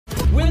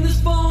When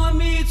this boy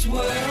meets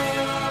world.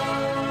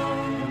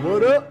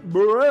 What up,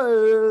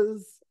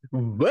 bros?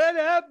 What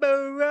up,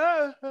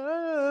 bros?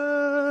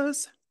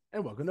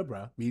 And welcome to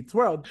Bruh Meets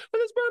World,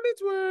 When this bro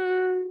meets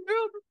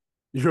world.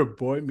 your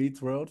boy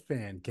meets world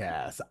fan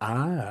cast.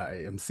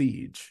 I am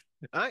Siege.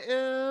 I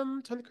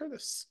am Tony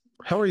Curtis.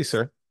 How are you,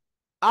 sir?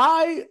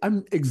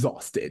 I'm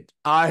exhausted.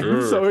 I'm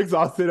Mm. so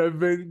exhausted. I've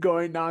been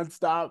going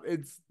nonstop.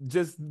 It's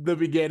just the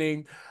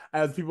beginning,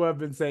 as people have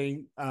been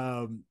saying.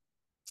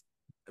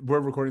 We're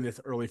recording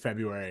this early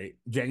February.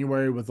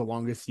 January was the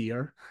longest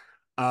year.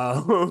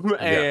 Yeah.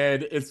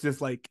 And it's just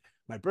like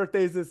my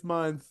birthday's this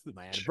month,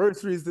 my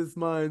anniversary's this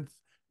month,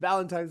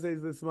 Valentine's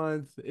Day's this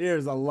month.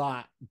 There's a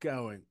lot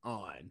going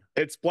on.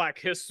 It's Black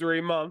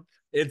History Month.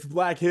 It's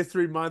Black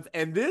History Month,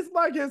 and this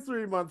Black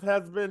History Month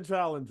has been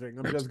challenging.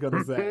 I'm just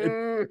gonna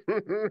say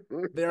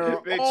there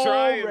are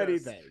already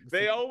things.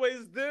 They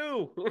always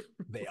do.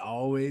 They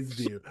always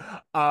do.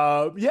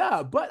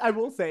 Yeah, but I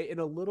will say, in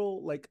a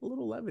little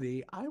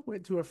levity, I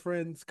went to a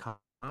friend's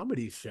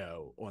comedy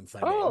show on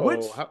Sunday,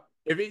 which,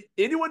 if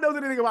anyone knows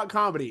anything about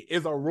comedy,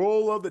 is a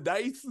roll of the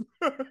dice.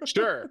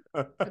 Sure.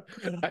 I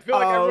feel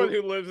like everyone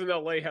who lives in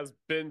LA has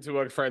been to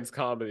a friend's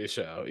comedy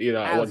show,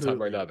 at one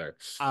time or another.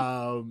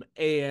 And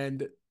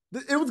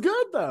it was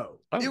good though.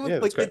 Oh, it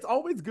was like it's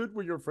always good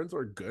when your friends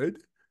are good.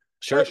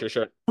 Sure.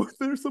 What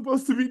they're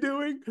supposed to be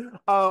doing,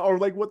 or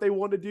like what they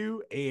want to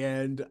do.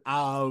 And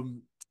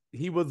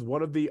he was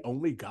one of the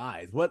only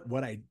guys.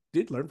 What I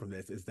did learn from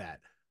this is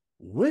that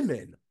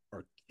women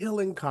are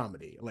killing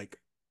comedy. Like,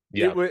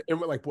 it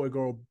went like boy,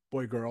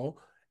 girl,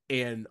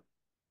 and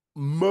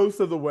most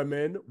of the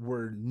women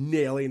were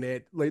nailing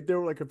it. Like, there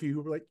were like a few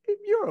who were like,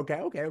 "You're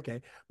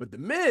okay." But the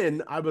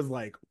men, I was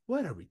like,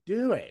 "What are we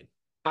doing?"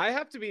 I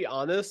have to be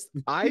honest.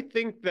 I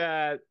think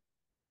that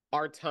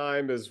our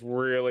time is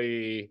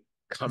really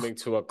coming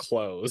to a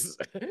close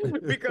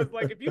because,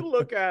 like, if you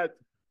look at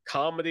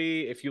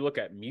comedy, if you look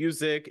at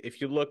music, if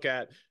you look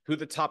at who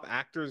the top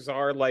actors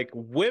are, like,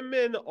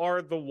 women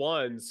are the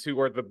ones who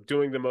are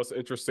doing the most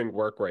interesting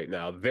work right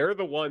now. They're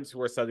the ones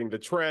who are setting the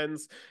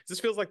trends. It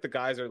just feels like the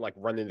guys are like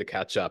running to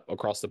catch up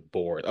across the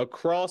board.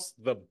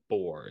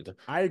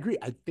 I agree.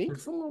 I think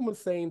someone was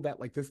saying that,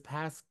 like, this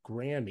past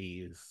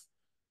Grammys,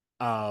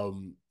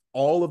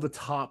 all of the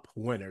top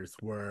winners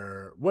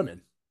were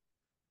women,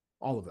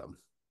 all of them.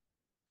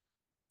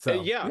 So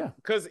yeah,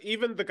 because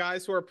even the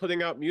guys who are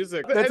putting out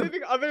music,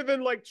 anything other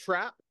than like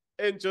trap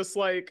and just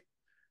like.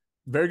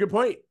 Very good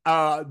point.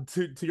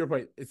 To your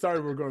point.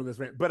 Sorry we're going on this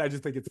rant, but I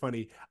just think it's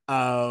funny.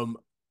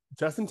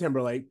 Justin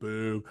Timberlake,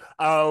 boo,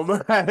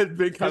 has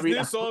been coming. His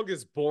new song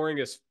is boring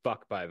as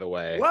fuck, by the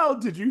way. Well,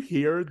 did you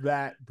hear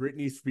that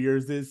Britney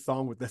Spears'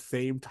 song with the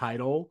same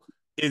title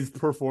is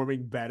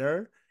performing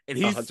better? And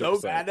he's 100%. So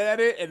bad at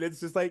it, and it's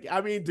just like,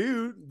 I mean,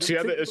 dude. She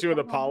had to issue an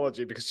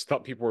apology because she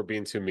thought people were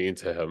being too mean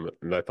to him,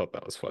 and I thought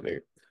that was funny.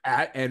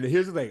 And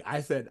here's the thing.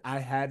 I said, I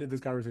had this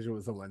conversation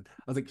with someone.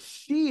 I was like,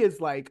 she is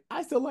like,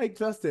 I still like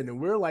Justin,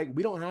 and we're like,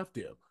 we don't have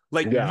to.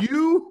 Like,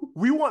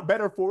 we want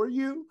better for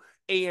you,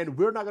 and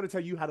we're not going to tell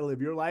you how to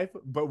live your life,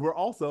 but we're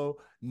also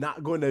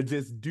not going to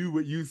just do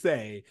what you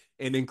say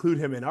and include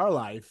him in our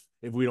life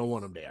if we don't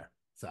want him there.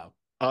 So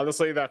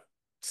honestly, that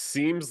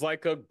seems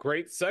like a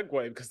great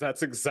segue because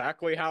that's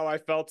exactly how I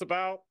felt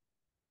about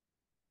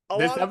a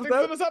lot of things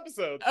in this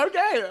episode.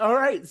 Okay, all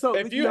right. So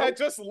if you had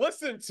just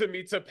listened to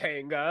me,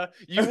 Topanga,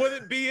 you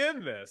wouldn't be in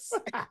this.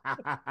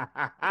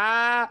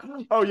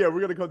 Oh yeah,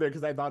 we're gonna go there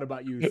because I thought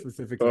about you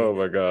specifically. Oh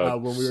my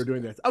god, when we were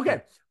doing this.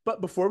 Okay,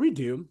 but before we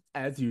do,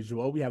 as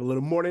usual, we have a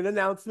little morning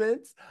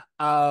announcement.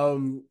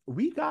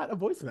 We got a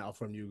voicemail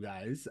from you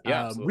guys.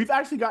 Yeah, we've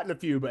actually gotten a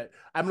few, but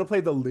I'm gonna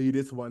play the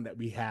latest one that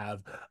we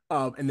have,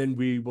 and then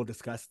we will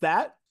discuss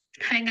that.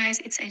 Hi guys,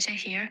 it's AJ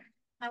here.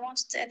 I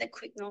wanted to add a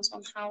quick note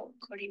on how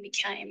Corey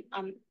became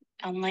an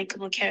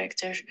unlikable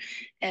character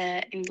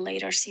in the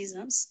later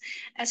seasons.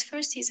 At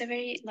first, he's a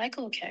very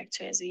likable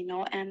character, as we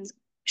know, and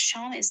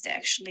Sean is the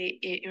actually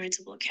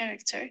irritable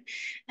character.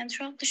 And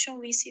throughout the show,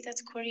 we see that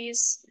Corey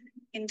is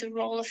in the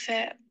role of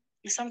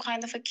some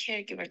kind of a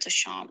caregiver to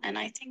Sean. And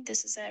I think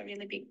this is a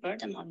really big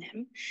burden on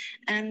him.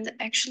 And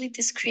actually,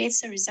 this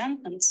creates a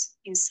resentment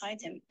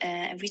inside him,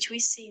 which we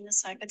see in the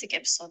psychotic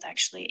episode,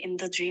 actually, in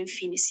the Dream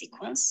Feeny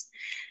sequence.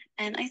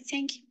 And I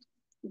think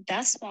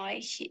that's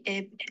why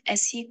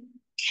as he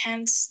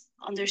can't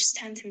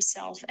understand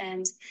himself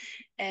and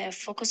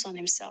focus on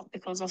himself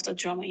because of the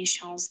drama in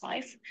Sean's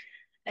life,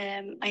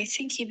 I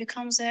think he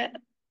becomes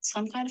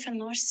some kind of a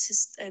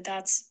narcissist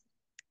that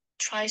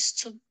tries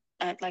to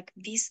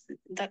be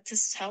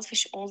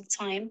selfish all the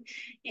time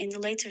in the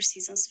later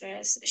seasons,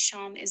 whereas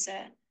Sean is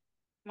a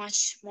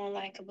much more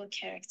likable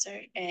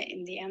character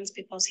in the end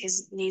because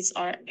his needs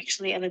are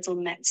actually a little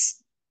met.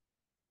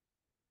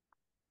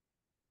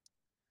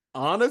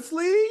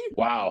 Honestly?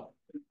 Wow.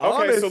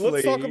 Okay, so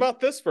let's talk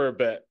about this for a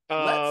bit.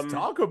 Let's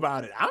talk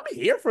about it. I'm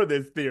here for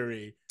this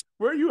theory.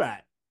 Where are you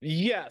at?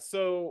 Yeah,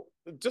 so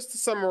just to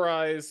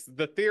summarize,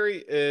 the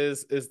theory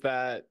is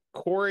that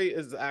Corey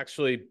is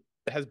actually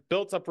has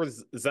built up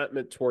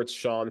resentment towards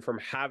Sean from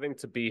having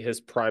to be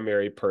his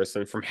primary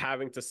person, from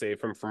having to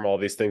save him from all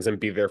these things and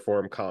be there for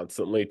him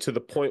constantly, to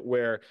the point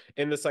where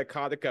in the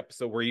psychotic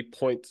episode where he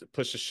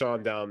pushes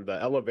Sean down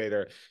the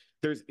elevator,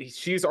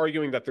 she's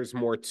arguing that there's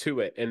more to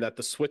it, and that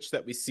the switch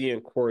that we see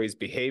in Corey's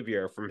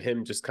behavior from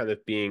him just kind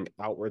of being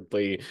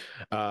outwardly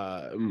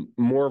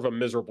more of a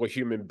miserable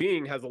human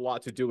being has a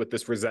lot to do with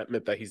this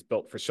resentment that he's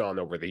built for Sean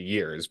over the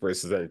years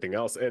versus anything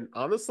else. And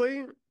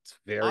honestly, it's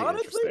very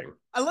Honestly,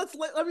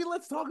 interesting.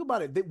 let's talk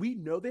about it. That we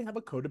know they have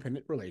a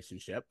codependent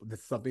relationship. This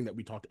is something that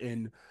we talked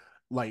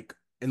like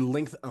in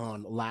length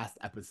on last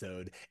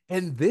episode.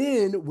 And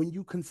then when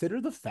you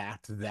consider the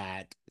fact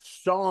that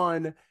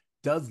Sean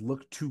does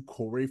look to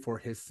Corey for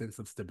his sense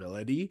of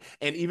stability,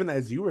 and even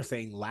as you were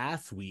saying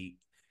last week,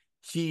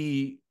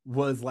 Corey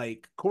was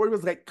like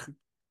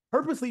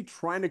purposely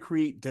trying to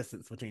create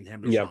distance between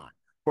him and Yeah. Sean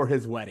for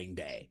his wedding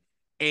day.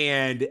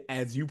 And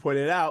as you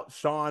pointed out,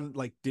 Sean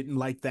like didn't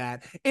like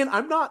that. And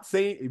I'm not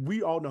saying,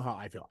 we all know how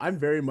I feel. I'm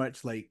very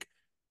much like,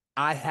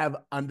 I have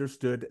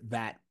understood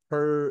that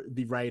per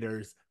the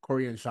writers,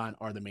 Corey and Sean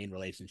are the main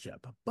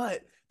relationship.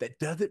 But that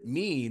doesn't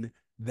mean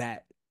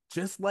that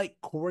just like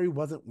Corey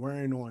wasn't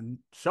wearing on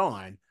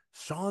Sean,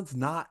 Sean's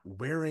not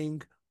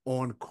wearing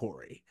on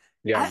Corey.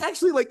 I Yeah.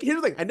 actually like,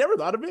 here's the thing, I never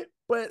thought of it,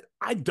 but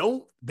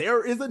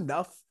there is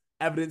enough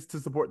evidence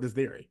to support this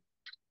theory.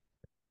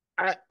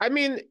 I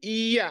mean,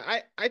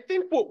 yeah, I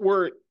think what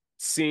we're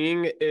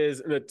seeing is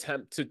an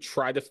attempt to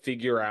try to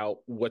figure out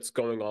what's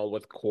going on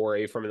with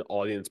Corey from an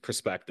audience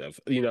perspective.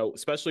 You know,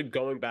 especially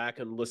going back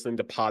and listening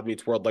to Pod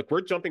Meets World, like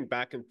we're jumping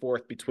back and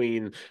forth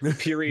between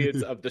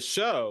periods of the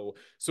show.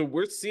 So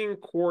we're seeing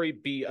Corey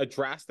be a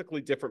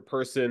drastically different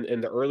person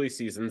in the early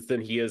seasons than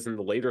he is in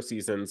the later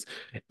seasons.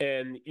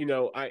 And, you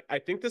know, I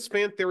think this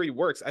fan theory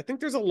works. I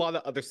think there's a lot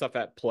of other stuff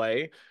at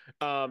play.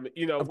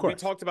 You know, Of we course.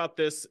 talked about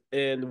this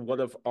in one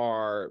of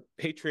our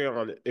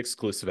Patreon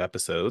exclusive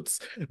episodes,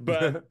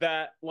 but that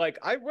like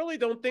I really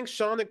don't think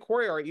Sean and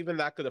Corey are even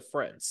that good of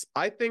friends.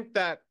 I think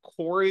that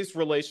Corey's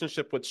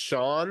relationship with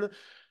Sean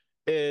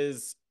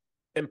is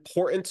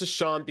important to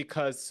Sean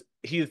because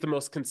he is the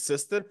most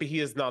consistent, but he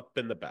has not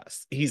been the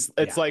best. It's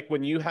Yeah. like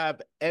when you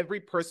have every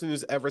person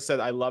who's ever said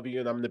I love you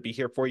and I'm going to be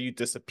here for you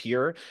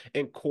disappear,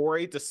 and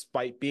Corey,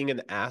 despite being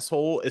an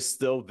asshole, is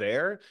still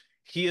there.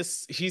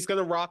 He's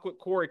gonna rock with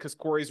Corey because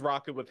Corey's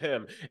rocking with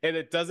him. And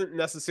it doesn't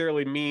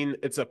necessarily mean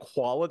it's a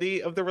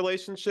quality of the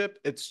relationship,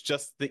 it's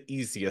just the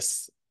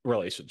easiest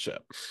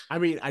relationship. I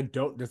mean, I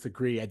don't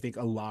disagree. I think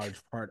a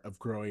large part of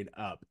growing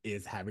up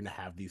is having to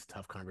have these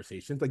tough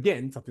conversations.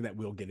 Again, something that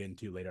we'll get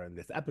into later in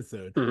this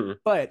episode. Mm-hmm.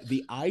 But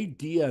the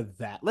idea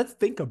that, let's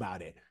think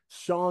about it.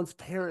 Sean's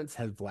parents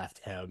have left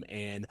him,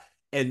 and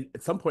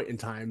at some point in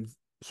time,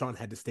 Sean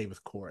had to stay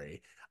with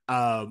Corey.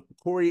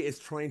 Corey is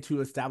trying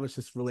to establish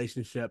this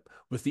relationship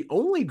with the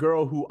only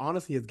girl who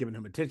honestly has given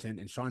him attention,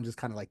 and Sean just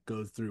kind of like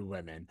goes through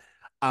women.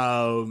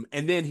 And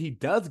then he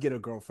does get a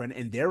girlfriend,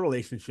 and their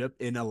relationship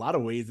in a lot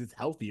of ways is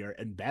healthier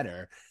and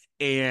better.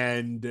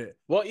 And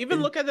Well,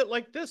 even look at it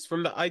like this,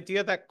 from the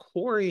idea that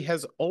Corey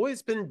has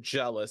always been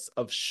jealous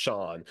of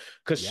Sean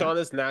because yeah, Sean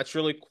is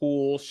naturally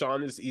cool.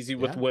 Sean is easy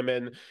with yeah,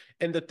 women.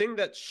 And the thing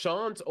that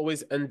Sean's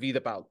always envied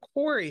about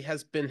Corey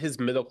has been his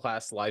middle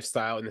class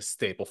lifestyle and a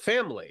stable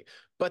family.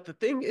 But the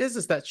thing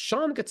is that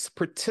Sean gets to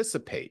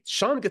participate.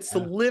 Sean gets to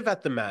yeah, live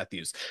at the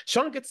Matthews.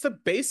 Sean gets to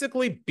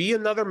basically be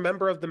another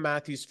member of the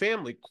Matthews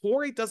family.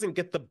 Corey doesn't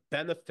get the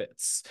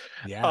benefits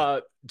yeah.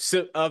 uh,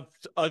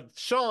 of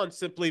Sean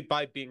simply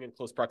by being in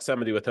close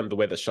proximity with him the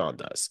way that Sean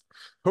does.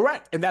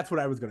 Correct. And that's what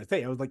I was going to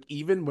say. I was like,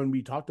 even when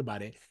we talked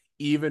about it,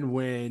 even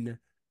when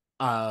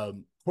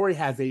Corey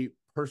has a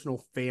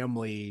personal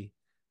family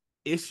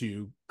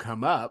issue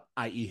come up,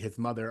 i.e., his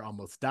mother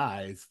almost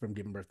dies from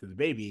giving birth to the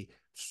baby.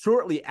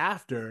 Shortly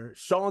after,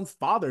 Sean's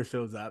father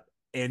shows up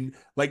and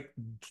like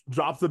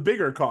drops a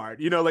bigger card.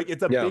 You know, like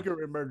it's a Yeah.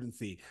 bigger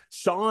emergency.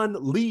 Sean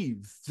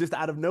leaves just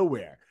out of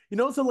nowhere. You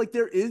know, so like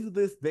there is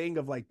this thing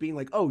of like being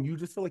like, oh, you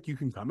just feel like you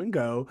can come and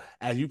go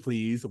as you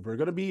please. We're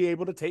gonna be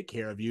able to take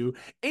care of you.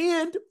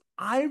 And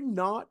I'm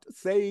not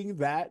saying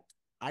that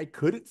I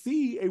couldn't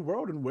see a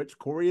world in which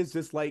Corey is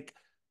just like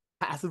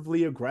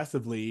passively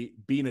aggressively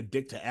being a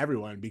dick to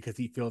everyone because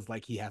he feels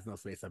like he has no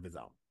space of his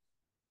own.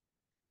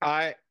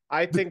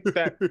 I think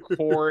that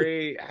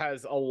Corey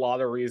has a lot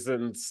of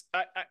reasons.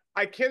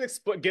 I can't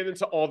get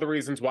into all the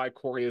reasons why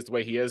Corey is the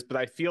way he is, but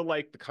I feel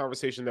like the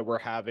conversation that we're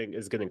having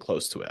is getting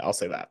close to it. I'll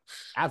say that.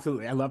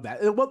 Absolutely. I love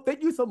that. Well,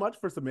 thank you so much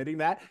for submitting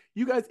that.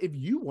 You guys, if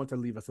you want to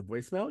leave us a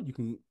voicemail, you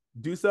can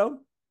do so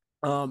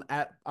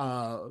at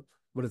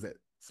what is it?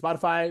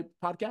 Spotify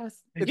podcast.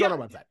 It's on Yeah, our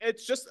website.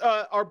 it's just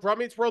our Broad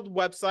Meets World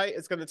website.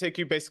 It's going to take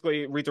you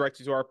basically redirect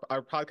you to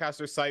our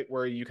podcaster site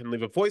where you can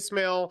leave a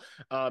voicemail,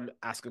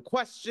 ask a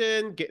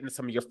question, get into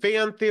some of your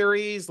fan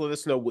theories, let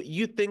us know what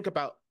you think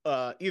about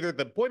either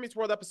the Boy Meets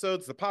World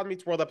episodes, the Pod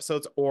Meets World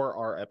episodes, or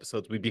our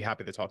episodes. We'd be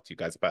happy to talk to you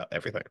guys about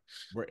everything.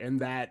 We're in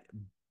that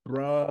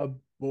bruh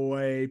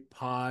boy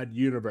pod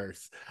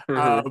universe.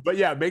 Mm-hmm. But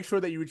yeah, make sure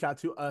that you reach out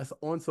to us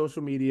on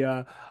social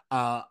media.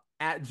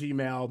 at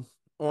Gmail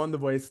on the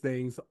voice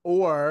things,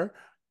 or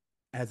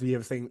as we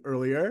have saying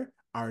earlier,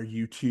 our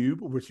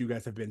YouTube, which you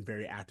guys have been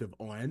very active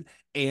on,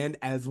 and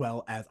as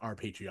well as our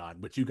Patreon,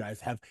 which you guys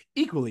have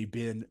equally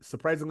been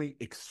surprisingly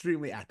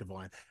extremely active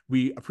on.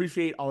 We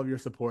appreciate all of your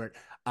support.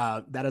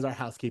 That is our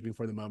housekeeping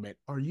for the moment.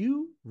 Are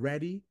you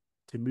ready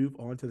to move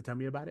on to the Tell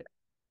Me About It?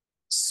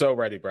 So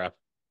ready, bro.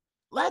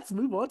 Let's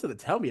move on to the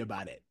Tell Me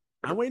About It.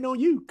 I'm waiting on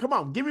you. Come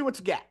on, give me what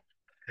you got.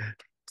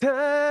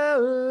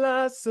 Tell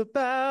us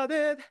about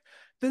it.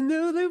 The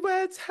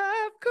newlyweds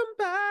have come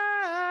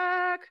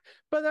back,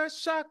 but are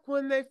shocked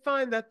when they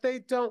find that they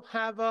don't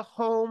have a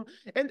home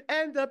and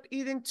end up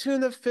eating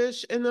tuna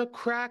fish in a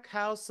crack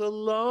house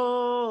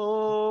alone.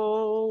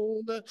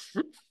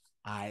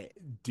 I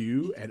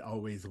do and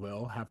always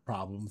will have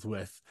problems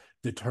with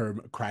the term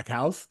crack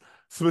house,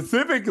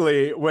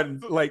 specifically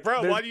when like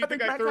Bro, there's why do you nothing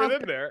think I crack threw house.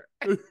 it in there?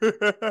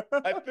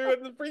 I threw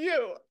it in for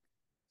you.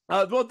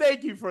 Well,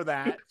 thank you for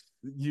that,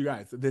 you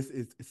guys. This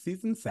is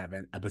season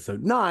 7,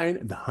 episode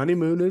 9. The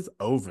honeymoon is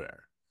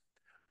over.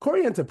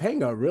 Corey and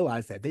Topanga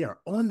realize that they are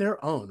on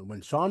their own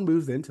when Sean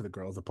moves into the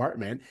girls'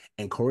 apartment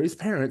and Corey's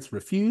parents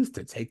refuse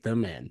to take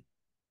them in.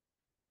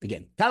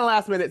 Again, kind of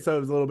last minute, so it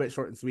was a little bit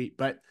short and sweet,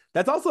 but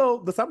that's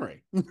also the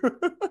summary.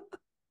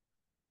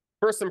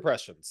 First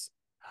impressions.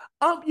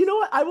 You know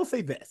what? I will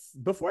say this.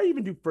 Before I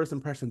even do first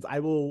impressions, I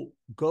will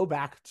go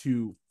back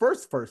to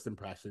first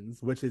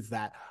impressions, which is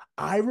that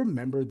I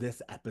remember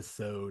this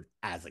episode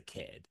as a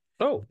kid.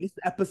 Oh, This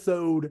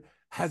episode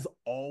has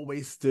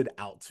always stood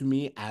out to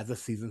me as a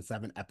season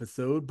 7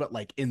 episode, but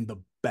like in the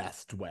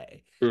best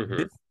way. mm-hmm.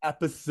 This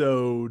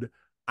episode,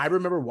 I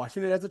remember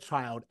watching it as a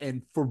child,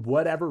 and for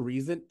whatever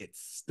reason, it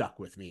stuck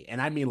with me.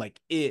 And I mean,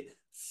 like, it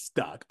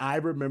stuck. I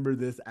remember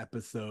this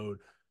episode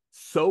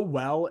so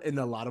well in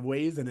a lot of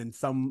ways, and in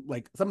some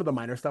of the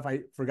minor stuff I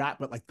forgot,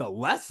 but like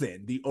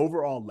the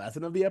overall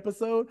lesson of the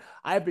episode,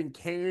 I've been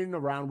carrying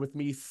around with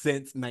me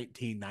since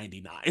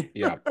 1999.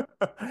 Yeah.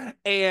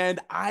 And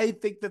I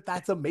think that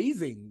that's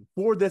amazing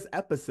for this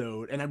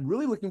episode, and I'm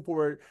really looking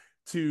forward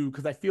to,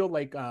 because I feel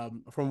like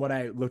from what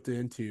I looked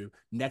into,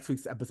 next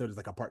week's episode is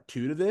like a part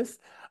 2 to this.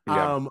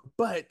 Yeah.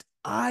 But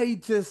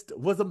I just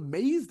was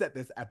amazed at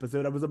this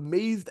episode. I was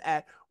amazed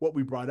at what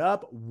we brought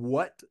up,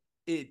 what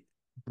it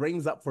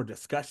brings up for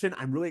discussion.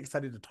 I'm really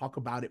excited to talk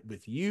about it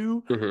with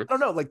you. Mm-hmm. I don't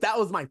know, like that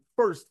was my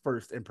first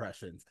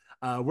impressions.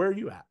 Where are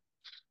you at?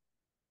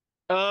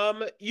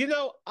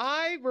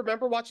 I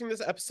remember watching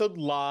this episode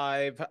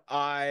live.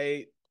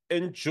 I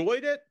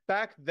enjoyed it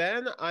back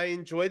then. I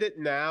enjoyed it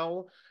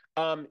now.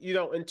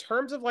 In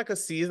terms of like a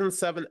season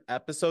 7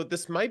 episode,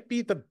 this might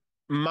be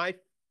my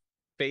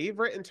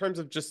favorite in terms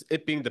of just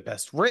it being the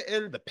best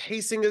written. The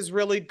pacing is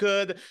really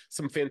good.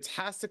 Some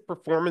fantastic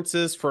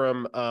performances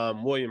from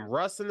William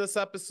Russ in this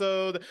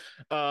episode.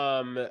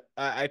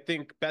 I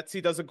think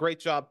Betsy does a great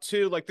job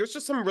too. Like, there's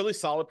just some really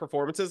solid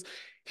performances.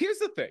 Here's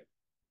the thing.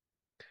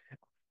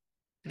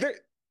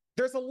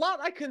 There's a lot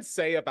I can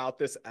say about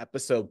this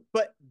episode,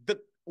 but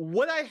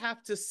what I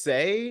have to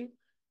say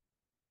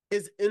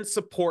is in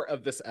support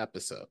of this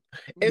episode.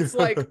 It's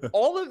like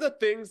all of the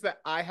things that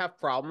I have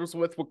problems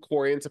with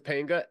Corey and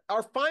Topanga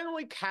are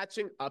finally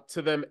catching up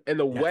to them in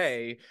a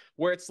way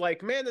where it's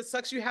like, man, it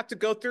sucks you have to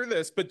go through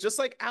this. But just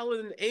like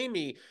Alan and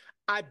Amy,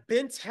 I've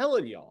been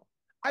telling y'all.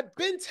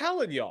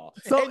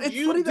 So and it's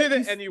you funny did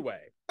that it anyway.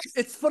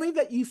 It's funny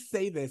that you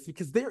say this,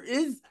 because there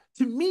is,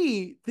 to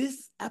me,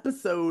 this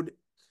episode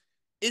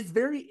is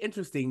very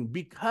interesting,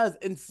 because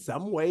in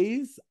some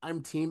ways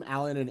I'm team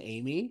Alan and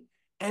Amy,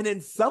 and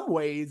in some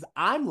ways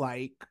I'm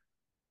like,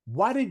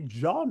 why did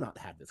y'all not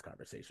have this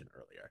conversation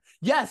earlier?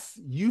 Yes,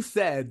 you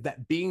said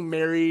that being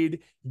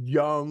married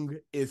young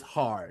is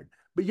hard,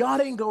 but y'all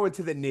didn't go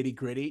into the nitty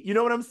gritty. You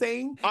know what I'm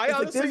saying? I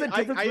It's honestly,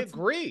 like, I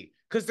agree.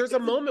 Because there's a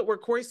moment where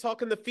Corey's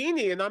talking to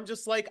Feeney, and I'm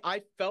just like,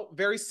 I felt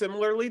very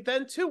similarly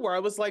then too, where I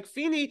was like,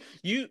 Feeney,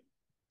 you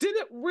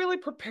didn't really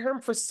prepare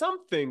him for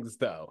some things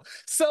though.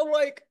 So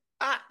like,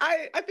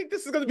 I think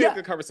this is going to be a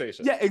good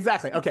conversation. Yeah,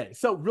 exactly. Okay,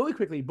 so really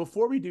quickly,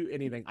 before we do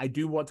anything, I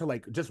do want to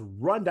like just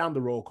run down the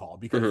roll call,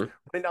 because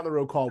running down the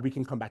roll call, we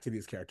can come back to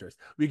these characters.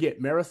 We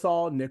get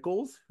Marisol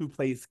Nichols, who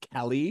plays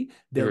Kelly,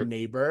 their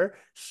neighbor.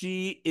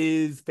 She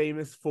is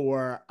famous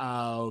for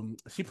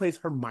she plays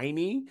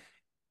Hermione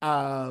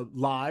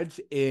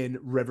Lodge in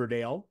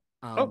Riverdale,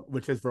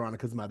 which is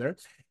Veronica's mother.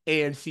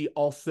 And she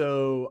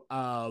also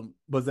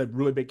was a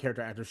really big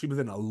character actor. She was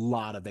in a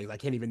lot of things. I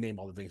can't even name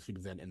all the things she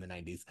was in the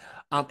 90s.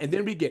 And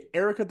then we get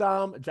Erica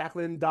Dom,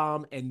 Jacqueline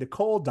Dom, and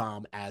Nicole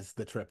Dom as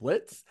the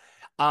triplets.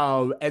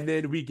 And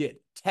then we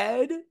get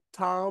Ted,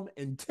 Tom,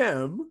 and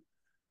Tim.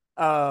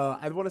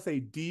 I want to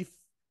say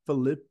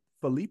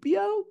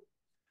Filippo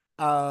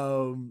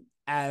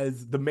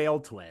as the male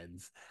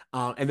twins.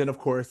 And then, of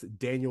course,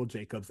 Daniel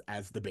Jacobs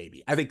as the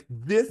baby. I think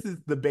this is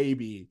the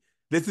baby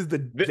This is the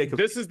Jacob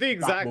This is the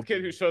Scott exact kid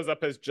movie. who shows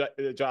up as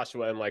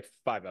Joshua in like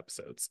 5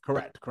 episodes.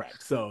 Correct.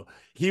 So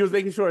he was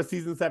making sure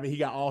season 7 he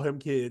got all him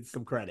kids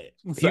some credit.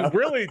 He So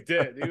really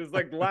did. He was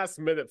like last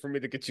minute for me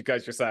to get you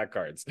guys your SAG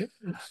cards.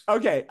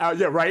 okay,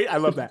 yeah, right. I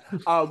love that.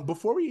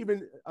 Before we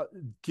even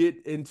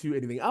get into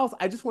anything else,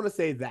 I just want to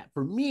say that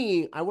for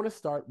me, I want to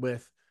start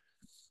with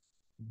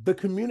the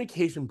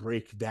communication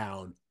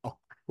breakdown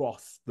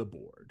across the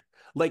board.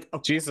 Like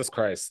Jesus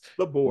Christ.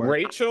 the board.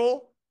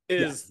 Rachel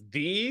is Yes.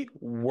 the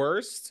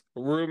worst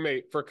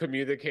roommate for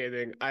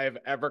communicating I have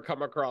ever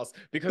come across,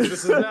 because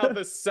this is now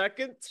the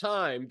second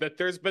time that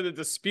there's been a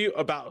dispute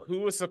about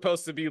who was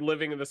supposed to be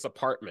living in this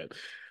apartment.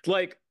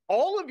 Like,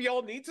 all of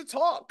y'all need to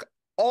talk.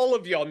 All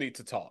of y'all need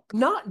to talk.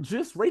 Not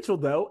just Rachel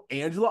though.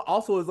 Angela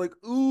also is like,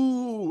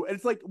 ooh, and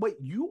it's like, wait,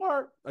 you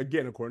are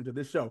again, according to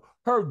this show,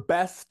 her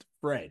best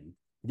friend.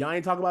 Y'all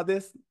ain't talk about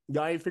this.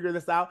 Y'all ain't figure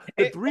this out.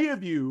 The three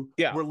of you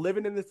were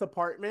living in this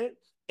apartment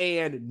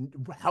and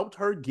helped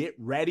her get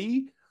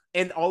ready.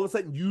 And all of a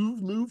sudden,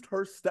 you've moved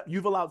her stuff.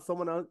 You've allowed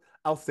someone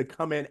else to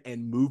come in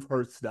and move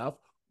her stuff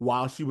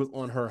while she was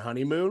on her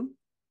honeymoon.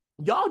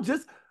 Y'all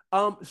just,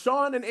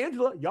 Sean and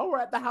Angela, y'all were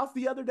at the house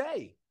the other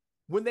day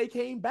when they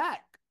came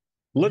back.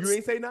 You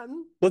ain't say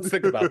nothing? Let's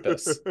think about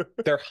this.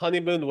 Their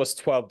honeymoon was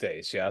 12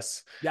 days,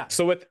 yes? Yeah.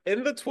 So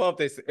within the 12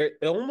 days, it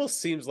almost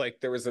seems like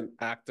there was an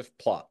active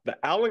plot that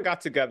Alan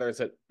got together and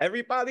said,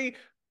 everybody,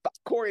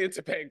 Corey and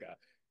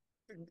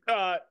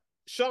Topanga.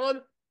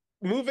 Sean,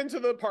 move into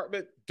the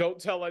apartment. Don't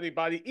tell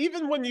anybody.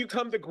 Even when you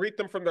come to greet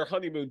them from their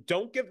honeymoon,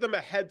 don't give them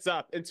a heads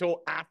up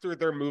until after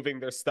they're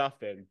moving their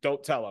stuff in.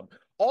 Don't tell them.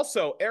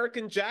 Also, Eric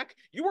and Jack,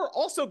 you are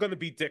also going to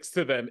be dicks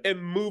to them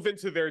and move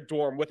into their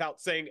dorm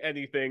without saying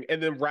anything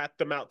and then rat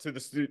them out to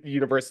the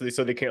university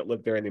so they can't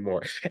live there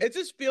anymore. It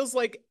just feels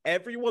like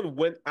everyone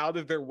went out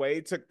of their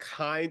way to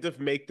kind of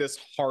make this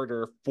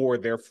harder for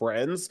their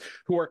friends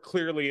who are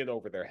clearly in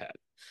over their head.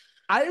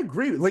 I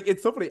agree. Like,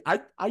 it's so funny.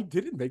 I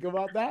didn't think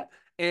about that.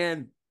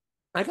 And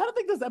I kind of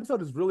think this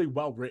episode is really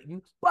well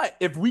written, but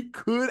if we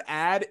could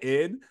add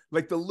in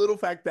like the little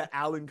fact that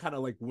Alan kind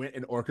of like went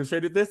and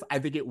orchestrated this, I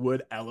think it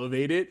would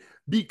elevate it,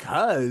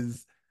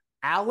 because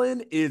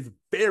Alan is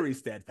very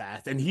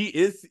steadfast and he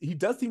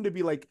does seem to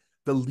be like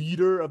the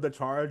leader of the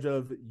charge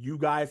of you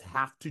guys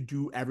have to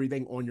do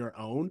everything on your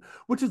own,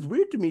 which is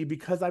weird to me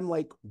because I'm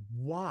like,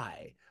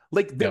 why?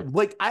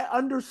 Like I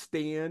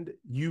understand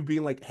you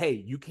being like, hey,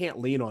 you can't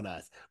lean on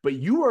us, but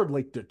you are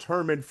like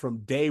determined from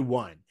day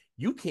one.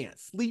 You can't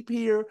sleep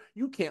here.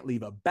 You can't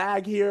leave a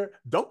bag here.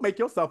 Don't make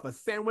yourself a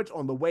sandwich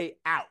on the way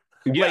out.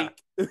 Yeah.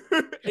 Like,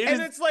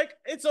 it's like,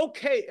 it's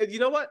okay. You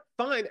know what?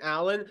 Fine,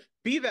 Alan,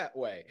 be that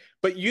way.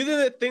 But you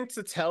didn't think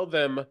to tell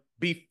them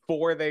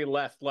before they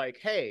left, like,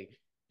 hey,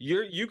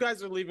 you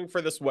guys are leaving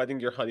for this wedding,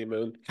 your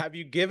honeymoon. Have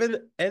you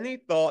given any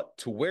thought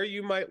to where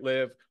you might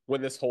live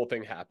when this whole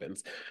thing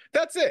happens?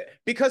 That's it.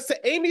 Because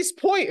to Amy's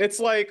point, it's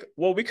like,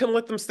 well, we can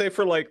let them stay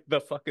for like the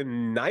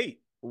fucking night,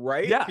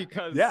 right? Yeah,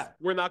 because yeah.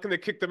 we're not going to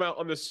kick them out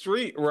on the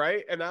street,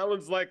 right? And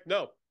Alan's like,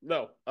 no,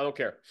 I don't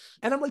care.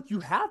 And I'm like,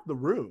 you have the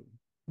room.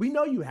 We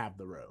know you have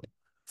the room.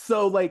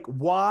 So like,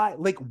 why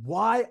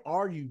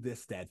are you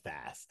this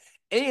steadfast?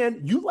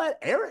 And you let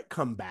Eric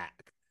come back.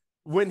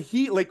 When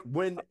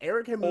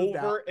Eric had moved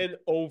over out, and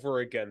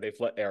over again, they've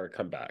let Eric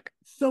come back.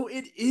 So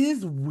it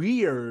is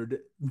weird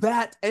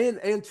that,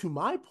 and to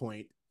my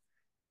point,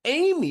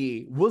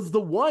 Amy was the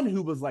one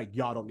who was like,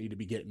 y'all don't need to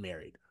be getting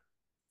married.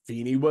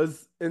 Feeny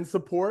was in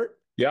support.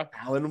 Yeah.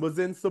 Alan was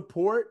in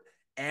support.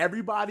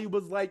 Everybody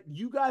was like,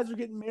 you guys are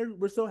getting married.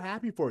 We're so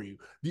happy for you.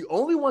 The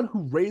only one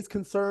who raised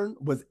concern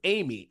was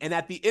Amy. And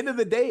at the end of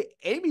the day,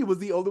 Amy was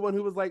the only one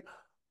who was like,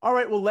 all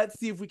right, well, let's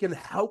see if we can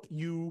help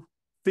you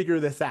figure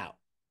this out.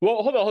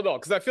 Well, hold on,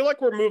 because I feel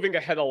like we're moving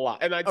ahead a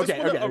lot. And I just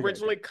want to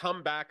originally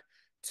come back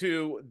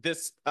to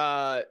this,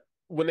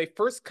 when they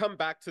first come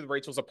back to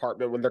Rachel's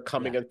apartment, when they're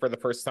coming in for the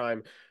first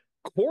time,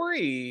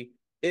 Corey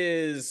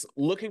is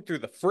looking through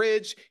the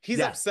fridge. He's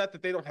upset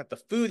that they don't have the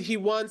food he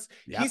wants.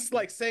 He's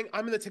like saying,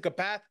 I'm going to take a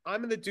bath. I'm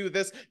going to do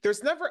this.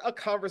 There's never a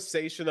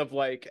conversation of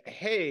like,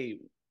 hey,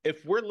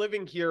 if we're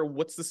living here,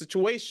 what's the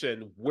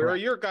situation? Where are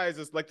your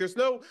guys'? Like, there's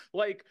no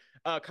like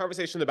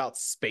conversation about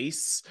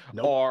space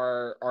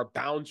or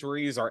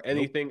boundaries or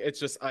anything. It's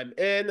just,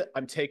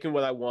 I'm taking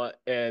what I want,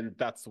 and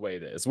that's the way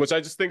it is, which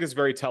I just think is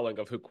very telling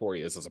of who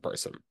Corey is as a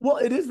person. Well,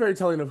 it is very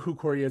telling of who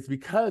Corey is,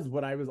 because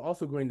what I was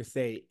also going to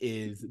say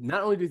is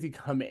not only does he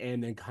come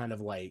in and kind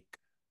of like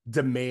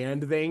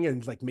demand thing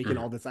and like making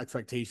all this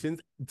expectations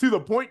to the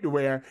point to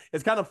where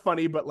it's kind of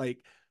funny, but like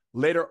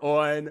later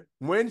on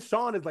when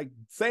Sean is like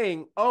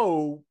saying,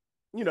 oh,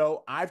 you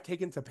know, I've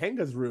taken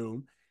Topanga's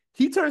room,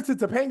 he turns to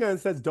Topanga and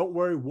says, don't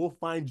worry, we'll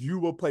find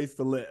you a place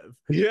to live.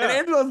 Yeah. And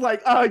Angela's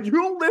like, you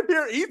don't live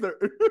here either.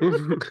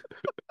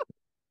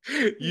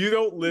 You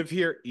don't live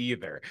here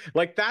either.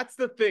 Like, that's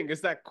the thing,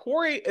 is that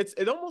Corey,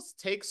 it almost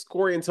takes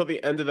Corey until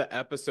the end of the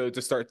episode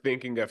to start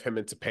thinking of him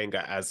and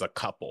Topanga as a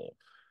couple.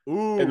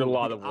 Ooh, in a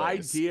lot of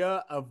ways.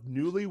 Idea of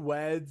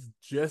newlyweds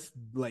just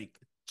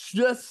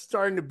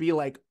starting to be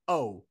like,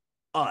 oh,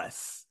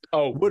 us.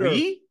 Oh, what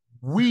we?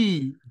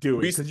 we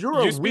doing? We Because you're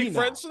a you we speak now.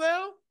 French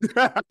now?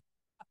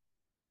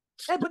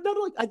 But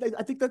no, I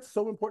think that's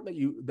so important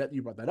that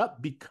you brought that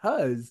up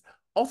because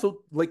also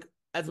like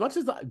as much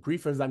as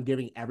grief as I'm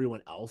giving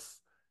everyone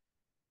else,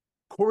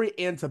 Corey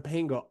and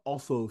Topanga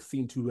also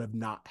seem to have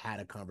not had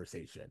a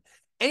conversation,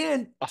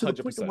 and to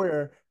the point 100%.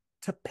 where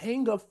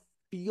Topanga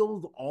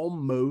feels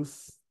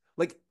almost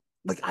like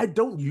I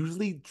don't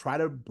usually try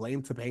to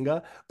blame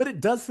Topanga, but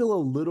it does feel a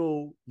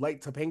little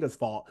like Topanga's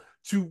fault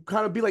to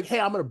kind of be like, hey,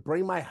 I'm going to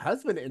bring my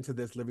husband into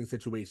this living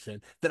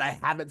situation that I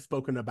haven't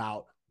spoken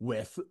about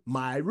with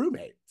my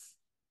roommates.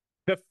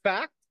 The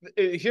fact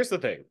here's the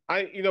thing.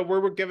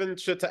 We're giving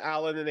shit to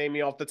Alan and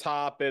Amy off the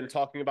top and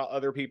talking about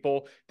other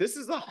people. This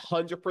is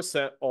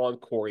 100% on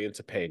Corey and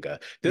Topanga.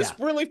 This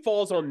Yeah. really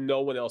falls on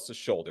no one else's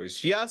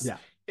shoulders. Yes, Yeah.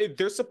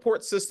 their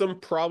support system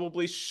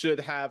probably should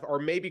have or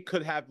maybe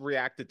could have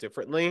reacted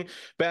differently.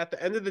 But at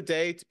the end of the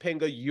day,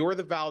 Topanga, you're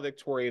the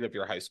valedictorian of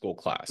your high school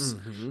class.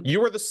 Mm-hmm.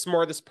 You are the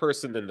smartest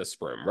person in this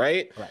room,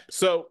 right? Correct.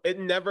 So it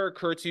never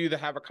occurred to you to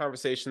have a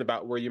conversation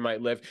about where you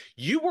might live.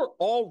 You were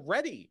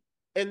already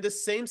in the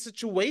same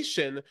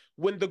situation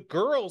when the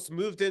girls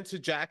moved into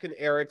Jack and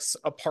Eric's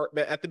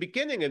apartment at the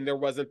beginning and there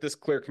wasn't this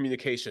clear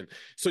communication.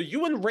 So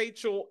you and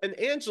Rachel and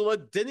Angela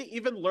didn't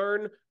even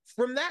learn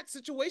from that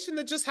situation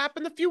that just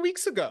happened a few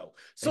weeks ago.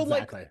 So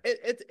exactly.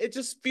 like it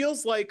just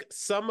feels like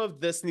some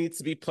of this needs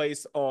to be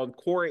placed on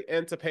Corey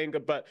and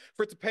Topanga, but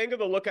for Topanga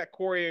to look at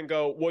Corey and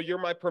go, well, you're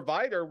my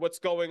provider, what's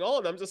going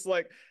on? I'm just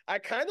like, I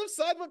kind of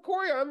side with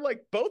Corey. I'm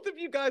like, both of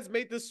you guys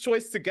made this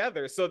choice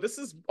together. So this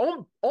is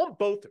on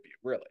both of you,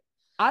 really.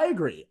 I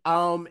agree.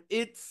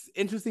 It's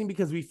interesting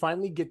because we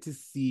finally get to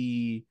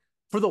see,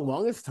 for the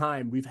longest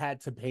time, we've had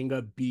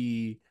Topanga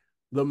be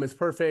Little Miss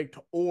Perfect,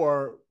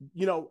 or,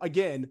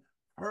 again,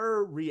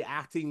 her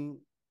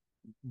reacting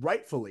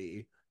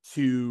rightfully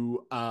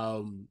to,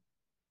 the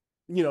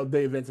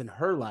events in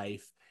her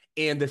life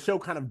and the show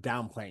kind of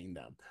downplaying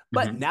them.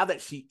 But now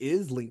that she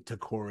is linked to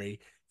Corey,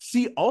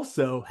 she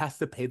also has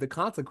to pay the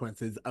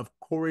consequences of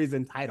Corey's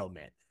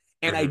entitlement.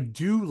 And I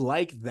do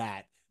like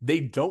that they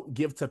don't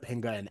give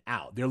Topanga an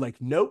out. They're like,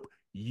 nope,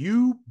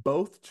 you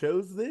both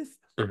chose this.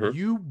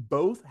 You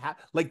both have,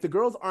 like, the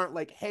girls aren't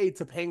like, hey,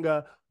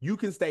 Topanga, you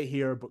can stay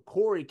here, but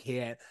Corey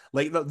can't.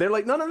 Like, they're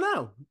like,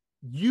 no.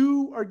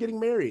 You are getting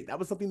married. That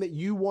was something that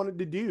you wanted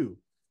to do.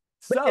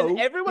 So and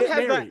everyone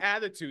has married. that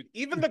attitude.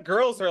 Even the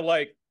girls are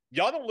like,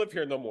 y'all don't live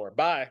here no more.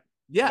 Bye.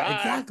 Yeah, Bye.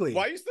 exactly.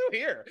 Why are you still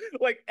here?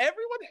 Like,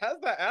 everyone has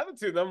that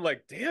attitude. And I'm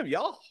like, damn,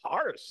 y'all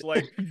harsh.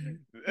 Like,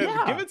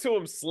 give it to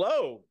them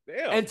slow.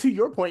 Damn. And to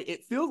your point,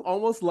 it feels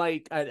almost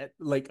like I'm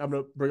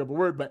gonna bring up a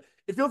word, but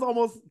it feels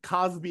almost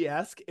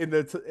Cosby-esque in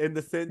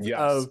the sense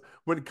of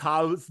when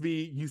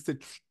Cosby used to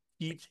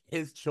teach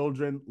his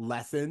children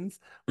lessons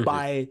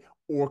by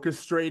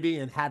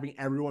orchestrating and having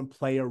everyone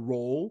play a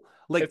role.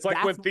 Like, it's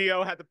like when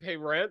Theo had to pay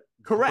rent.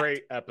 Correct.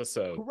 Great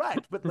episode.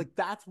 Correct. But like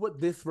that's what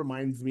this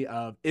reminds me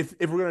of. If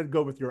we're gonna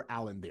go with your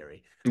Alan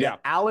theory. Yeah.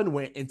 Alan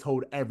went and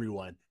told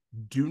everyone,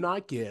 do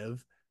not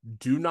give,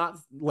 do not,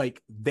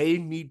 like, they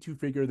need to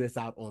figure this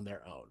out on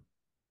their own.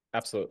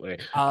 Absolutely.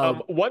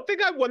 One thing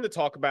I wanted to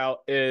talk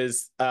about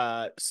is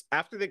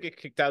after they get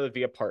kicked out of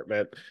the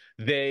apartment,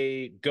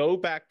 they go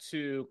back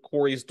to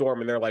Corey's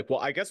dorm and they're like,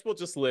 well, I guess we'll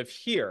just live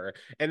here.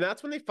 And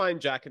that's when they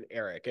find Jack and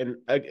Eric. And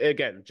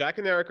again, Jack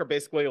and Eric are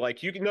basically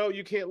like, you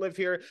can't live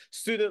here.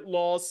 Student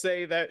laws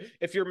say that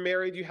if you're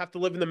married, you have to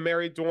live in the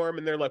married dorm.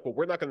 And they're like, well,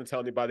 we're not going to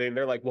tell anybody. And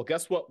they're like, well,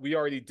 guess what? We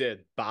already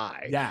did.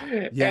 Bye. Yeah.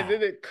 And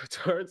then it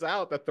turns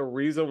out that the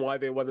reason why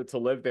they wanted to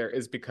live there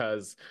is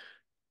because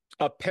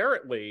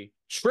apparently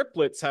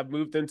triplets have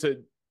moved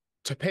into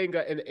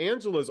Topanga and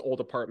Angela's old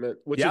apartment,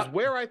 which is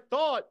where I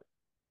thought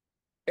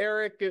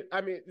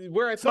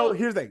So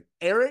here's the thing.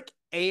 Eric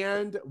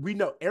and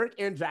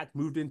Jack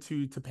moved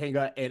into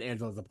Topanga and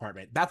Angela's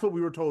apartment. That's what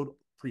we were told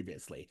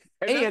previously.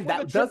 And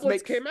that does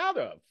make came out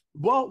of.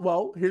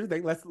 Well, here's the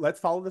thing. Let's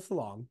follow this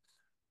along.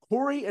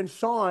 Corey and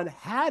Sean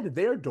had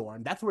their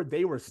dorm. That's where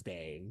they were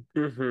staying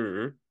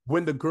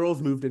when the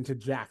girls moved into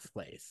Jack's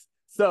place.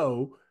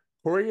 So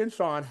Corey and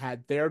Sean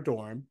had their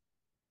dorm.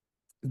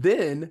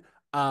 Then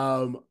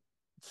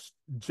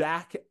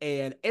Jack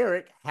and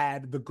Eric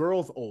had the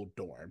girls' old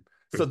dorm.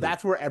 So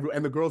that's where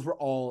and the girls were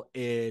all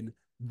in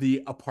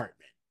the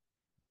apartment.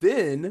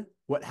 Then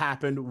what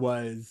happened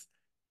was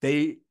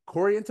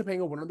Corey and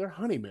Topanga went on their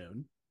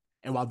honeymoon.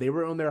 And while they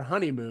were on their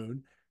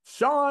honeymoon,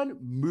 Sean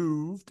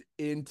moved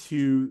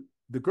into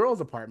the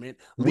girls' apartment.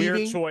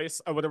 Weird choice.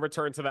 I want to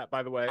return to that,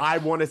 by the way. I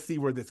want to see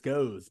where this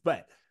goes.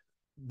 But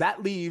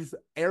that leaves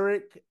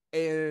Eric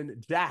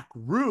and Jack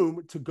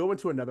room to go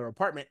into another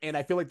apartment. And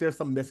I feel like there's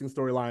some missing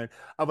storyline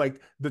of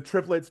like the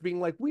triplets being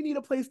like, we need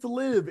a place to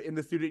live in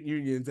the student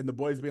unions. And the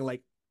boys being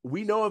like,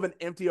 we know of an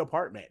empty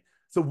apartment,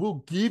 so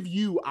we'll give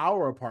you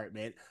our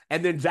apartment.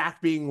 And then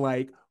Jack being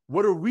like,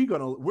 where are we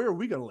gonna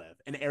live?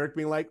 And Eric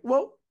being like,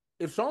 well,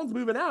 if Sean's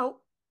moving out,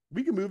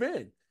 we can move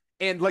in.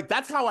 And like,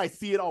 that's how I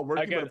see it all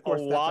working. Again, but of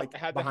course, a lot that's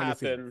like had to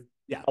happen.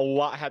 Yeah. A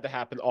lot had to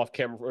happen off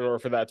camera in order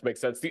for that to make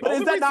sense. But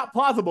is that not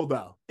plausible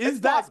though?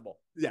 Is that possible?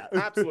 Yeah.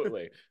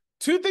 Absolutely.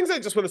 two things I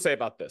just want to say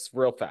about this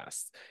real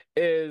fast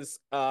is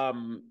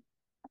one,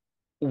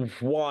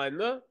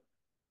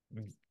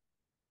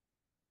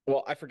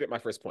 well, I forget my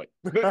first point.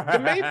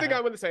 The main thing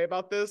I want to say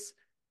about this,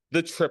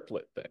 the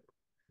triplet thing.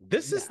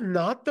 This Yeah. is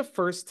not the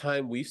first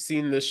time we've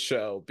seen this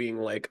show being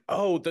like,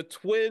 oh, the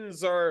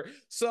twins are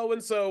so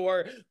and so,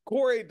 or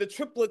Corey, the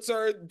triplets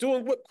are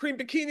doing whipped cream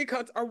bikini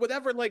cuts, or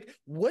whatever. Like,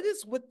 what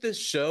is with this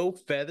show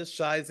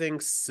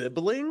fetishizing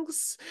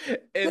siblings in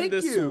Thank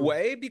this you.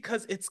 way?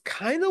 Because it's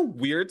kind of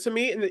weird to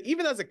me. And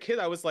even as a kid,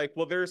 I was like,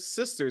 well, they're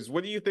sisters.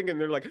 What do you think? And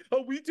they're like,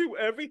 oh, we do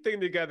everything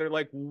together.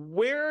 Like,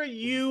 where are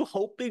you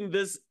hoping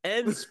this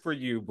ends for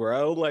you,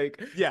 bro? Like,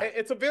 Yeah.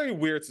 it's a very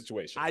weird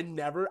situation. I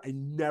never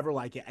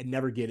like it. I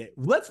never get it.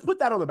 Let's put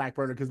that on the back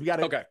burner because we got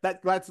to. Okay.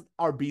 That's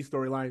our B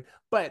storyline.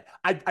 But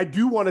I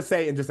do want to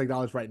say and just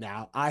acknowledge right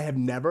now, I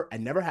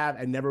never have,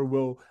 and never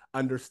will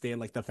understand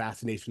like the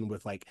fascination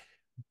with like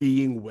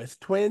being with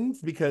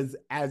twins because,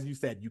 as you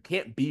said, you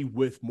can't be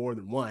with more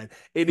than one.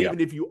 And Yeah. even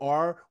if you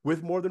are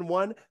with more than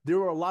one, there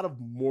are a lot of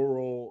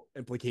moral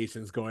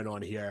implications going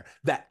on here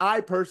that I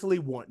personally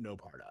want no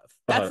part of.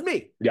 That's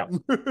me. Yeah.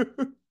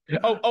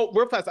 Oh,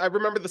 real fast. I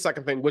remember the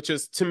second thing, which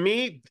is to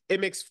me,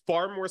 it makes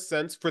far more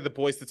sense for the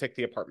boys to take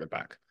the apartment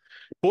back.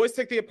 Boys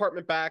take the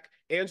apartment back.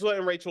 Angela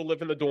and Rachel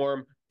live in the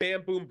dorm.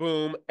 Bam, boom,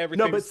 boom. No,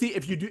 Everything. but see,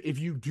 if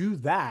you do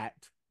that,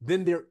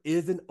 then there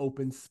is an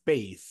open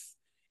space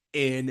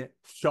in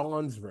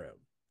Sean's room.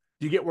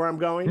 Do you get where I'm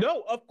going?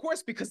 No, of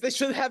course, because they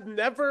should have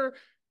never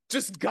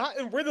just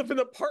gotten rid of an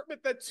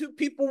apartment that two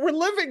people were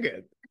living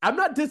in. I'm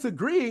not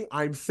disagreeing.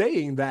 I'm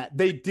saying that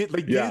they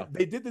did Yeah.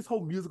 they did this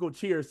whole musical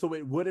cheer, so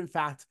it would in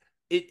fact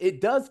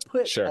it does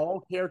put Sure.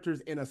 all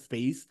characters in a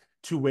space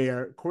to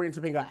where Corey and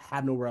Topanga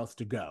have nowhere else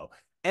to go.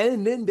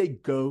 And then they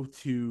go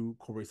to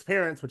Corey's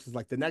parents, which is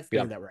like the next thing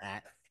Yeah. that we're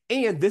at.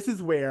 And this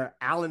is where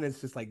Alan is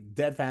just like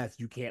dead fast,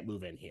 you can't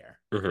move in here.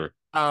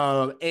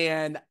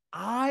 And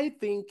I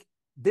think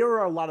there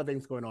are a lot of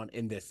things going on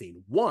in this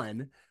scene.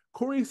 One,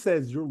 Corey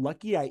says, "You're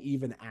lucky I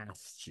even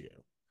asked you."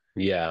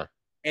 Yeah.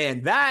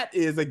 And that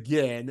is,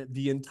 again,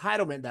 the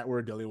entitlement that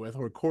we're dealing with,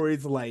 where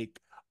Corey's like,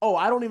 "Oh,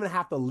 I don't even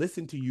have to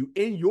listen to you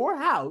in your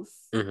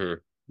house.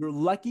 You're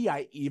lucky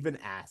I even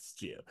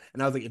asked you."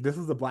 And I was like, if this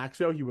was a black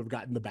show, he would have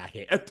gotten the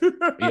backhand.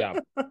 Yeah.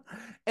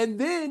 And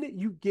then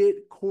you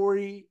get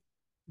Corey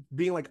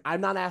being like,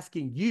 "I'm not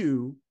asking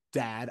you,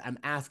 Dad, I'm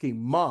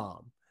asking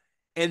Mom."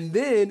 And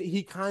then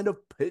he kind of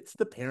pits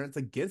the parents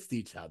against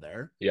each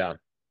other. Yeah.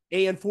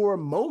 And for a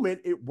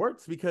moment, it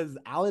works because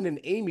Alan and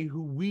Amy,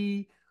 who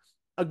we've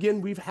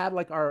had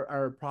like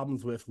our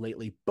problems with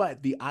lately,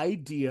 but the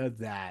idea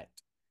that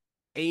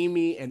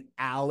Amy and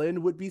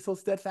Alan would be so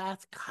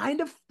steadfast kind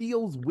of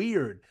feels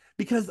weird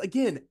because,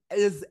 again,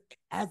 as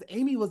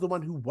Amy was the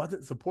one who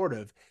wasn't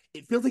supportive,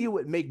 it feels like it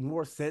would make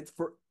more sense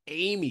for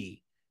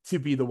Amy to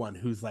be the one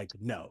who's like,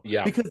 no.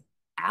 Yeah. Because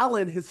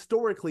Alan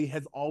historically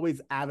has always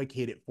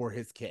advocated for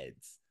his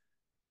kids.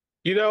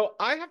 You know,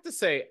 I have to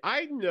say,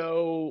 I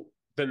know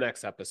the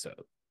next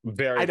episode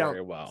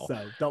very well.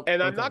 So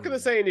I'm not going to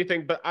say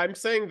anything, but I'm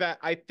saying that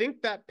I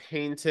think that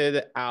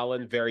painted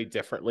Alan very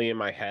differently in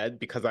my head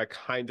because I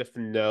kind of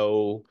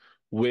know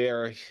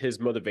where his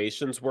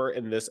motivations were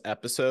in this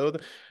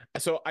episode.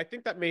 So I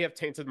think that may have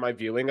tainted my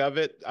viewing of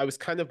it. I was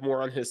kind of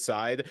more on his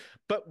side.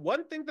 But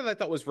one thing that I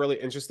thought was really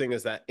interesting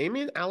is that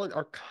Amy and Alan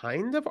are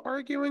kind of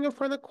arguing in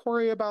front of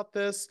Corey about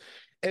this.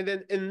 And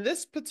then in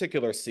this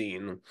particular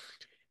scene,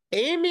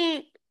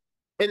 Amy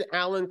and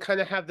Alan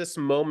kind of have this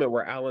moment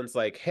where Alan's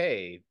like,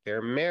 hey,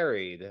 they're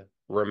married,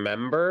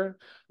 remember?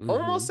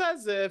 Almost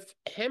as if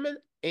him and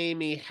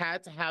Amy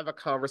had to have a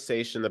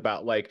conversation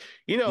about like,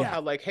 you know, how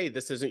like, hey,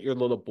 this isn't your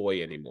little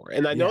boy anymore.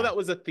 And I know that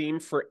was a theme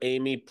for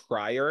Amy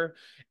prior.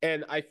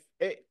 And I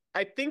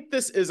think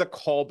this is a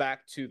callback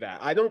to that.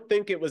 I don't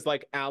think it was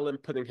like Alan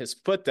putting his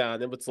foot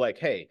down. It was like,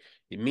 hey,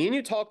 me and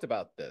you talked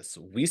about this.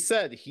 We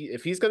said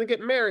if he's going to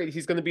get married,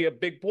 he's going to be a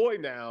big boy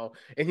now,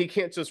 and he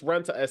can't just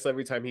run to us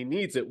every time he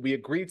needs it. We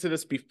agreed to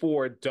this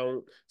before.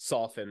 Don't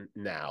soften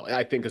now.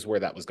 I think is where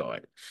that was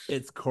going.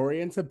 It's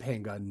Corey and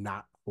Topanga,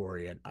 not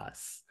Corey and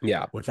us.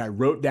 Yeah. Which I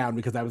wrote down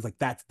because I was like,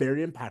 that's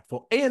very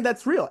impactful. And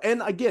that's real.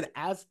 And again,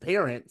 as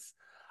parents,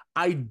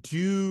 I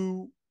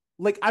do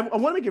like, I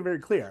want to make it very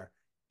clear.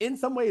 In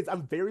some ways,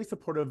 I'm very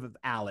supportive of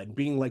Alan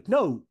being like,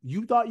 no,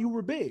 you thought you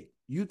were big.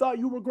 You thought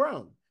you were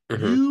grown.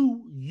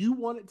 You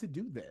wanted to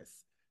do this.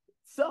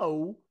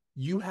 So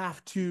you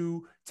have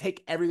to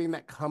take everything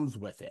that comes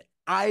with it.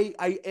 I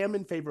am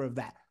in favor of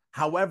that.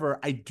 However,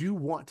 I do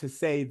want to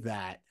say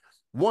that,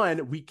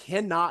 one, we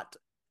cannot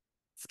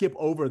skip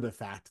over the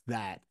fact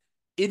that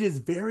it is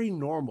very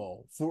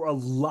normal for a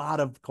lot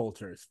of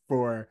cultures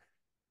for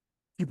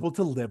people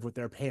to live with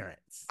their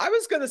parents. I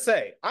was going to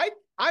say, I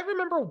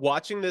remember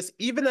watching this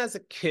even as a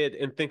kid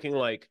and thinking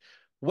like,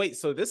 wait,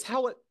 so this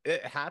how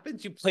it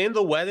happens? You plan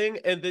the wedding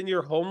and then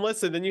you're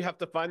homeless and then you have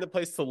to find a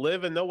place to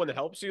live and no one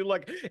helps you.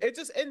 Like it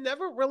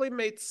never really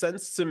made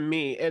sense to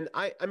me. And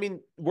I mean,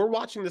 we're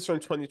watching this from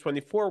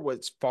 2024, where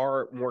it's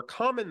far more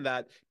common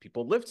that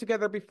people live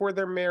together before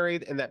they're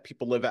married and that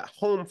people live at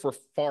home for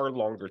far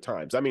longer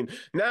times. I mean,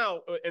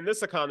 now in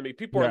this economy,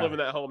 people are Yeah.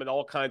 living at home in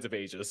all kinds of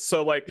ages.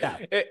 So like Yeah.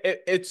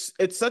 it's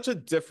such a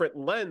different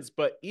lens.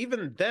 But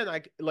even then,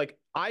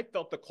 I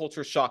felt the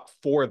culture shock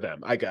for them,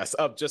 I guess,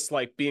 of just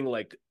like being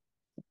like,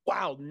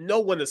 wow, no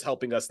one is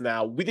helping us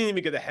now. We didn't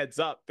even get a heads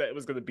up that it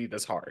was going to be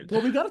this hard.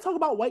 Well, we got to talk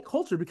about white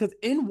culture, because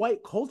in white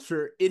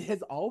culture, it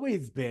has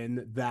always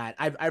been that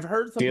I've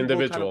heard some The people kind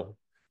of, individual.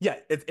 yeah,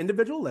 it's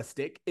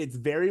individualistic. It's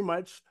very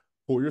much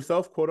pull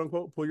yourself, quote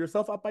unquote, pull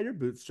yourself up by your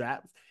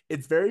bootstraps.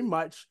 It's very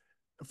much,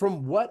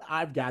 from what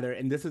I've gathered,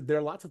 and there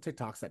are lots of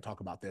TikToks that talk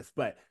about this,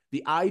 but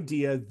the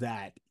idea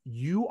that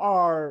you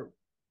are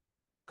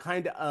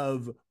kind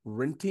of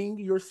renting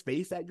your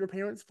space at your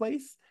parents'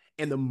 place.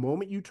 And the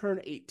moment you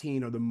turn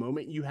 18, or the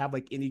moment you have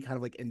like any kind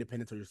of like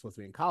independence, or you're supposed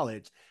to be in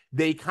college,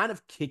 they kind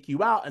of kick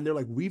you out and they're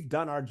like, we've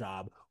done our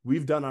job.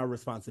 We've done our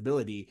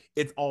responsibility.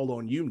 It's all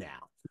on you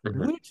now,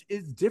 which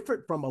is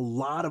different from a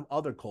lot of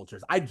other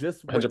cultures. I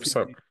just went to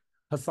 100%. the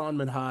Hassan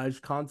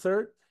Minhaj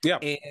concert, Yeah.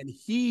 and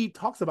he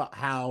talks about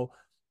how,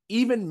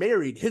 even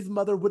married, his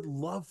mother would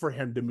love for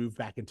him to move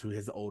back into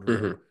his old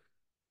room.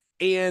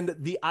 And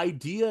the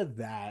idea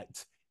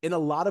that in a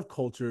lot of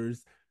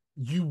cultures,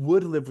 you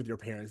would live with your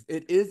parents.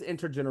 It is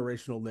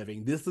intergenerational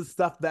living. This is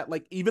stuff that,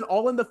 like, even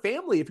All in the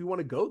Family, if you want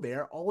to go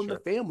there, All in the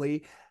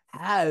Family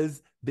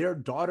has their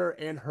daughter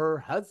and her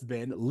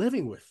husband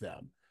living with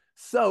them.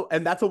 So,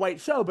 and that's a white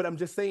show, but I'm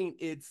just saying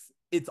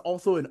it's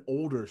also an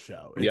older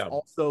show. It's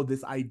also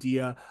this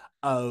idea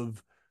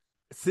of,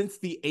 since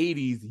the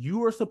 80s,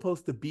 you are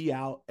supposed to be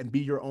out and be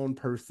your own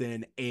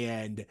person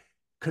and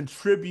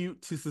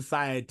contribute to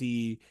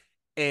society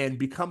and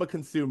become a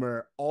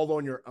consumer all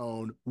on your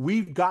own.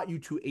 We've got you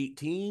to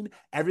 18.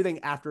 Everything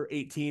after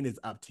 18 is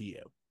up to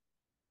you.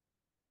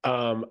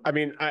 I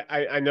mean,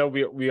 I know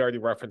we already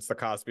referenced the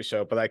Cosby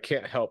Show, but I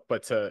can't help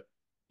but to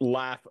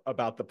laugh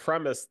about the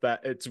premise that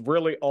it's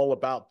really all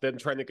about them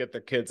trying to get their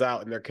kids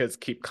out and their kids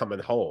keep coming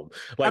home.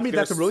 Like, I mean,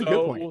 that's a really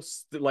good point.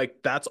 Like,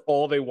 that's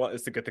all they want,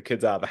 is to get the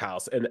kids out of the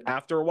house. And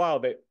after a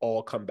while, they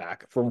all come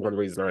back for one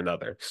reason or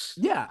another.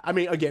 Yeah. I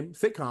mean, again,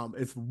 sitcom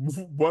is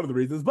one of the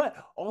reasons, but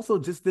also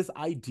just this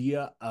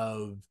idea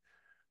of,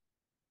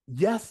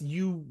 yes,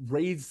 you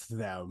raised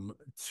them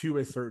to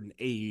a certain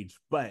age,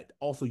 but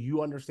also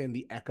you understand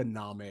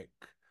economics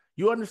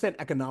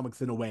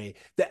in a way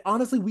that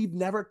honestly we've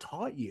never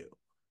taught you.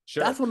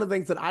 Sure. That's one of the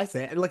things that I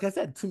say. And like I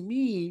said, to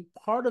me,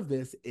 part of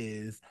this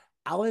is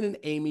Alan and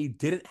Amy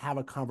didn't have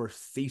a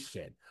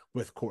conversation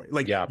with Corey.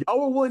 Like, y'all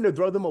were willing to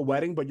throw them a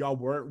wedding, but y'all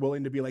weren't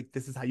willing to be like,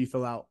 this is how you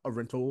fill out a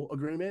rental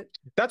agreement.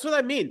 That's what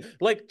I mean.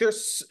 Like,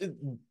 there's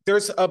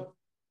a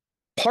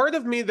part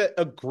of me that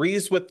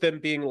agrees with them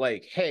being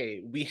like,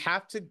 hey, we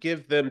have to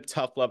give them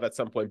tough love at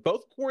some point.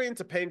 Both Corey and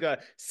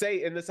Topanga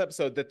say in this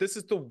episode that this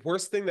is the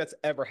worst thing that's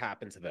ever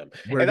happened to them.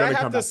 And I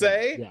have to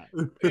say,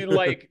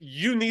 like,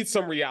 you need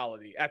some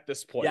reality at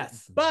this point.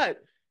 Yes. But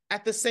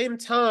at the same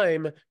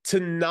time, to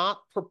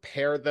not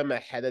prepare them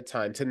ahead of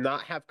time, to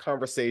not have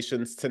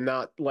conversations, to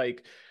not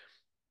like,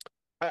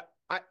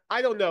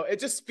 I don't know. It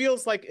just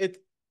feels like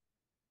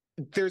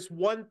there's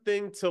one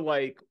thing to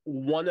like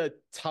want to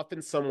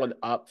toughen someone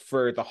up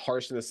for the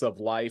harshness of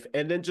life,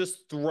 and then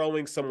just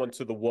throwing someone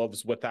to the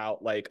wolves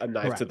without like a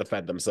knife to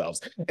defend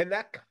themselves. And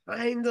that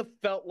kind of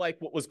felt like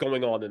what was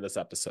going on in this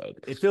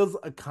episode. It feels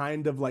a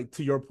kind of like,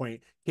 to your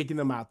point, kicking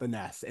them out the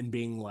nest and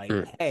being like,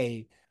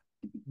 hey,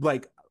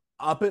 like,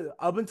 up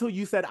until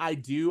you said I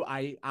do,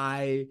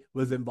 I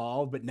was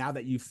involved, but now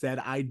that you've said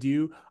I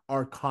do,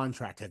 our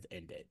contract has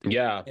ended.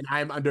 Yeah. And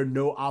I'm under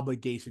no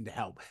obligation to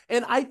help.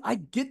 And I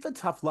get the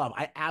tough love.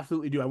 I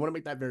absolutely do. I want to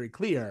make that very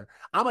clear.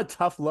 I'm a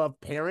tough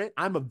love parent.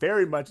 I'm a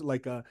very much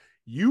like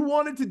you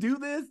wanted to do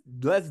this,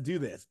 let's do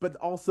this. But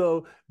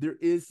also there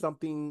is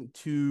something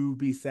to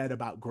be said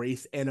about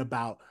grace and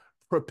about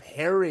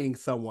preparing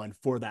someone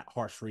for that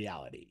harsh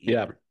reality.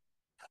 Yeah.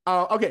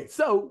 Okay,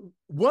 so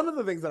one of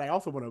the things that I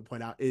also want to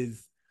point out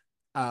is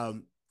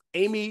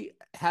Amy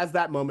has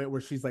that moment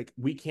where she's like,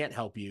 we can't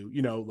help you.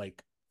 You know,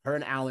 like, her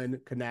and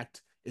Alan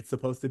connect. It's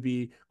supposed to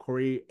be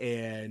Corey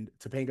and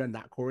Topanga,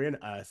 not Corey and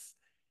us.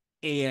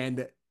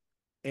 And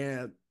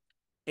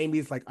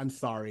Amy's like, I'm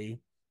sorry.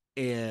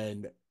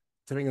 And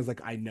Topanga's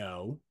like, I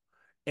know.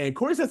 And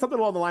Corey says something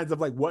along the lines of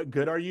like, what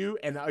good are you?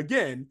 And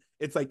again,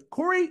 it's like,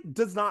 Corey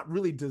does not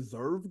really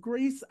deserve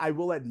grace, I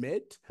will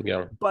admit.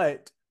 Yeah.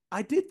 But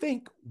I did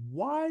think,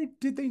 why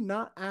did they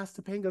not ask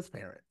Topanga's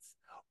parents?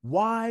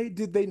 Why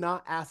did they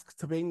not ask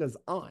Topanga's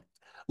aunt?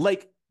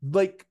 Like,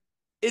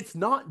 it's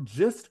not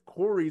just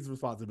Corey's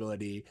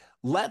responsibility.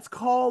 Let's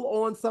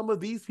call on some of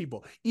these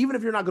people. Even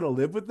if you're not going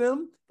to live with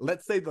them,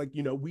 let's say, like,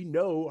 you know, we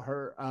know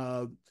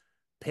her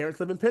parents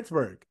live in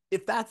Pittsburgh.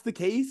 If that's the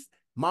case,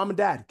 Mom and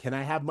Dad, can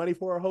I have money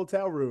for a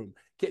hotel room?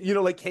 Can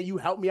you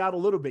help me out a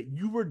little bit?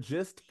 You were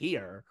just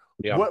here.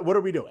 Yeah. What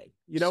are we doing?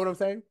 You know what I'm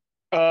saying?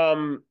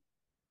 Um,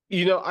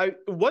 I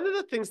one of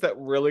the things that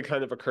really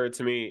kind of occurred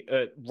to me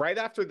right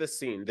after this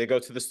scene, they go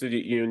to the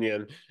student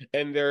union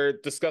and they're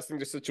discussing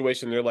the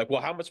situation. They're like,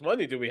 "Well, how much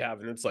money do we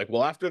have?" And it's like,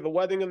 "Well, after the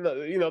wedding and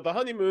the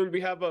honeymoon,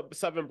 we have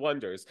 7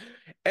 blenders,"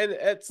 and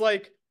it's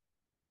like.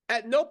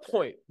 At no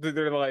point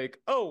they're like,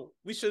 "Oh,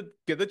 we should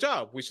get a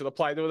job. We should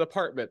apply to an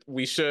apartment.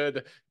 We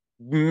should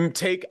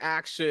take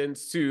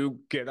actions to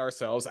get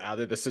ourselves out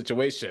of the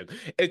situation."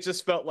 It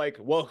just felt like,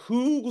 well,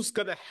 who's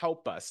going to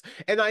help us?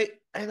 And I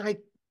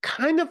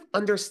kind of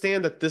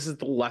understand that this is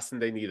the lesson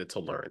they needed to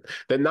learn.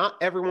 That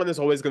not everyone is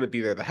always going to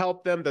be there to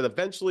help them, that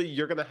eventually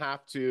you're going to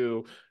have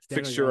to Stand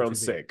on fix your your own own 2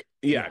 feet. sink.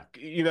 Yeah,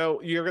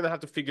 you're going to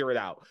have to figure it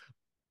out.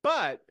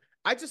 But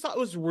I just thought it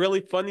was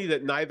really funny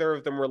that neither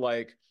of them were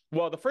like,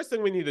 well, the first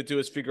thing we need to do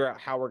is figure out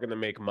how we're going to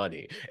make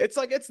money. It's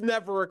like it's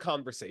never a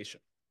conversation.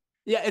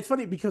 Yeah, it's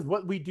funny because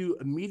what we do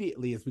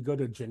immediately is we go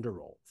to gender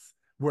roles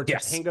where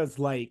Yes. Topanga's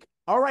like,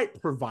 all right,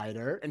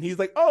 provider. And he's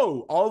like,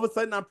 oh, all of a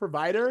sudden I'm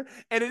provider.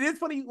 And it is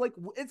funny, like,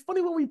 it's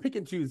funny when we pick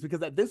and choose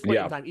because at this point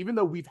in Yeah. time, even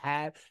though we've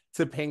had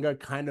Topanga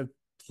kind of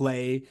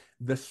play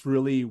the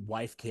shrilly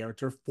wife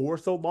character for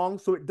so long,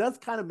 so it does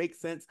kind of make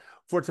sense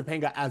for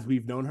Topanga as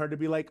we've known her to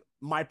be like,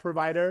 my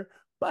provider.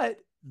 But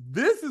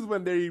this is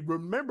when they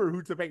remember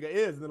who Topanga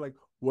is. And they're like,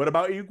 what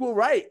about equal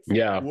rights?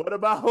 Yeah. What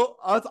about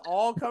us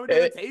all coming to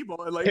the It,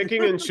 table and like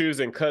picking and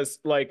choosing, because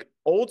like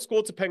old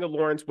school Topanga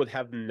Lawrence would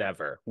have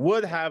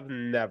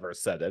never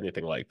said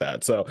anything like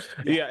that. So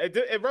yeah,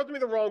 yeah, it rubbed me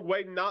the wrong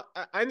way. Not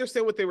I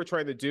understand what they were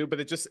trying to do, but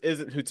it just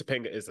isn't who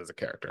Topanga is as a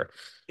character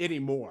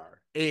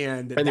anymore.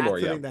 And anymore.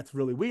 that's the Yeah. thing that's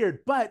really weird.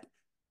 But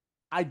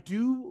I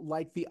do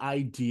like the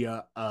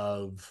idea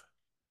of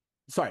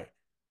sorry,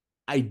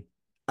 I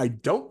I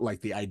don't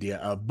like the idea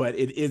of, but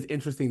it is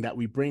interesting that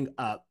we bring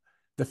up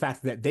the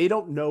fact that they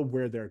don't know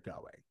where they're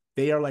going.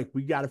 They are like,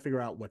 we got to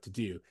figure out what to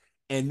do.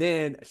 And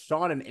then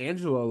Sean and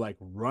Angela like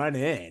run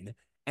in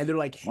and they're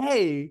like,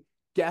 hey,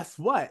 guess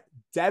what?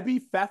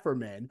 Debbie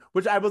Pfefferman,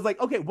 which I was like,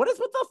 okay, what is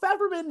with the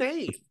Pfefferman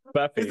name? Is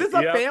Buffy. this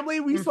a Yep. family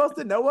we supposed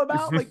to know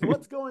about? Like,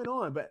 what's going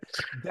on? But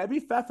Debbie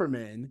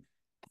Pfefferman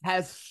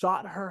has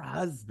shot her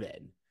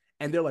husband.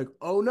 And they're like,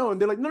 oh no. And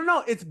they're like, no, no,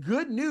 no, it's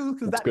good news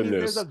because It's that good means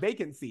there's a news.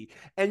 vacancy.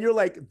 And you're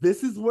like,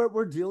 this is what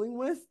we're dealing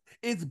with.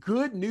 It's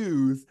good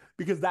news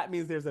because that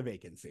means there's a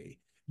vacancy.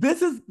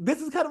 This is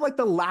kind of like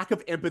the lack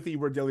of empathy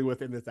we're dealing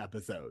with in this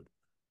episode.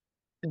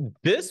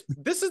 This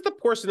is the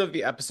portion of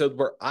the episode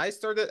where I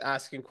started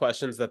asking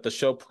questions that the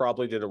show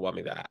probably didn't want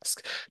me to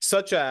ask,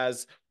 such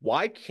as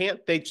why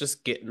can't they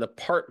just get an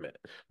apartment?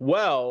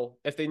 Well,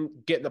 if they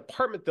get an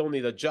apartment, they'll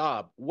need a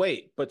job.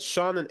 Wait, but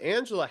Sean and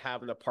Angela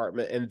have an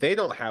apartment and they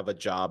don't have a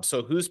job,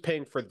 so who's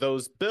paying for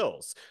those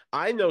bills?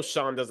 I know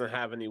Sean doesn't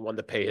have anyone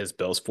to pay his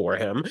bills for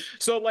him.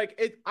 So like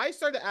I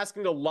started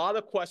asking a lot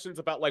of questions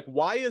about like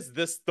why is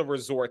this the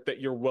resort that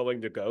you're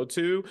willing to go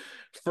to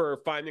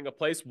for finding a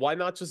place? Why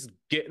not just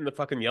get in the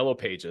fucking yellow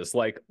pages?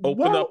 Like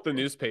open up Well, the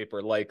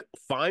newspaper, like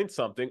find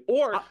something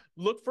or uh,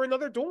 look for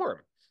another dorm.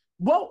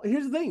 well,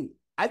 here's the thing.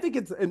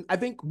 And I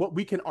think what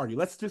we can argue,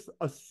 let's just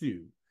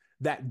assume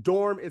that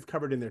dorm is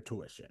covered in their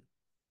tuition.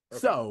 Okay.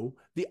 So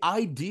the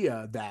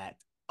idea that,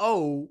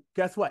 oh,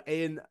 guess what?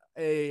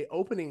 A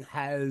opening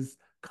has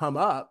come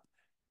up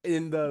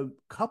in the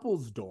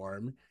couples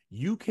dorm.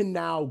 You can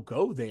now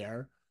go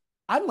there.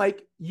 I'm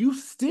like, you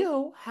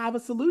still have a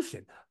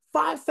solution.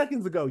 5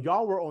 seconds ago,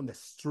 y'all were on the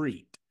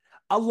street.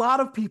 A lot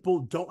of people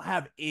don't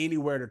have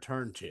anywhere to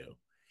turn to.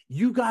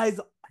 You guys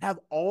have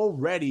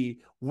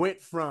already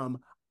went from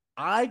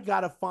I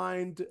gotta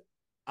find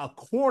a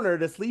corner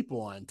to sleep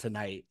on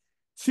tonight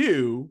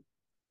to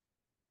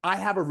I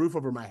have a roof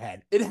over my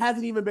head. It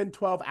hasn't even been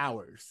 12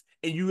 hours,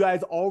 and you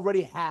guys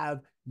already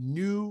have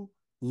new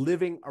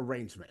living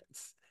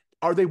arrangements.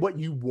 Are they what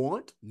you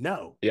want?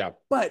 No. Yeah.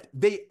 But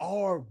they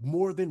are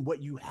more than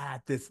what you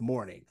had this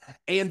morning.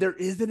 And there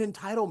is an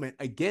entitlement,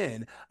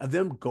 again, of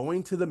them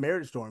going to the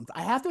marriage dorms.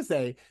 I have to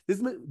say,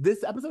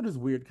 this episode is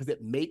weird because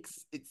it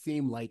makes it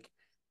seem like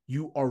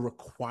you are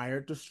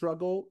required to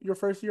struggle your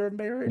first year of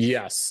marriage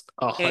Yes,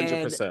 a hundred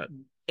and percent.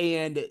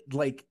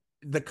 like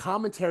the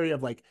commentary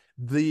of like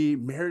the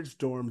marriage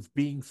dorms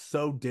being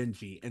so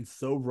dingy and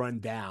so run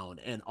down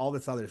and all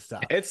this other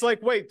stuff. It's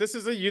like, wait, this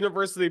is a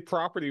university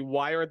property.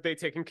 Why aren't they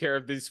taking care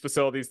of these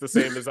facilities the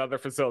same as other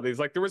facilities?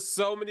 Like, there were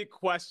so many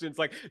questions.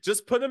 Like,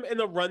 just put them in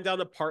a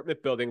rundown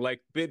apartment building. Like,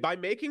 by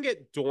making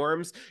it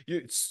dorms,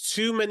 it's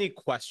too many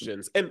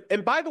questions.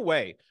 And by the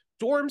way,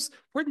 dorms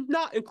were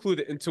not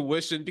included in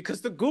tuition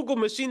because the Google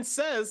machine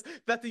says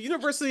that the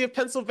University of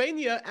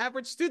Pennsylvania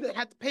average student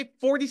had to pay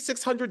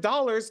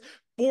 $4,600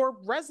 for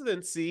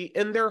residency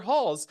in their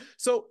halls.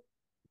 So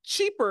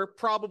cheaper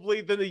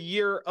probably than a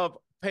year of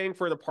paying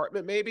for an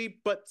apartment maybe,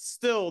 but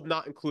still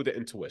not included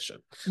in tuition.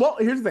 Well,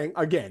 here's the thing.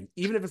 Again,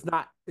 even if it's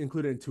not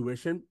included in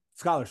tuition,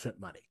 scholarship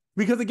money.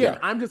 Because again, Yeah.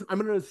 I'm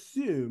going to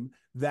assume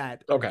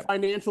that Okay.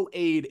 financial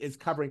aid is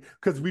covering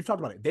because we've talked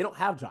about it. They don't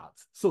have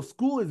jobs. So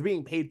school is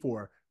being paid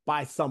for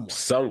by someone.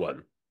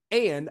 Someone.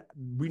 And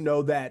we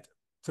know that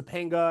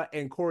Topanga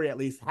and Corey at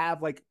least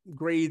have like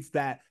grades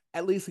that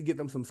at least could get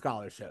them some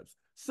scholarships.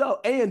 So,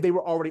 and they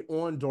were already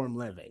on dorm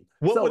living.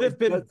 What So would have it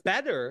been does,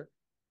 better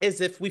is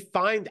if we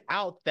find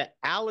out that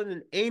Alan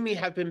and Amy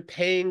have been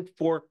paying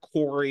for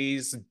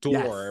Corey's yes,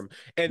 dorm.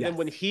 And then yes.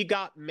 when he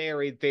got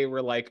married, they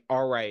were like,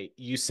 all right,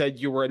 you said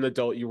you were an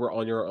adult, you were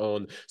on your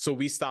own. So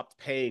we stopped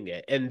paying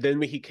it. And then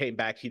when he came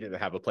back, he didn't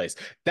have a place.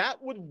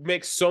 That would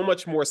make so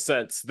much more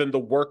sense than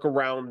the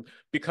workaround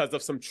because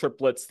of some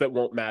triplets that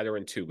won't matter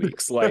in 2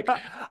 weeks. Like,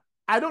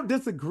 I don't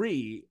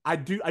disagree. I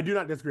do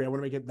not disagree. I want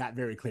to make it that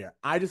very clear.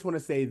 I just want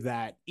to say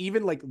that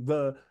even like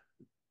the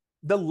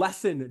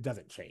lesson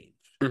doesn't change.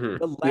 mm-hmm.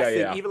 The Yeah, lesson,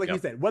 yeah, even like yeah. you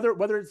said,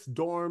 whether it's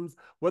dorms,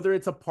 whether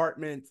it's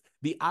apartments,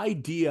 the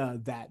idea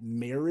that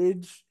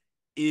marriage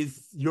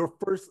is your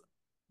first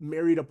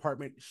married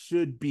apartment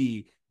should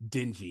be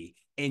dingy,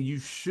 and you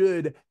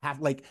should have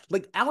like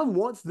Alan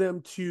wants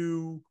them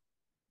to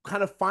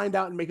kind of find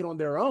out and make it on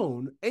their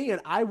own. And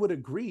I would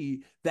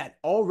agree that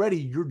already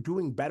you're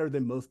doing better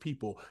than most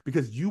people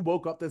because you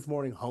woke up this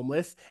morning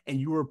homeless and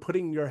you were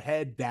putting your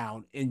head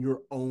down in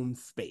your own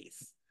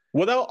space.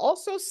 What I'll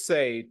also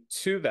say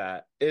to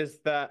that is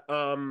that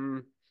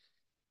Corey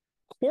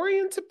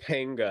and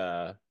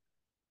Topanga,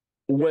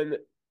 when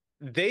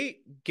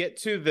they get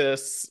to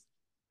this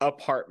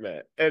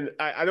apartment, and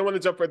I don't want to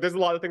jump right, there's a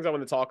lot of things I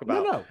want to talk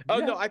No, about. no, Oh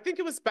yeah, no, I think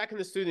it was back in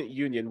the student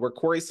union where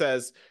Corey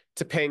says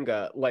to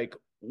Topanga, like,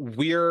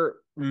 we're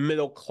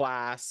middle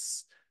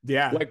class,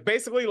 yeah, like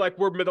basically like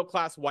we're middle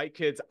class white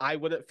kids. I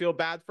wouldn't feel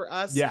bad for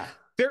us. yeah.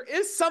 There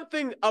is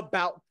something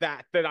about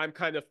that I'm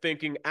kind of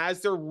thinking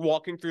as they're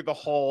walking through the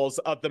halls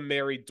of the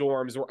married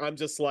dorms where I'm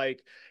just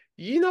like,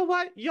 you know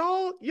what,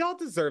 y'all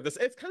deserve this.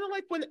 It's kind of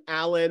like when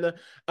Alan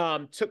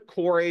took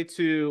Corey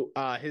to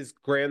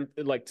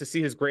to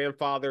see his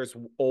grandfather's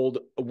old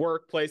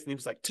workplace, and he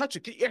was like, touch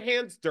it, get your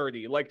hands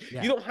dirty, like you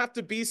Yeah. don't have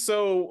to be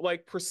so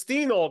like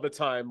pristine all the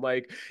time,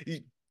 like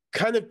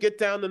kind of get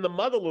down in the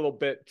mud a little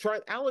bit.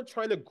 Alan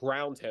trying to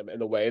ground him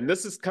in a way, and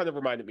this is kind of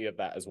reminded me of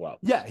that as well.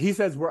 Yeah, he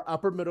says we're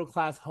upper middle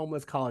class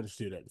homeless college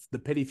students. The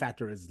pity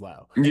factor is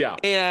low. Yeah.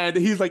 And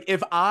he's like,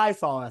 if I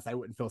saw us, I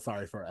wouldn't feel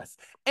sorry for us.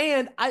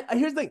 And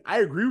here's the thing,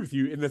 I agree with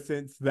you in the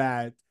sense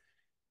that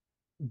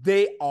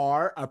they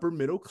are upper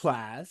middle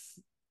class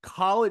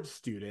college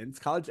students,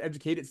 college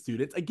educated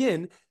students.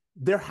 Again,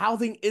 their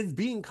housing is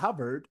being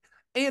covered.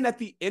 And at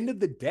the end of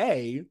the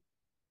day,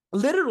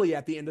 literally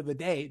at the end of the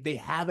day, they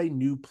have a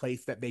new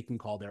place that they can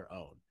call their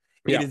own.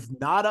 It Yeah. is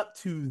not up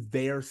to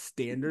their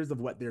standards of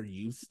what they're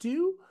used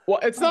to. Well,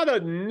 it's not a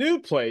new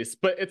place,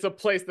 but it's a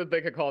place that they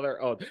could call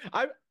their own.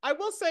 I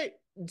will say,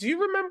 do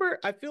you remember?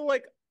 I feel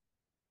like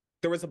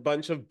there was a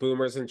bunch of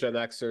boomers and Gen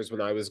Xers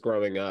when I was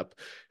growing up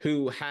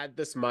who had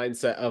this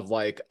mindset of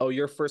like, oh,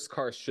 your first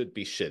car should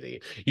be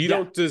shitty. You Yeah.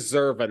 don't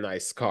deserve a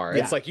nice car.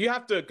 Yeah. It's like you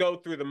have to go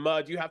through the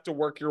mud, you have to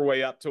work your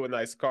way up to a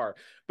nice car.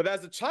 But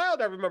as a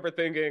child, I remember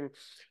thinking,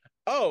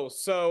 oh,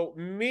 so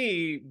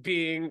me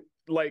being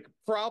like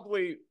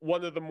probably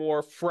one of the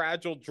more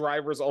fragile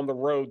drivers on the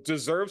road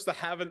deserves to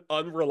have an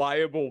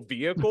unreliable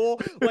vehicle.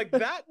 Like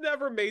that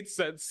never made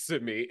sense to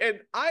me. And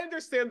I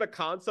understand the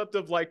concept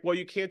of like, well,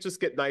 you can't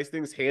just get nice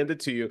things handed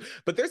to you,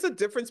 but there's a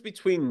difference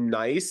between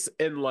nice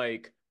and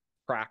like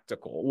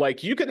practical.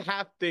 Like you can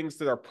have things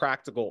that are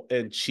practical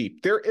and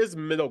cheap. There is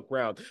middle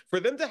ground. For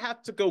them to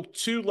have to go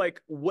to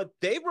like what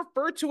they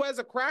refer to as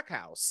a crack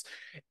house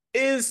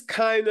is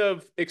kind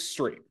of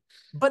extreme.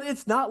 But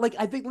it's not like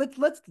I think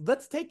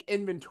let's take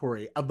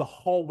inventory of the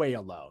hallway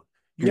alone.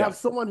 You Yeah. have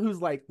someone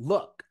who's like,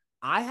 look,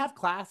 I have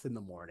class in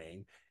the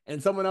morning,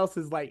 and someone else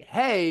is like,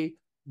 hey,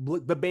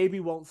 the baby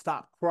won't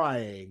stop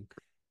crying.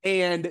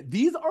 And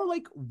these are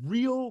like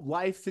real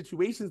life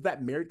situations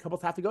that married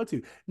couples have to go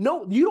to.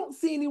 No, you don't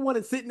see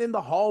anyone sitting in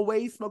the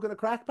hallway smoking a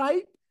crack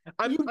pipe.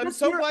 I'm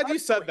so glad you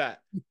said that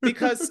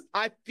because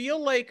I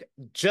feel like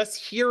just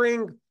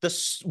hearing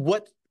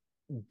what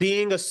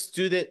being a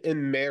student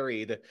and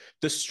married,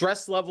 the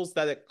stress levels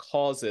that it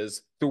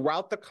causes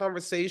throughout the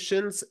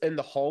conversations in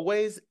the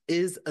hallways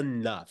is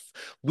enough.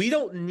 We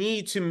don't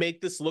need to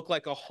make this look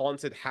like a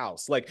haunted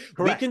house. Like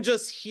we can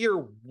just hear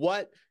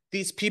what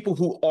these people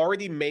who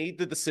already made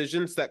the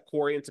decisions that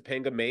Corey and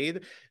Topanga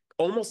made,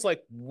 almost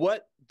like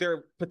what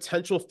their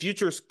potential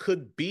futures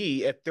could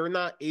be if they're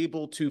not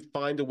able to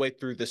find a way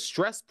through the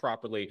stress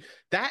properly.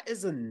 That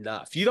is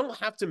enough. You don't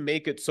have to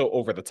make it so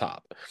over the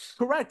top.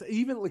 Correct.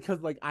 Even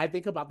because like I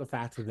think about the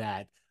fact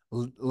that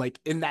like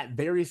in that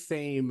very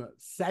same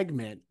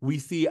segment, we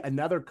see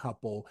another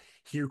couple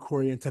here,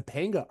 Corey and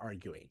Topanga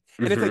arguing.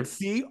 And it's like,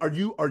 see,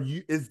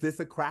 is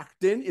this a crack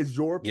den? Is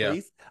your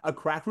place a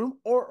crack room?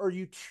 Or are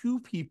you two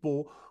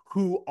people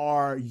who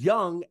are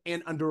young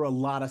and under a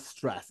lot of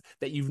stress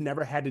that you've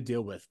never had to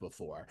deal with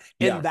before?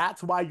 And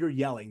that's why you're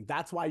yelling.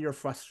 That's why you're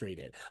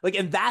frustrated. Like,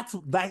 and that's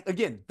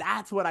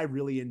what I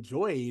really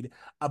enjoyed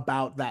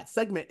about that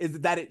segment is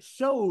that it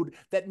showed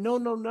that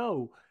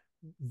no,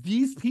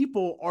 these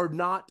people are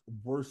not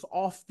worse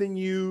off than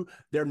you.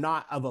 They're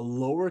not of a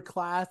lower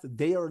class.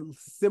 They are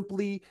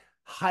simply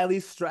highly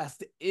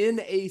stressed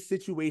in a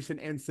situation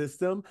and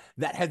system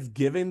that has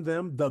given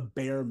them the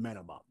bare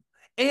minimum.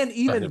 And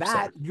even 100%.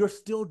 that, you're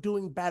still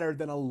doing better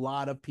than a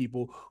lot of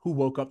people who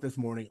woke up this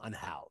morning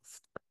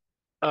unhoused.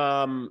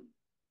 Um,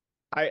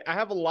 I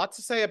have a lot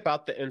to say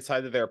about the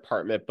inside of their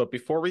apartment, but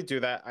before we do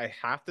that, I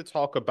have to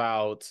talk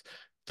about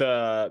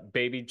the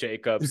baby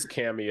Jacobs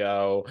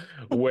cameo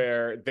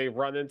where they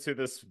run into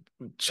this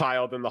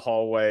child in the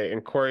hallway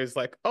and Corey's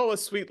like, "Oh, a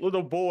sweet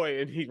little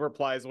boy." And he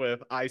replies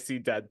with, "I see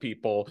dead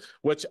people,"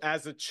 which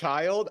as a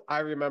child, I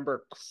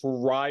remember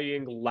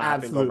crying,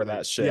 laughing over Absolutely.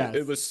 that shit. Yes.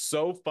 It was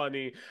so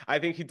funny. I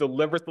think he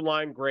delivers the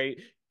line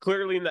great.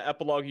 Clearly in the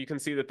epilogue, you can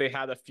see that they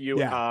had a few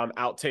Yeah.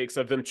 outtakes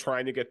of them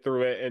trying to get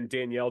through it and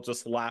Danielle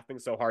just laughing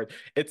so hard.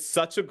 It's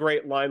such a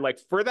great line. Like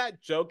for that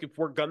joke, if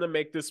we're gonna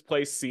make this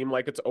place seem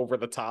like it's over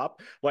the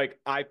top, like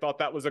I thought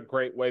that was a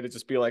great way to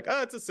just be like,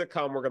 oh, it's a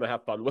sitcom, we're gonna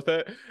have fun with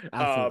it.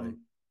 Absolutely.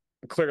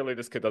 Clearly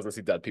this kid doesn't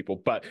see dead people.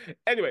 But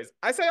anyways,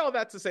 I say all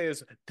that to say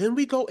is then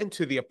we go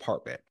into the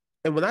apartment.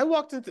 And when they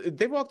walked into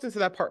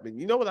that apartment,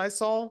 you know what I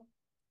saw?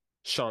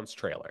 Sean's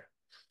trailer.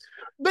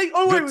 Like,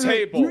 oh The wait.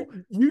 table,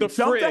 You the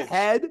jumped fridge,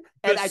 ahead,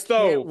 the and I can't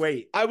stove.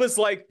 wait. I was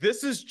like,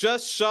 this is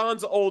just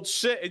Sean's old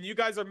shit, and you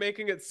guys are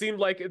making it seem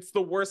like it's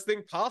the worst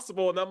thing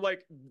possible. And I'm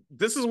like,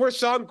 this is where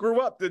Sean grew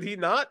up. Did he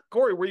not?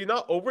 Corey, were you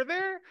not over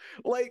there?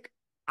 Like,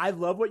 I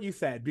love what you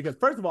said because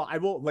first of all, I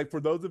will like for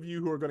those of you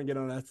who are going to get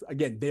on us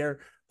again, their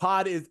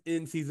pod is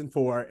in season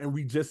 4 and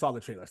we just saw the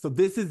trailer. So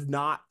this is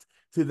not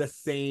to the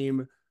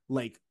same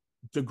like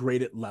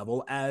degraded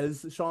level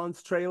as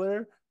Sean's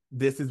trailer.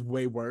 This is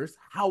way worse.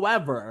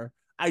 However,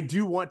 I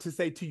do want to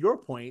say to your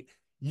point,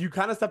 you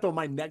kind of stepped on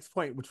my next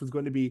point, which was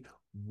going to be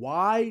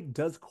why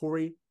does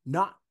Corey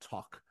not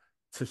talk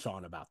to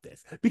Sean about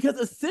this? Because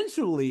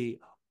essentially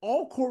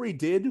all Corey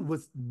did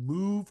was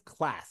move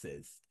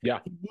classes. yeah.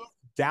 He moved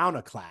down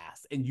a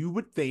class, and you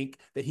would think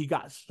that he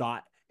got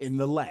shot in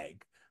the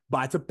leg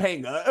by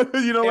Topanga.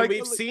 And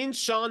we've seen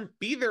Sean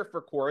be there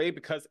for Corey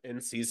because in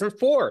season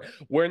 4,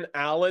 when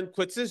Alan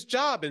quits his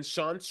job and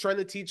Sean's trying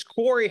to teach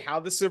Corey how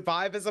to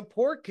survive as a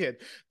poor kid,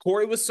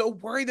 Corey was so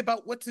worried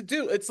about what to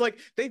do. It's like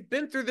they've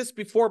been through this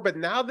before, but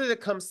now that it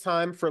comes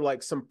time for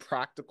like some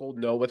practical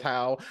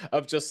know-how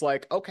of just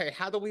like, okay,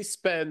 how do we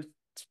spend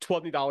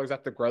 $20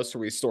 at the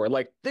grocery store,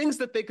 like things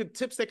that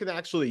tips they could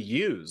actually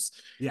use.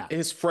 Yeah,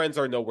 his friends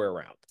are nowhere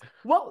around.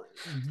 Well,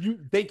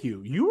 thank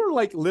you. You were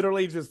like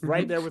literally just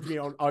right there with me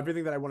on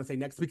everything that I want to say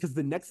next, because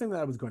the next thing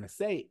that I was going to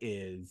say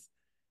is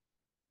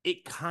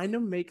it kind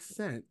of makes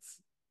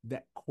sense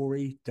that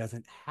Corey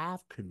doesn't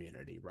have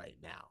community right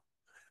now.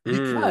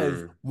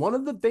 Because one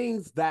of the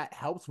things that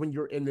helps when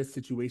you're in this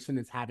situation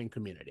is having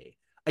community.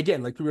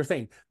 Again, like we were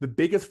saying, the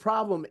biggest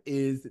problem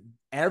is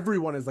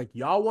everyone is like,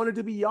 y'all wanted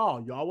to be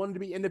y'all. Y'all wanted to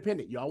be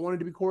independent. Y'all wanted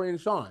to be Corey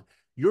and Sean.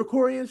 You're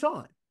Corey and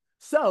Sean.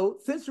 So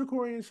since you're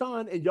Corey and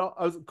Sean and y'all,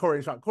 Corey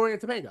and Sean, Corey and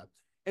Topanga.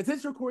 And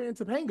since you're Corey and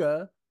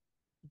Topanga,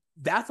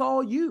 that's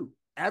all you.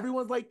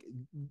 Everyone's like,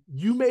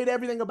 you made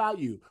everything about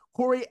you.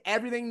 Corey,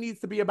 everything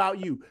needs to be about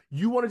you.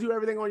 You want to do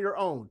everything on your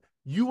own.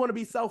 You want to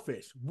be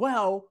selfish.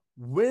 Well,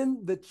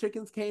 when the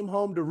chickens came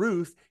home to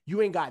roost,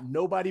 you ain't got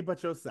nobody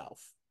but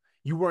yourself.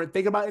 You weren't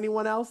thinking about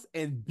anyone else.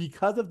 And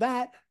because of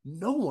that,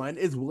 no one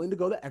is willing to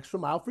go the extra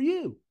mile for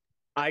you.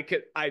 I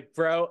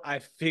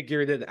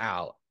figured it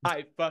out.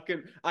 I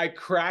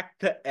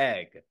cracked the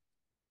egg.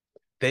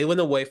 They went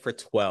away for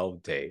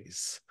 12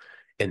 days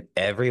and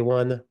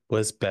everyone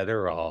was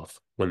better off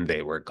when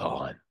they were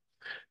gone.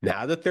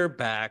 Now that they're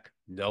back,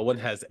 no one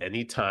has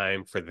any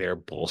time for their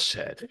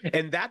bullshit.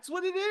 And that's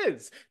what it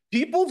is.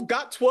 People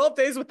got 12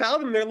 days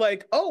without them. They're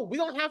like, oh, we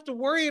don't have to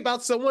worry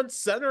about someone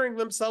centering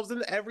themselves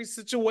in every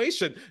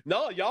situation.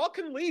 No, y'all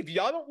can leave.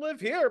 Y'all don't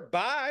live here.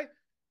 Bye.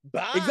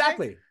 Bye.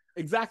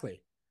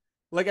 Exactly.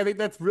 Like, I think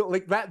that's real.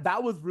 Like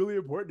that was really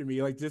important to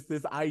me. Like just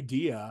this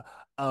idea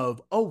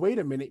of, oh, wait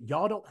a minute,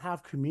 y'all don't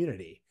have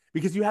community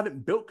because you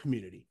haven't built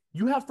community.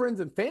 You have friends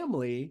and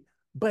family,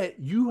 but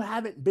you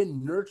haven't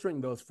been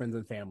nurturing those friends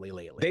and family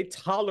lately. They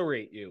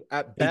tolerate you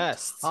at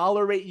best.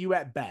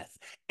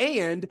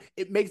 And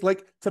it makes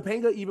like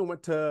Topanga even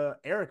went to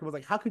Eric and was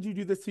like, how could you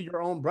do this to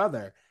your own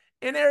brother?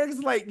 And Eric's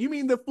like, you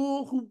mean the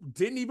fool who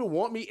didn't even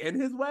want me in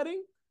his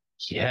wedding?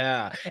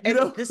 Yeah.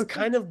 And this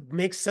kind of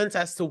makes sense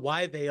as to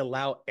why they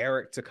allow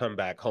Eric to come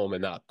back home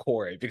and not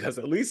Corey, because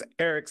at least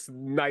Eric's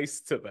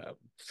nice to them.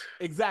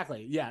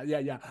 Exactly.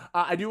 Yeah.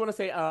 I do want to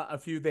say a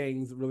few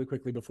things really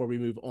quickly before we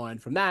move on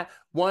from that.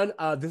 One,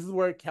 this is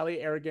where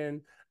Kelly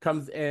Arrogin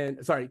comes in,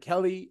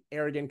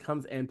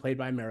 played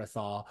by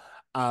Marisol.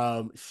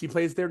 She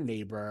plays their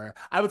neighbor.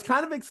 I was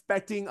kind of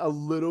expecting a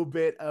little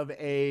bit of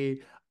a,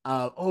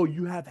 oh,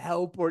 you have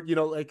help, or,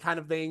 like kind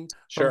of thing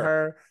from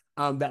her.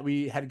 That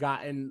we had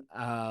gotten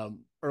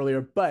earlier,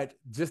 but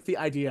just the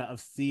idea of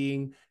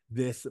seeing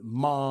this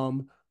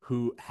mom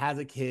who has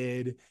a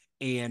kid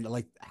and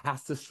like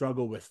has to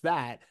struggle with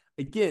that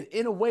again,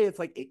 in a way, it's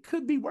like it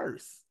could be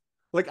worse.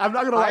 Like I'm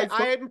not gonna lie,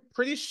 I'm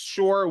pretty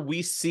sure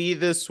we see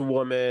this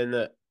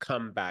woman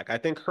come back. I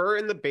think her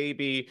and the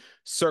baby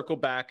circle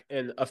back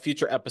in a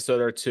future episode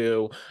or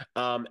two.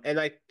 And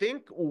I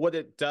think what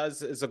it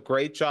does is a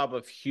great job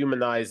of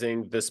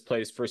humanizing this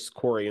place for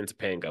Corey and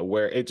Topanga,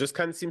 where it just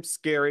kind of seems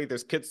scary.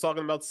 There's kids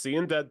talking about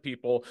seeing dead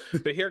people,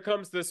 but here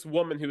comes this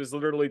woman who is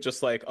literally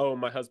just like, oh,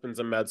 my husband's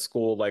in med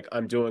school. Like,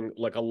 I'm doing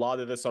like a lot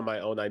of this on my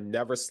own. I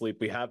never sleep.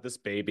 We have this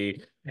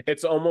baby.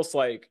 It's almost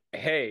like,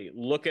 hey,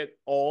 look at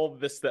all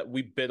this that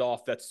we bit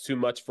off that's too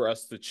much for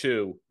us to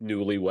chew,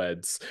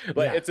 newlyweds.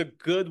 Like, Yeah. it's a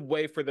good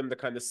way for them to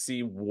kind of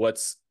see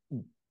what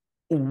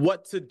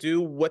to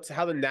do,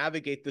 how to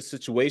navigate the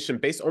situation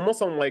based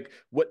almost on like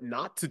what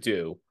not to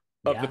do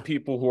of the Yeah.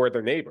 people who are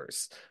their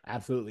neighbors.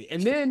 Absolutely.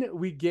 And then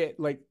we get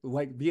like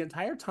the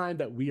entire time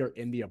that we are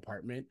in the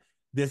apartment,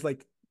 this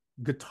like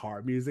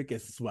guitar music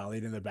is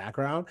swelling in the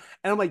background.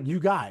 And I'm like, you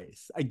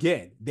guys,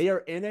 again, they are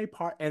in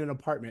an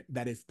apartment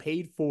that is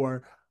paid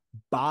for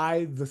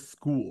by the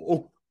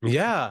school.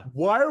 Yeah.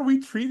 Why are we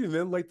treating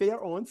them like they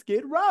are on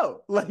Skid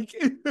Row? Like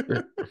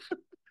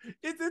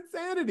it's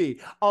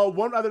insanity.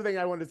 One other thing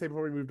I wanted to say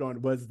before we moved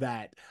on was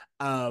that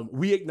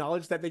we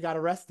acknowledged that they got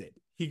arrested.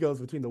 He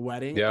goes between the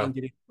wedding Yeah. and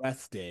getting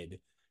arrested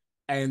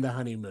and the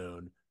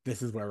honeymoon.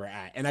 This is where we're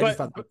at. And I But, just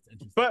thought that was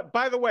interesting. but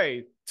by the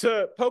way,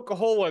 to poke a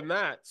hole in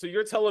that, so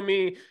you're telling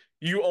me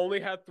you only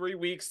had 3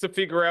 weeks to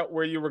figure out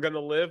where you were going to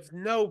live?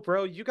 No,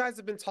 bro. You guys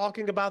have been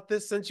talking about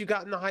this since you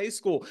got into high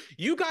school.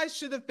 You guys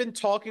should have been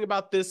talking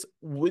about this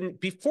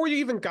before you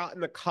even got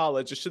into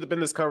college. It should have been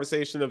this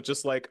conversation of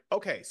just like,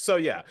 okay, so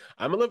yeah,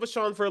 I'm gonna live with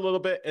Sean for a little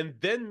bit, and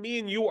then me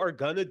and you are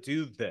gonna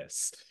do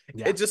this.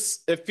 Yeah.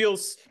 It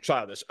feels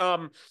childish.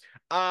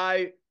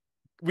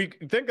 We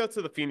then go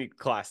to the Feeny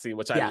class scene,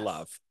 which I Yes.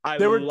 love. I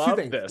There were two love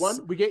things. this.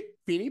 One, we get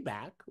Feeny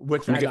back,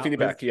 which We I get thought Feeny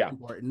was back, yeah.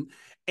 important.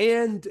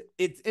 And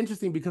it's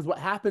interesting because what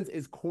happens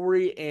is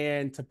Corey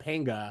and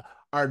Topanga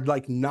are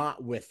like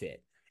not with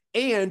it.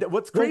 And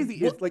what's crazy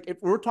is like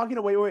if we're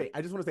talking wait,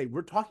 I just want to say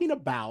we're talking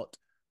about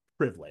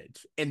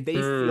privilege, and they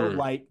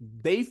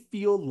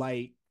feel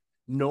like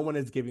no one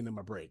is giving them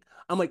a break.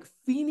 I'm like,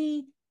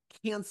 Feeny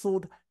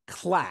canceled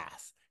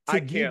class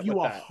to give you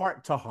a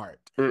heart to heart.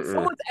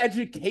 Someone's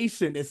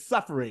education is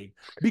suffering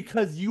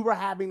because you were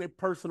having a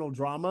personal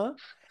drama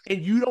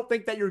and you don't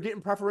think that you're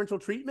getting preferential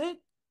treatment?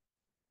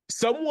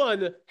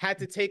 Someone had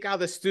to take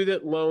out a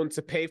student loan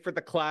to pay for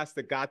the class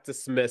that got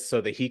dismissed so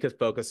that he could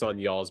focus on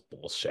y'all's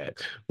bullshit.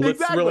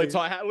 Let's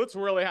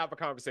really have a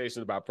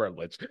conversation about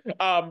privilege.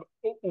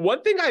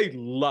 One thing I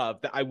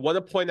love that I want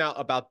to point out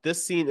about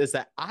this scene is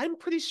that I'm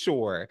pretty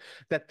sure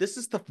that this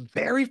is the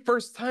very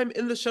first time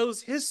in the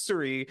show's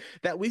history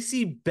that we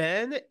see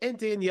Ben and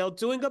Danielle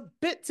doing a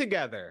bit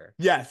together.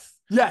 Yes.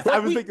 Yes, like, I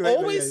was thinking. We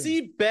always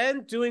see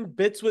Ben doing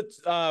bits with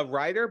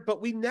Ryder,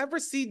 but we never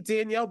see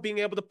Danielle being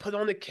able to put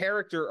on a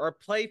character or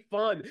play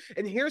fun.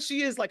 And here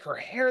she is, like her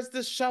hair is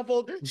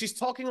disheveled. She's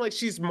talking like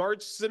she's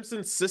Marge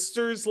Simpson's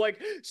sisters.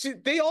 Like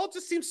they all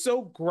just seem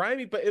so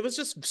grimy, but it was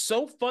just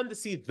so fun to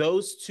see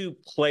those two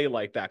play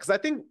like that. Because I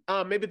think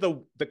maybe the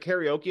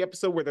karaoke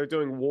episode where they're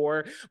doing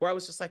War, where I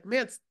was just like,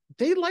 man,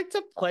 they like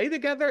to play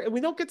together, and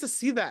we don't get to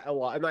see that a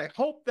lot. And I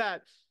hope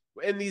that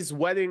in these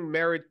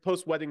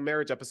post-wedding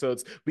marriage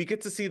episodes, we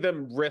get to see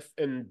them riff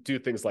and do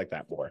things like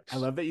that more. I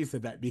love that you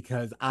said that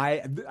because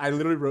I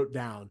literally wrote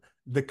down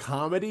the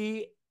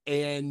comedy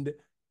and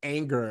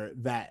anger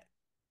that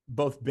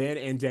both Ben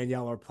and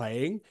Danielle are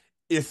playing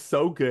is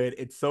so good.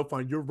 It's so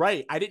fun. You're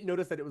right. I didn't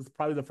notice that it was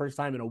probably the first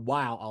time in a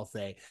while, I'll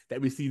say,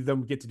 that we see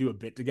them get to do a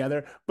bit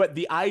together. But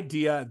the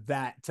idea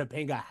that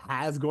Topanga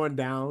has gone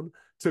down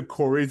to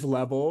Corey's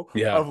level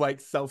of like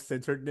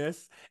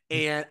self-centeredness.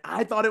 And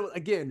I thought it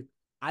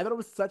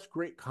was such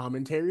great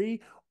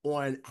commentary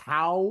on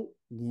how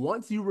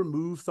once you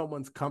remove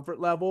someone's comfort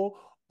level,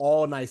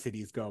 all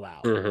niceties go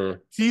out.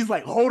 She's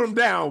like, hold him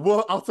down.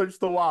 Well, I'll search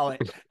the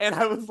wallet. And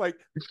I was like,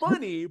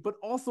 funny, but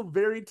also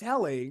very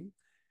telling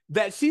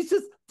that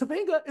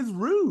Topanga is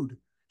rude.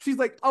 She's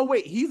like, oh,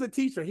 wait, he's a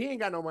teacher. He ain't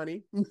got no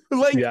money.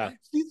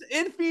 She's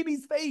in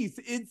Phoebe's face.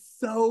 It's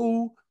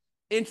so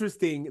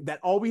interesting that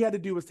all we had to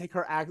do was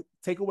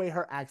take away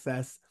her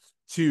access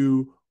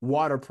to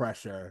water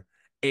pressure.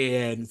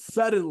 And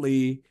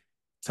suddenly,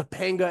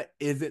 Topanga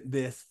isn't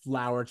this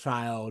flower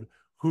child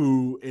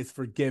who is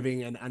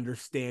forgiving and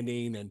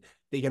understanding and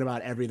thinking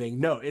about everything.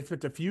 No, it's been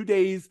a few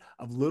days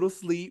of little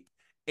sleep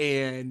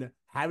and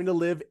having to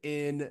live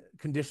in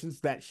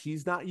conditions that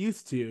she's not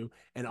used to.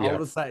 And all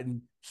of a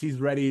sudden, she's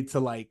ready to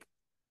like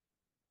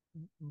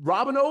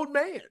rob an old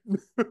man.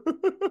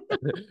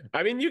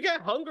 I mean, you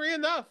get hungry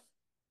enough.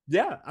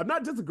 Yeah, I'm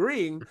not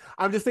disagreeing.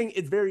 I'm just saying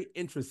it's very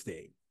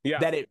interesting.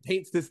 That it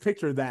paints this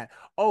picture that,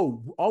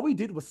 oh, all we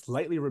did was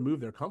slightly remove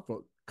their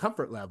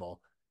comfort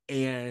level,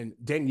 and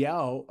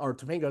Danielle or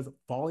Topanga's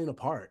falling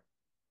apart.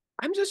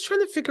 I'm just trying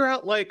to figure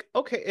out, like,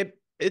 okay,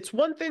 it's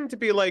one thing to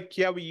be like,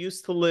 yeah, we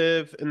used to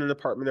live in an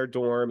apartment or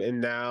dorm,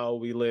 and now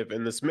we live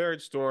in this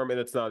marriage dorm, and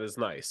it's not as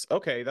nice.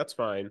 Okay, that's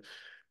fine.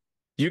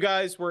 You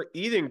guys were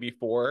eating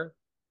before.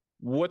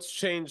 What's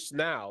changed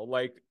now?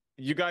 Like,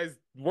 you guys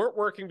weren't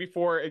working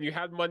before and you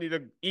had money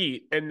to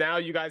eat, and now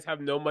you guys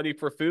have no money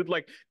for food.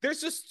 Like,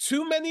 there's just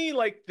too many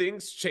like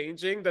things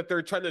changing that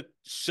they're trying to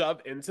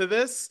shove into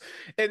this.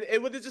 And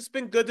it would have just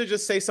been good to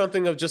just say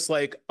something of just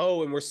like,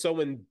 oh, and we're so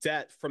in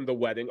debt from the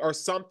wedding, or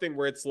something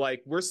where it's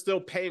like, we're still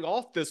paying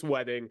off this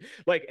wedding.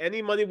 Like,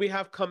 any money we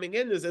have coming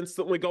in is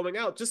instantly going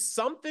out. Just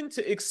something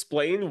to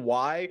explain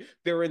why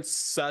they're in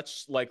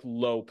such like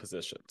low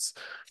positions.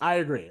 I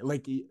agree.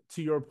 Like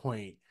to your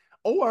point,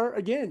 or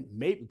again,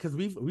 maybe because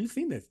we've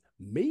seen this.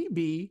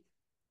 Maybe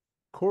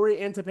Corey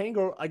and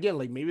Topanga again,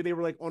 like maybe they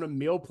were like on a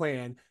meal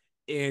plan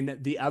in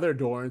the other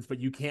dorms, but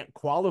you can't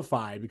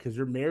qualify because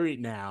you're married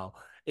now.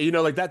 And, you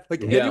know, like that.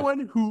 Like Yeah.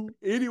 anyone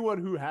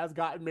who has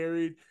gotten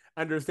married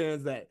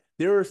understands that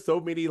there are so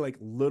many like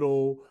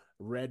little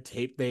red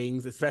tape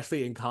things,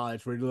 especially in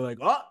college, where you're like,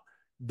 oh,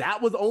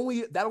 that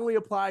only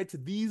applied to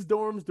these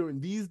dorms during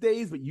these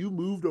days, but you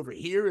moved over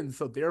here, and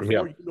so Yeah.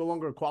 therefore you no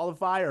longer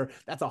qualify, or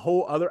that's a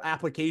whole other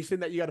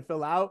application that you got to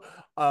fill out.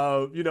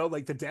 You know,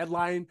 like the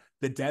deadline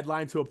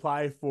to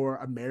apply for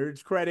a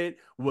marriage credit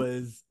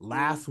was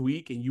last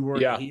week, and you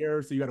weren't Yeah.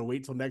 here, so you got to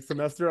wait till next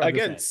semester. I'm just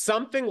Again, saying.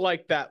 something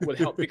like that would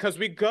help, because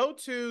we go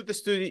to the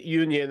student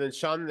union and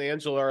Sean and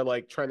Angela are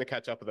like trying to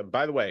catch up with them.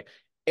 By the way,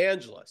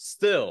 Angela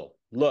still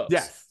looks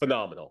Yes,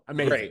 phenomenal.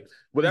 amazing. Great.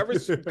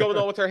 Whatever's going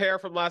on with her hair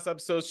from last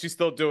episode, she's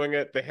still doing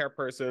it. The hair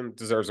person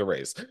deserves a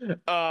raise.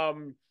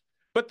 Um,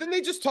 but then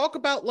they just talk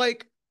about,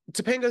 like,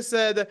 Topanga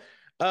said,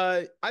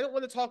 I don't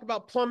want to talk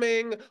about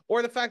plumbing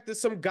or the fact that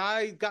some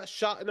guy got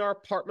shot in our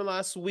apartment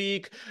last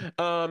week.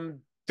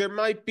 There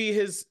might be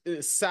his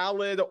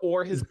salad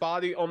or his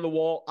body on the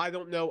wall. I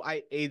don't know.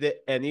 I ate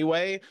it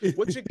anyway,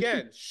 which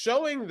again,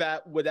 showing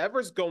that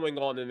whatever's going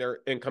on in their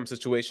income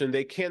situation,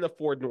 they can't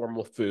afford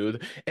normal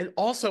food. And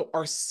also,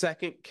 our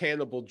second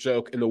cannibal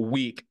joke in a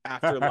week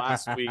after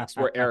last week's,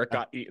 where Eric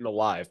got eaten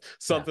alive. Yeah.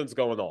 Something's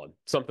going on.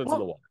 Something's in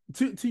the Well,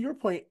 wall. to your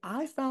point,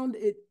 I found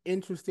it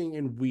interesting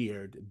and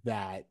weird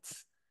that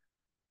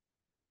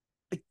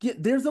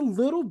there's a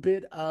little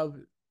bit of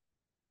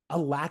a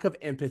lack of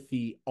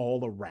empathy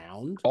all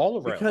around, All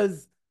around.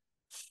 because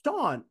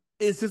Sean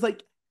is just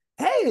like,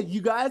 hey,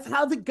 you guys,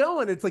 how's it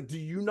going? It's like, do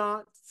you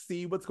not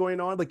see what's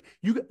going on? Like,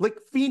 you like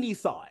Feeney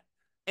saw it,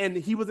 and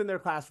he was in their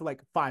class for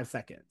like 5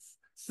 seconds.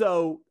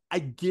 So I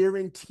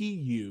guarantee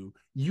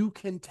you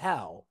can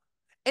tell.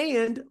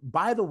 And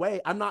by the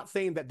way, I'm not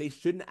saying that they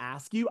shouldn't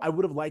ask you. I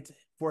would have liked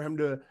for him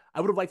to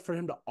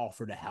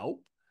offer to help,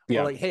 or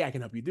Yeah. like, hey, I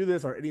can help you do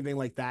this, or anything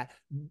like that,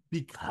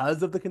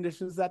 because of the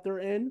conditions that they're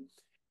in.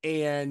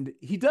 And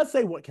he does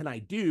say, what can I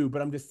do?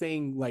 But I'm just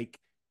saying, like,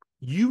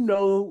 you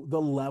know,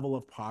 the level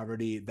of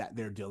poverty that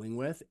they're dealing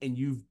with, and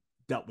you've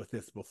dealt with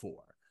this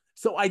before.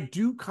 So I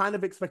do kind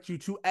of expect you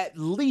to at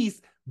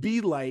least be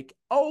like,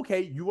 oh,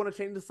 okay, you want to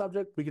change the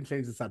subject? We can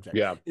change the subject.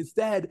 Yeah.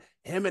 Instead,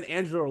 him and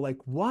Angela are like,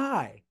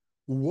 why?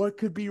 What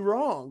could be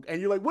wrong? And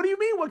you're like, what do you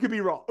mean, what could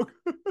be wrong?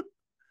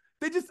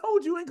 They just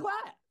told you in class.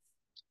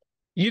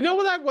 You know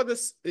what I want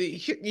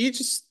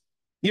to?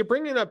 You're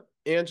bringing up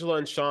Angela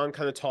and Sean,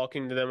 kind of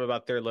talking to them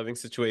about their living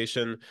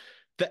situation.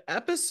 The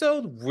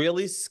episode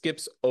really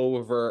skips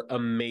over a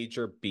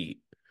major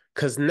beat,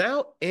 because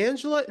now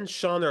Angela and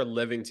Sean are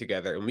living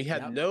together, and we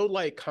had Yep. no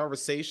like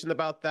conversation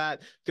about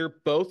that. They're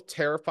both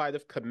terrified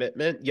of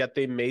commitment, yet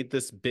they made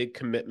this big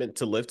commitment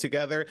to live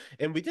together,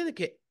 and we didn't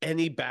get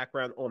any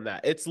background on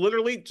that. It's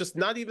literally just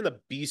not even a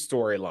B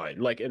storyline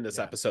like in this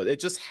Yeah. episode. It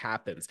just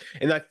happens.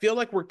 And I feel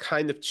like we're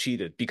kind of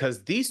cheated,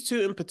 because these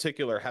two in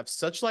particular have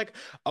such like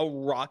a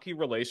rocky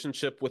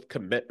relationship with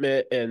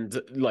commitment and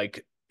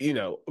like, you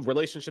know,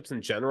 relationships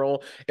in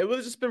general. It would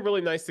have just been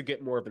really nice to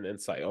get more of an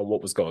insight on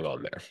what was going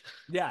on there.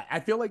 Yeah, I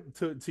feel like,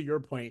 to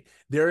your point,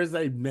 there is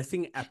a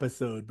missing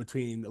episode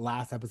between the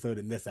last episode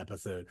and this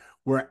episode,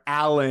 where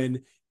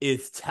Alan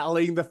is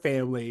telling the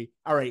family,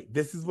 all right,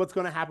 this is what's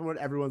going to happen with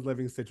everyone's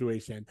living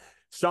situation.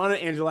 Sean and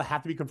Angela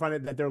have to be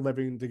confronted that they're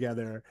living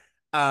together.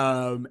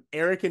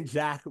 Eric and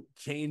Jack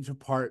change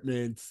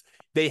apartments.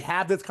 They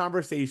have this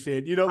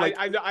conversation, you know, like,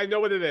 I know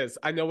what it is.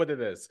 I know what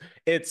it is.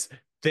 It's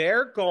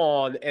they're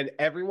gone and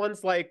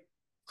everyone's like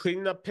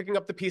cleaning up, picking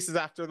up the pieces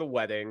after the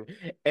wedding.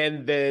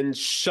 And then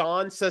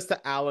Sean says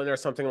to Alan or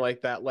something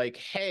like that, like,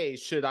 hey,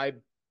 should I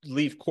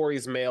leave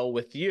Corey's mail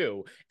with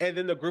you? And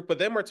then the group of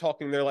them are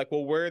talking. They're like,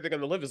 well, where are they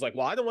going to live? It's like,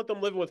 well, I don't want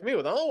them living with me.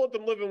 But I don't want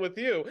them living with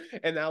you.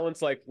 And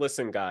Alan's like,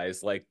 listen,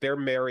 guys, like, they're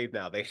married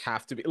now. They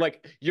have to be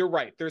like, you're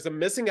right. There's a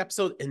missing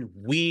episode, and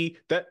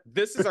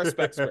this is our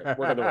spec script.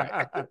 We're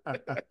gonna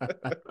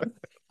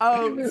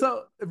write.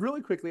 So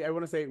really quickly, I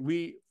want to say,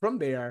 we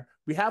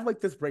have like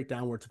this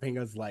breakdown where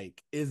Topanga's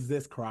like, is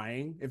this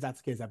crying? If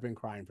that's the case, I've been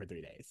crying for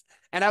 3 days.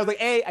 And I was like,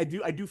 hey, I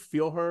do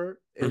feel her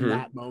in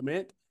that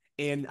moment,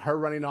 and her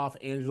running off,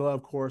 Angela,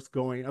 of course,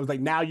 going, I was like,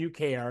 now you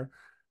care.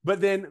 But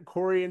then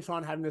Corey and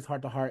Sean having this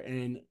heart to heart,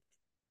 and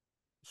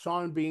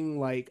Sean being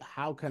like,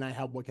 how can I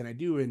help? What can I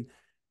do? And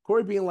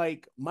Corey being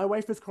like, my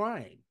wife is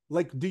crying.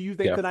 Like, do you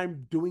think Yeah. that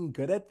I'm doing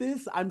good at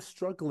this? I'm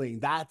struggling.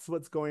 That's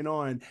what's going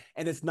on.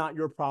 And it's not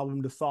your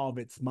problem to solve,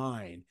 it's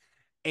mine.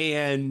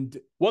 And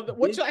Well,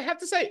 what this, I have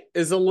to say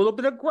is a little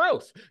bit of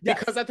growth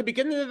because yes, at the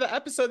beginning of the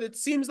episode, it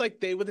seems like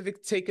they would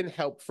have taken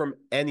help from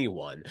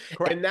anyone. And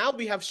correct. now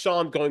we have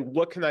Sean going,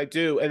 what can I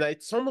do? And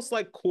it's almost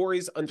like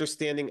Corey's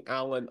understanding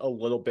Alan a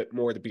little bit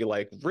more to be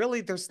like,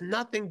 really, there's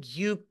nothing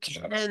you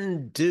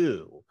can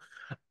do.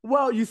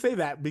 Well, you say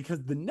that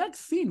because the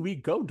next scene we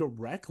go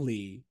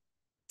directly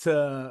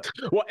to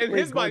Well, in Corey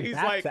his mind, going he's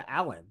back like, to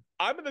Alan.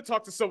 I'm going to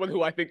talk to someone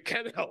who I think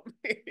can help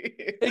me.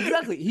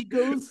 Exactly. He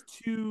goes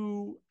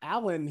to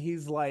Alan.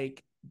 He's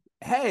like,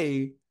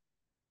 hey,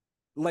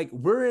 like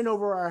we're in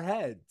over our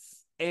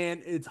heads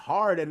and it's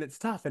hard and it's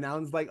tough. And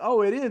Alan's like,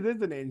 oh, it is,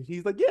 isn't it? And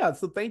he's like, yeah,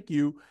 so thank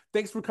you.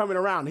 Thanks for coming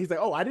around. He's like,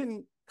 oh, I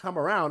didn't come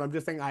around. I'm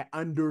just saying I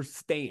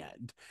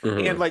understand.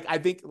 And Mhm. like I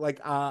think like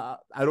I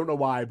don't know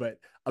why, but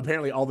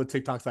apparently all the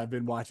TikToks I've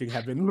been watching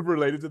have been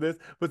related to this.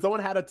 But someone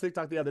had a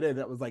TikTok the other day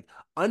that was like,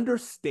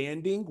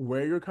 understanding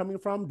where you're coming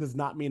from does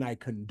not mean I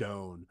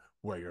condone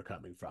where you're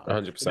coming from.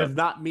 It does 100%.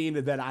 not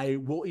mean that I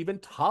will even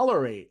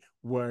tolerate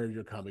where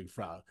you're coming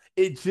from.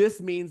 It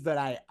just means that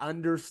I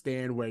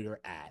understand where you're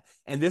at.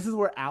 And this is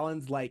where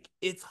Alan's like,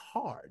 it's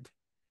hard,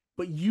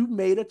 but you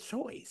made a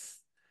choice.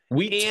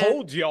 We And,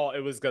 told y'all it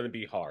was going to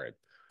be hard.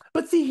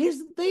 but see, here's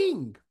the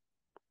thing,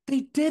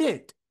 they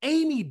didn't.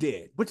 Amy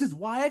did, which is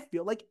why I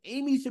feel like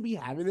Amy should be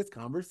having this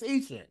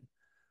conversation.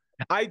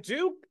 I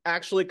do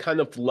actually kind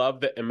of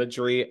love the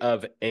imagery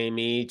of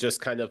Amy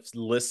just kind of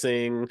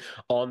listening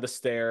on the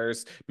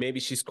stairs. Maybe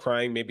she's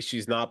crying, maybe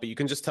she's not, but you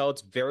can just tell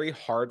it's very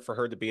hard for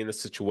her to be in this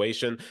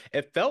situation.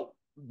 It felt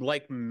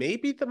like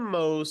maybe the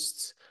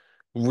most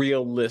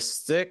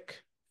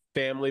realistic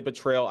family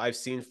betrayal I've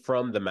seen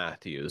from the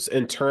Matthews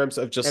in terms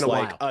of In just a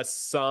like while. a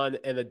son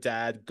and a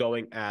dad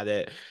going at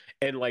it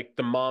and like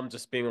the mom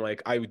just being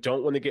like, I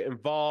don't want to get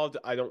involved,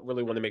 I don't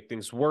really want to make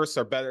things worse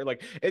or better.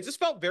 Like it just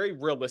felt very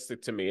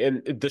realistic to me.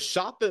 And the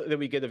shot that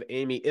we get of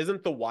Amy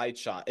isn't the wide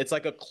shot, it's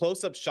like a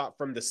close-up shot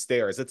from the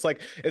stairs. It's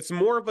like it's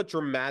more of a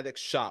dramatic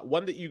shot,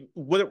 one that you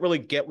wouldn't really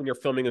get when you're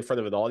filming in front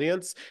of an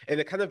audience, and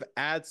it kind of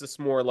adds this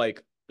more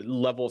like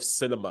level of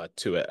cinema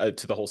to it,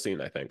 to the whole scene,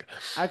 I think.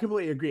 I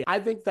completely agree. I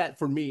think that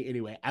for me,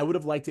 anyway, I would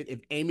have liked it if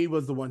Amy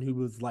was the one who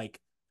was like,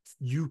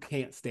 you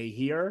can't stay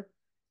here.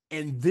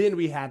 And then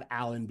we have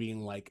Alan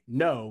being like,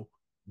 no,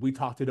 we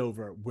talked it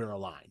over. We're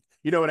aligned.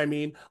 You know what I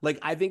mean? Like,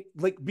 I think,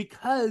 like,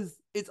 because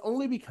it's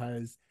only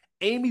because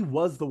Amy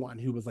was the one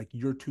who was like,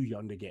 you're too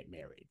young to get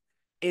married.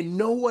 And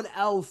no one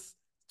else,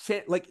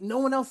 like, no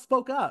one else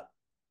spoke up,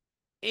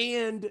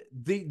 and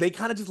they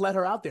kind of just let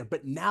her out there.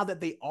 But now that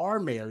they are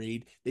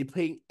married, they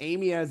play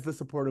Amy as the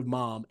supportive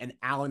mom and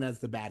Alan as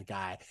the bad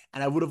guy.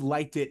 And I would have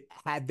liked it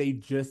had they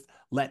just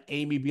let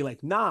Amy be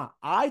like, nah,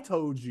 I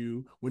told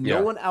you when no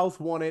Yeah. one else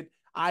wanted,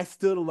 I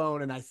stood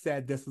alone and I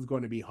said this was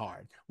going to be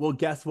hard. Well,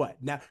 guess what?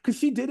 Now, because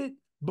she did it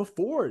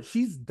before.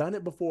 She's done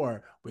it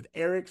before with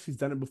Eric. She's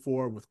done it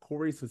before with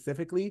Corey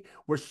specifically,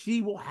 where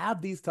she will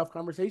have these tough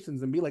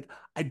conversations and be like,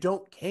 I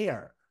don't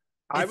care.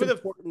 I It's would have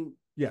important.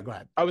 Yeah, go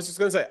ahead. I was just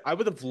gonna say, I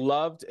would have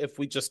loved if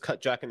we just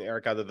cut Jack and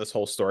Eric out of this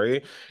whole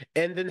story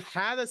and then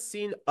had a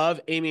scene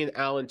of Amy and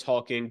Alan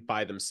talking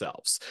by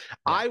themselves. Yeah.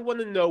 I want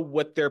to know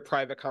what their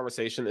private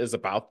conversation is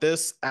about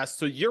this, as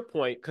to your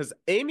point, because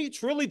Amy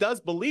truly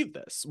does believe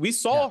this. We Yeah.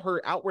 saw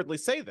her outwardly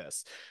say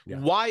this. Yeah.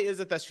 Why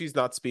is it that she's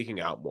not speaking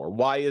out more?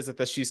 Why is it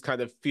that she's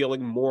kind of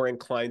feeling more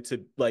inclined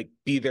to like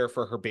be there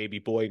for her baby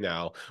boy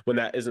now when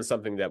that isn't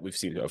something that we've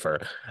seen of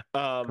her?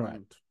 Um,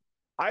 Correct.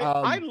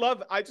 I Um,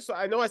 love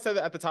I know I said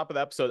it at the top of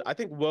the episode. I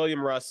think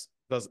William Russ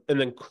does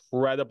an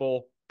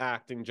incredible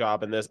acting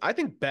job in this. I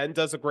think Ben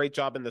does a great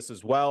job in this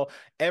as well.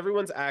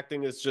 Everyone's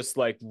acting is just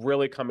like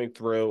really coming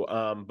through.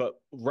 But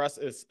Russ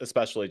is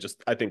especially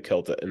just I think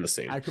killed it in the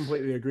scene. I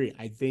completely agree.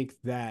 I think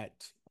that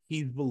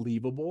he's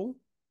believable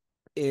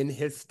in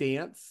his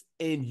stance,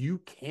 and you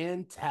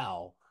can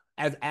tell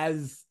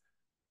as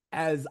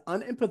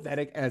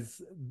unempathetic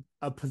as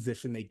a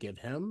position they give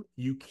him,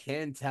 you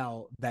can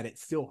tell that it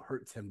still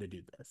hurts him to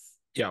do this.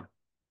 Yeah.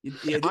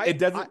 It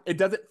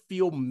doesn't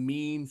feel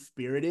mean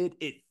spirited.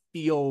 It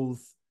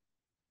feels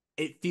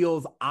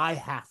I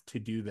have to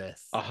do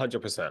this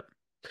 100%.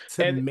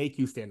 to And make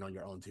you stand on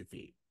your own 2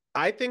 feet.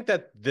 I think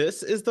that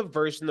this is the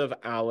version of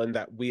Alan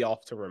that we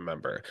often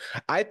remember.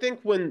 I think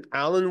when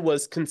Alan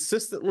was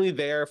consistently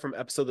there from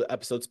episode to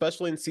episode,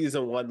 especially in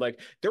season one,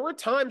 like there were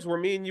times where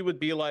me and you would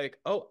be like,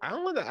 oh,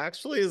 Alan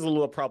actually is a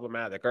little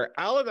problematic, or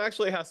Alan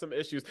actually has some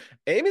issues.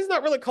 Amy's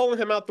not really calling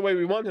him out the way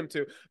we want him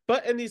to.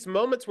 But in these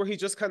moments where he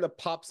just kind of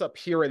pops up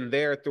here and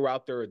there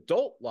throughout their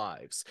adult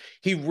lives,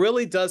 he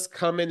really does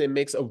come in and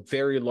makes a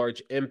very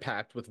large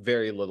impact with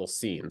very little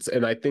scenes.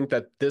 And I think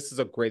that this is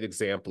a great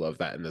example of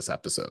that in this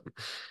episode.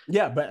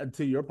 Yeah, but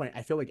to your point,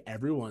 I feel like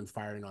everyone's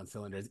firing on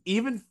cylinders.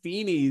 Even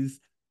Feeney's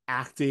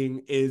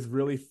acting is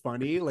really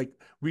funny. Like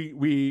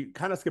we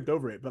kind of skipped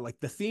over it, but like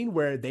the scene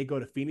where they go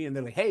to Feeney and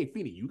they're like, "Hey,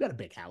 Feeney, you got a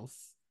big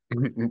house.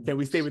 Can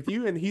we stay with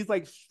you?" And he's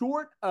like,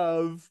 "Short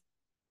of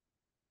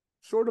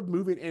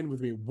moving in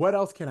with me, what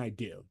else can I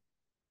do?"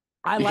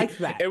 I liked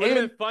that. It would have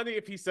And been funny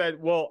if he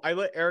said, "Well, I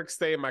let Eric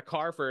stay in my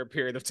car for a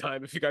period of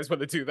time. If you guys want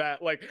to do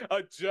that, like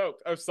a joke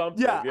or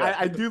something." yeah, Yeah,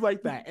 I do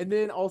like that. And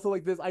then also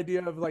like this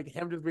idea of like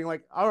him just being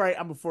like, all right,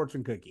 I'm a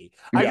fortune cookie.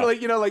 I yeah.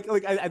 like,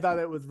 like I thought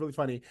it was really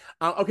funny.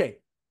 Okay.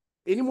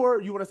 Any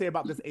more you want to say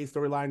about this A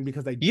storyline?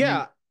 Because I do.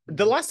 Yeah.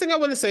 The last thing I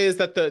want to say is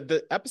that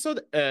the episode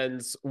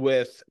ends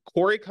with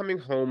Corey coming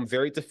home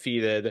very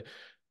defeated,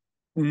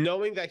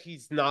 knowing that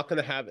he's not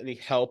going to have any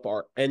help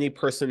or any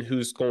person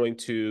who's going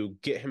to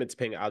get him into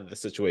paying out of the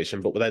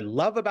situation. But what I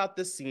love about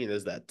this scene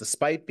is that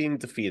despite being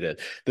defeated,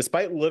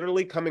 despite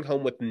literally coming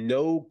home with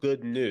no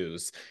good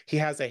news, he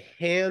has a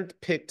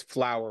hand-picked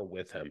flower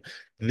with him.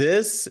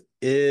 This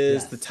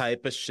is the Yes.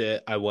 type of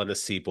shit I want to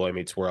see Boy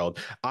Meets World.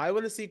 I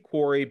want to see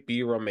Corey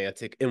be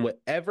romantic in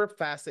whatever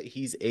facet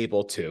he's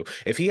able to.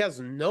 If he has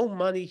no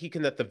money, he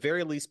can at the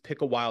very least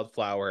pick a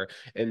wildflower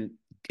and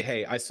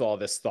hey, I saw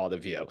this, thought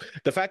of you.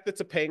 The fact that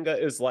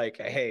Topanga is like,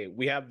 hey,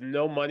 we have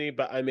no money,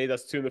 but I made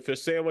us tuna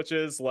fish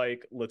sandwiches.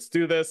 Like, let's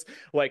do this.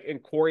 Like,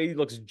 and Corey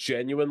looks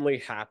genuinely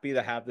happy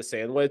to have the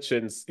sandwich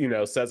and,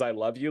 says, I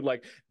love you.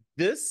 Like,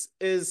 this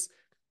is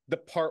the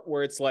part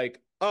where it's like,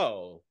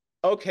 oh,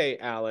 okay,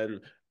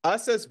 Alan,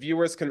 us as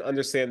viewers can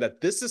understand that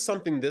this is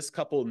something this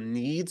couple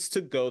needs to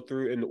go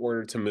through in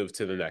order to move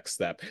to the next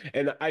step.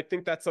 And I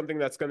think that's something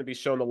that's going to be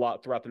shown a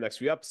lot throughout the next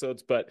few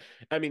episodes. But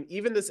I mean,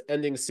 even this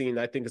ending scene,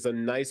 I think, is a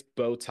nice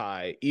bow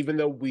tie, even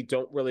though we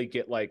don't really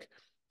get like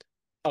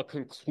a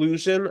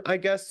conclusion, I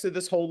guess, to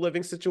this whole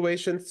living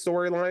situation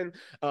storyline.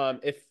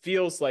 It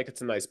feels like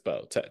it's a nice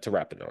bow to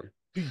wrap it on.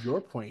 To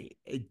your point,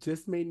 it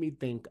just made me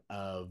think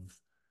of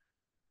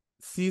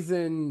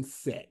season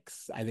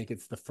 6. I think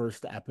it's the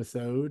first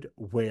episode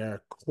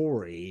where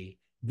Corey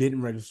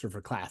didn't register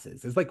for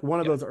classes. It's like one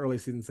of Yep. those early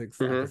season 6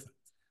 Mm-hmm. episodes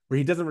where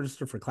he doesn't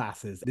register for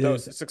classes. No,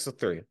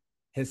 603.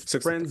 His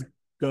 603. friends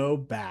go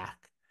back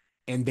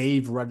and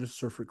they've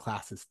registered for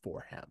classes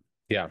for him.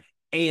 Yeah.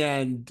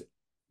 And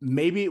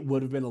maybe it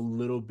would have been a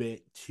little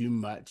bit too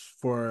much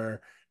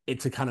for it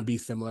to kind of be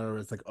similar.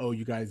 It's like, oh,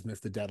 you guys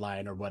missed the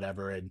deadline or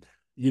whatever. And,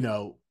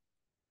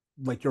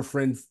 like your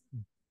friends,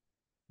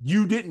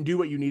 you didn't do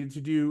what you needed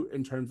to do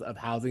in terms of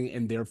housing,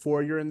 and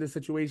therefore you're in this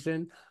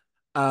situation.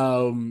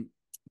 Um,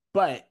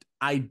 but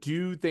I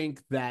do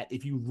think that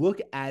if you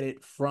look at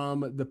it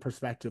from the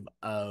perspective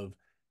of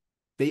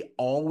they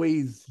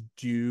always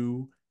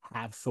do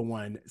have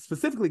someone,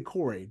 specifically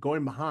Corey,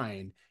 going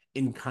behind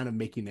and kind of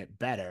making it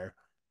better.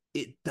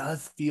 It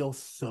does feel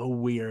so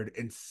weird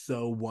and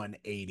so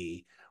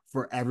 180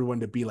 for everyone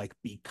to be like,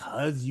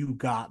 because you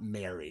got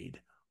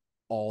married,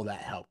 all that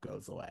help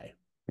goes away.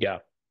 Yeah.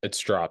 It's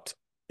dropped.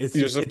 It's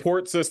Your just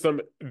support system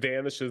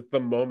vanishes the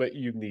moment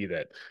you need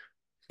it.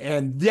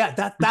 and yeah,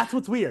 that's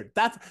what's weird.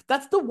 That's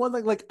the one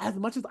like as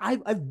much as I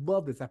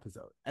love this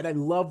episode and I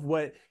love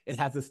what it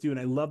has us do and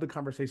I love the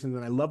conversations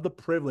and I love the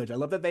privilege. I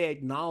love that they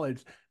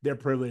acknowledge their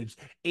privilege.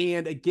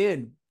 And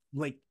again,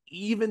 like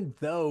even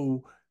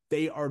though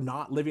they are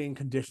not living in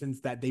conditions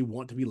that they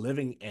want to be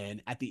living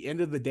in, at the end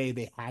of the day,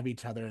 they have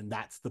each other, and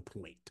that's the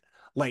point.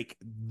 Like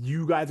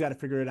you guys got to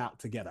figure it out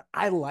together.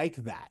 I like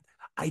that.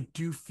 I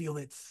do feel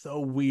it's so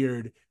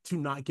weird to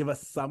not give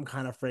us some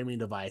kind of framing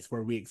device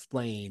where we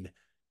explain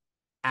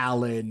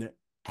Alan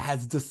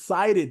has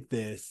decided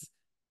this.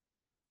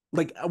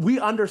 Like we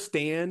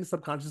understand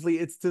subconsciously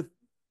it's to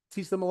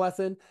teach them a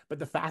lesson, but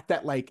the fact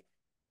that like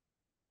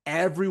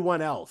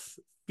everyone else,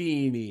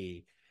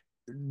 Feeny,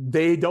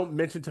 they don't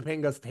mention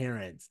Topanga's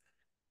parents,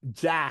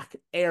 Jack,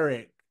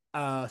 Eric,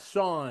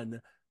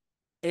 Sean,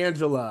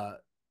 Angela,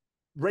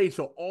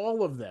 Rachel,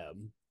 all of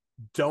them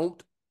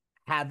don't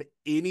have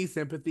any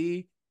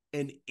sympathy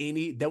and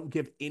don't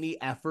give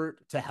any effort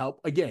to help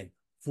again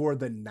for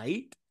the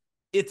night.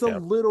 Yeah. It's a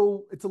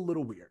little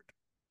weird.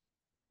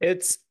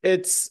 It's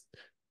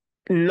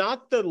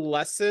not the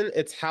lesson,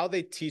 it's how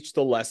they teach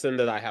the lesson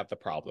that I have the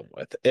problem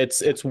with.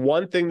 It's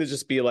one thing to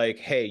just be like,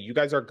 hey, you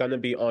guys are gonna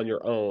be on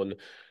your own.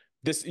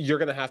 This you're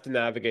gonna have to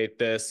navigate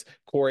this.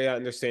 Corey, I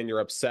understand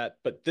you're upset,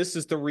 but this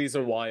is the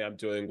reason why I'm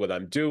doing what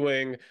I'm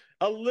doing.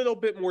 A little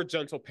bit more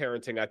gentle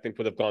parenting, I think,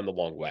 would have gone the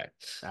long way.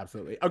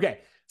 Absolutely. Okay.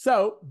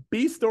 So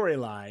B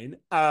storyline.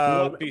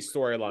 Love B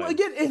Well, storyline.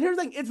 again, here's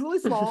like it's really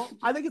small.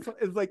 I think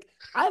it's like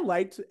I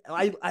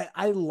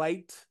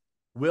liked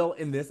Will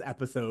in this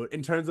episode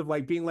in terms of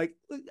like being like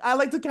I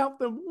like to count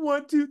them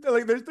 1, 2, 3.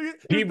 Like He there's three, was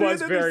and then there's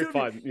very two.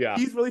 fun. Yeah.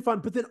 He's really fun.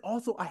 But then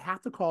also I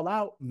have to call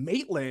out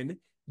Maitland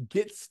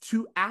gets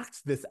to act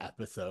this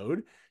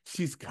episode.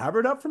 She's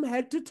covered up from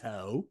head to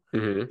toe.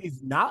 Mm-hmm.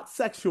 She's not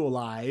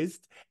sexualized.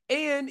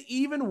 And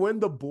even when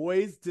the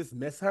boys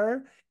dismiss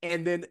her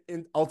and then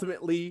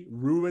ultimately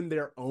ruin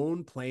their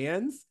own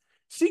plans,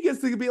 she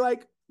gets to be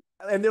like,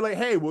 and they're like,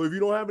 hey, well, if you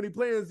don't have any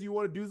plans, do you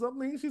want to do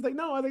something? She's like,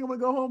 no, I think I'm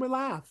gonna go home and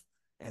laugh.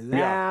 And Yeah.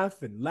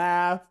 laugh and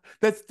laugh.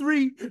 That's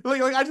 3.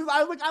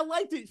 I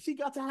liked it. She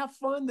got to have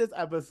fun this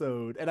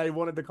episode, and I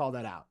wanted to call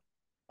that out.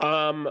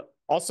 Um,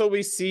 Also,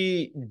 we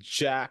see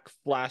Jack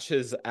flash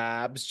his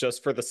abs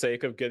just for the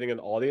sake of getting an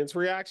audience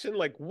reaction.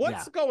 Like,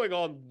 what's Yeah. going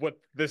on with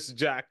this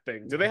Jack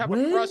thing? Do they have a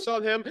When crush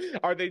on him?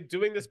 Are they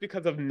doing this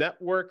because of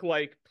network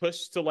like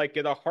push to like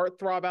get a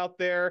heartthrob out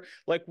there?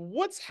 Like,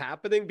 what's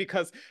happening?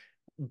 Because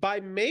by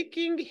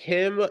making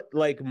him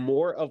like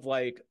more of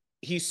like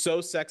he's so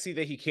sexy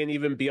that he can't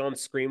even be on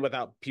screen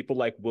without people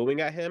like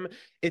wooing at him,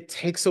 it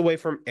takes away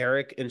from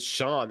Eric and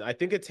Sean. I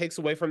think it takes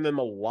away from them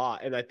a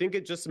lot. And I think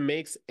it just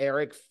makes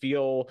Eric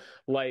feel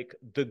like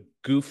the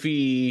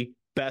goofy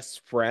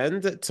best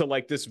friend to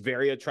like this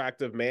very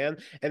attractive man.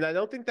 And I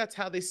don't think that's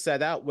how they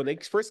set out when they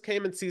first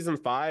came in season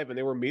 5 and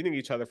they were meeting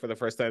each other for the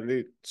first time.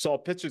 They saw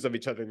pictures of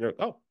each other and they're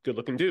like, oh, good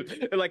looking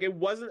dude. And like it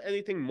wasn't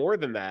anything more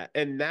than that.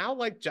 And now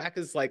like Jack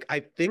is like, I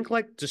think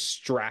like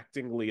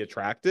distractingly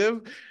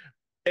attractive.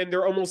 And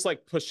they're almost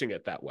like pushing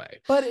it that way.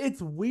 But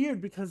it's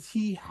weird because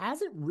he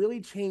hasn't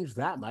really changed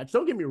that much.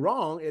 Don't get me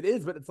wrong, it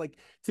is, but it's like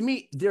to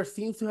me, there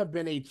seems to have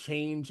been a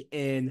change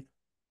in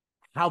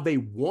how they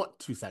want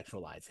to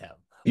sexualize him.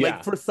 Like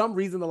Yeah. for some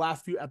reason, the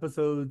last few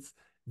episodes,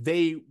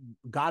 they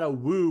got a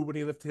woo when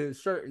he lifted his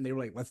shirt, and they were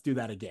like, "Let's do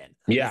that again.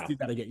 Let's Yeah. do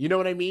that again." You know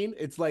what I mean?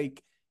 It's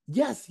like,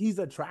 yes, he's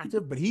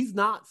attractive, but he's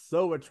not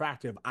so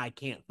attractive. I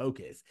can't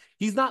focus.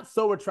 He's not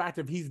so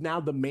attractive. He's now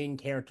the main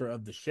character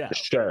of the show.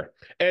 Sure.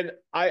 And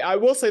I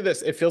will say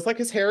this, it feels like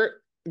his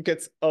hair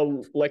gets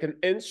like an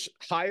inch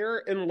higher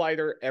and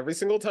lighter every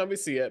single time we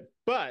see it,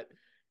 but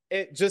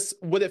it just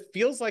what it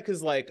feels like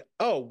is like,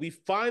 oh, we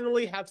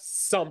finally have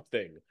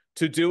something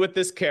to do with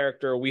this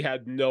character we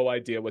had no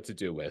idea what to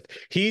do with.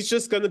 He's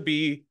just going to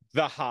be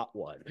the hot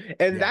one.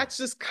 And Yeah. that's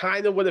just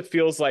kind of what it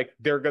feels like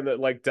they're going to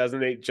like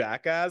designate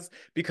Jack as,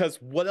 because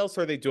what else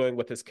are they doing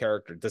with his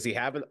character? Does he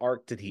have an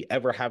arc? Did he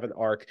ever have an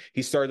arc?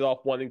 He started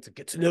off wanting to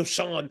get to know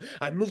Sean.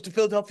 I moved to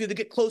Philadelphia to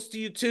get close to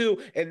you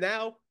too. And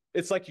now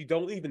it's like you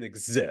don't even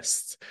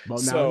exist. Well,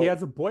 now he So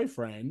has a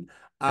boyfriend,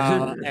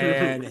 and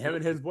him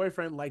and his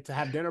boyfriend like to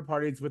have dinner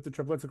parties with the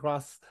triplets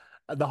across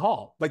the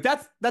hall. Like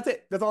that's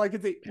it. That's all I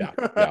can see. yeah,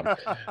 yeah.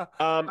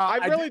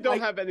 I really did don't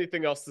like. have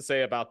anything else to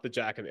say about the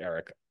Jack and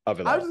Eric of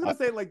it I was all. just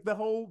gonna say, like the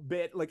whole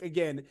bit, like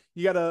again,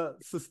 you gotta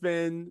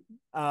suspend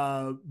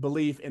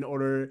belief in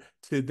order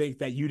to think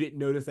that you didn't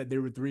notice that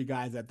there were three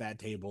guys at that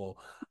table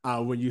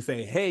when you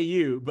say, "Hey,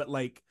 you," but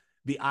like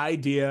the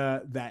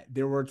idea that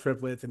there were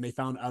triplets and they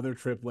found other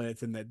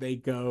triplets and that they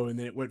go and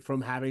then it went from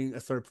having a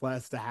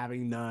surplus to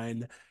having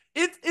none.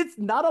 It's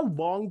not a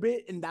long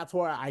bit, and that's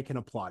why I can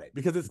applaud it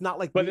because it's not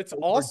like But we it's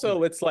overdo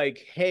also, it. it's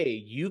like, hey,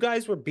 you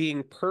guys were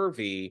being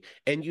pervy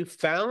and you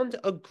found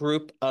a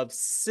group of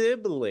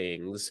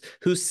siblings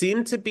who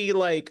seem to be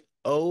like,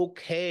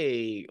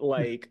 okay,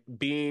 like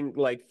being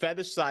like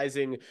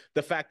fetishizing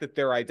the fact that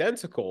they're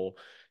identical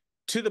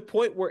to the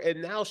point where it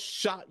now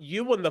shot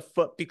you in the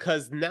foot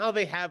because now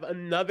they have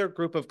another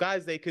group of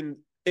guys they can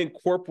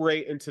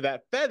incorporate into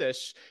that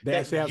fetish They that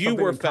actually have you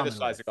something were in common with.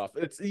 fetishizing off.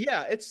 It's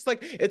yeah, it's like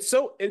it's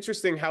so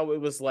interesting how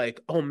it was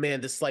like, oh man,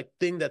 this like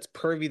thing that's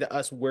pervy to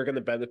us, we're gonna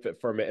benefit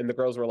from it. And the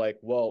girls were like,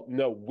 well,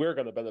 no, we're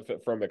gonna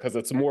benefit from it because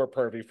it's more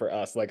pervy for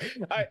us. Like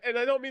I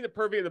don't mean the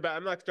pervy in the bad,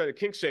 I'm not trying to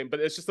kink shame, but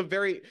it's just a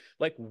very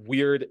like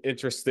weird,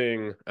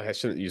 interesting, I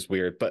shouldn't use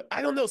weird, but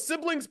I don't know,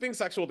 siblings being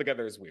sexual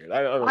together is weird.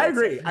 I don't know I what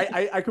to agree.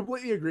 say. I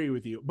completely agree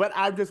with you. But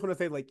I just want to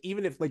say, like,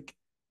 even if like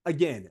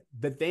again,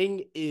 the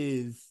thing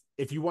is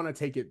if you want to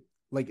take it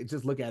like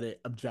just look at it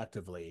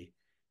objectively,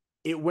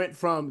 it went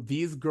from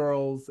these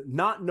girls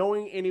not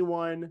knowing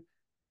anyone,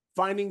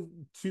 finding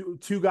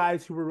two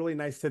guys who were really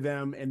nice to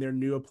them in their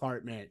new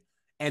apartment,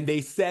 and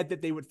they said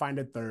that they would find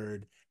a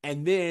third.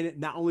 And then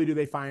not only do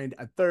they find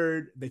a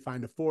third, they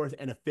find a fourth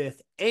and a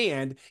fifth,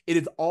 and it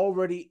is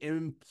already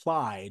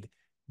implied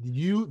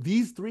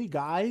these three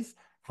guys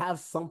have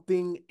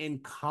something in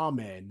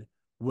common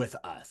with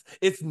us.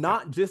 It's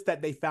not just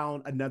that they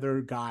found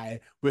another guy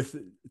with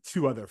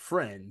two other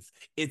friends.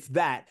 It's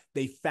that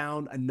they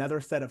found another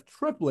set of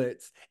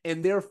triplets,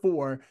 and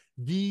therefore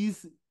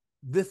this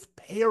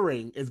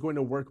pairing is going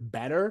to work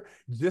better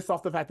just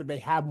off the fact that they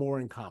have more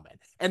in common.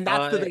 And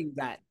that's the I thing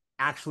that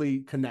actually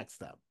connects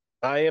them.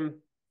 I am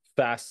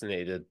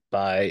fascinated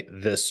by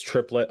this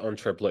triplet on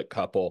triplet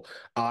couple.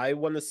 I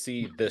want to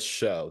see this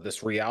show,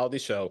 this reality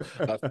show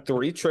of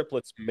three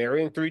triplets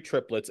marrying three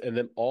triplets and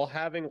then all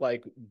having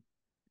like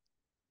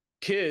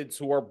kids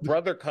who are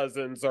brother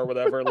cousins or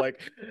whatever. Like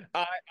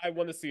I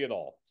want to see it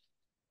all.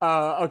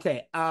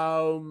 Okay.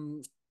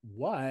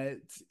 What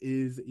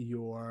is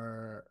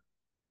your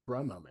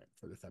bro moment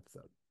for this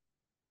episode?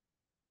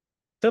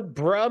 The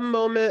bruh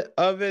moment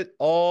of it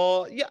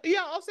all. Yeah,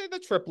 yeah, I'll say the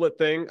triplet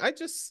thing. I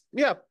just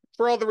yeah,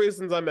 for all the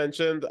reasons I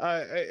mentioned,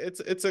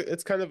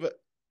 it's kind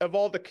of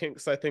all the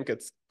kinks, I think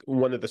it's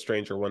one of the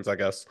stranger ones, I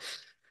guess.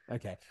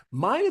 Okay.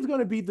 Mine is going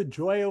to be the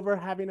joy over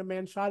having a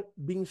man shot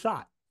being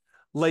shot.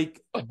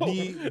 Like Oh.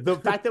 the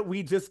fact that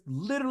we just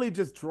literally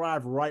just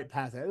drive right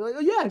past it. Like, oh,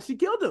 yeah, she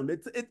killed him.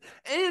 It's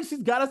and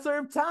she's got to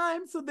serve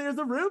time, so there's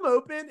a room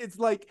open. It's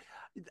like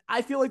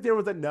I feel like there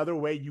was another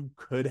way you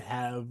could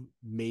have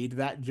made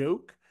that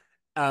joke.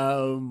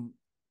 Um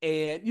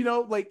And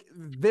like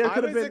there I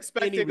could have was been any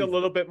expecting a reason.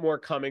 little bit more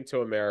Coming to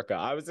America.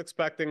 I was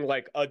expecting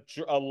like a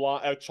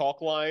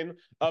chalk line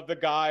of the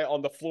guy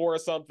on the floor or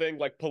something,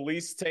 like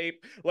police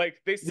tape.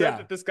 Like they said Yeah,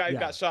 that this guy yeah.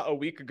 got shot a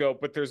week ago,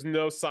 but there's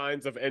no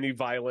signs of any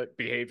violent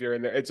behavior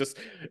in there. It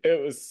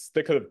was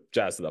they could have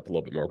jazzed it up a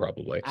little bit more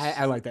probably.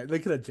 I like that. They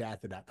could have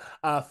jazzed it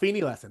up.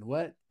 Feeny lesson.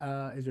 What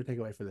is your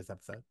takeaway for this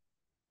episode?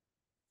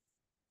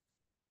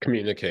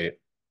 Communicate.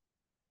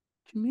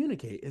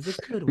 Communicate is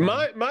a good one.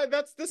 My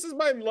this is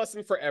my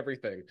lesson for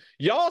everything.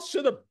 Y'all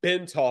should have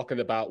been talking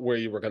about where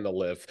you were gonna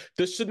live.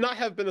 This should not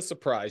have been a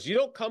surprise. You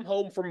don't come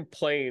home from a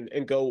plane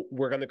and go,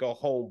 we're gonna go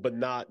home, but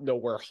not know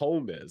where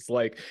home is.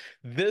 Like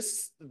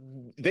this,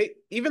 they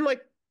even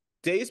like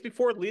days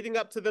before leading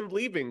up to them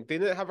leaving, they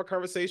didn't have a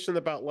conversation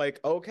about like,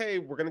 okay,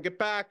 we're gonna get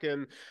back.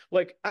 And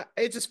like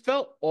it just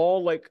felt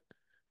all like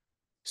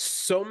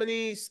so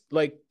many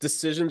like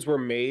decisions were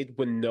made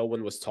when no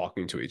one was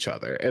talking to each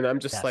other. And I'm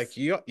just like,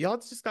 Yes. y'all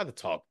just gotta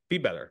talk. Be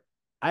better.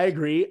 I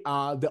agree.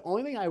 The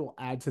only thing I will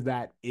add to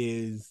that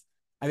is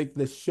I think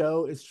the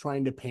show is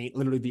trying to paint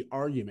literally the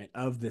argument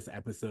of this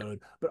episode,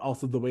 but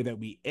also the way that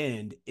we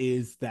end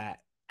is that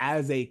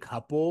as a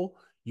couple,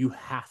 you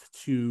have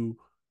to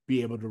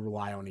be able to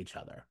rely on each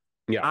other.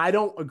 Yeah. I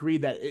don't agree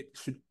that it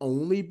should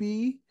only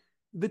be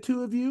the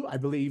two of you. I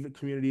believe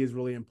community is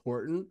really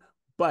important,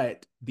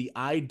 but the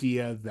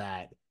idea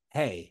that,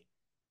 hey,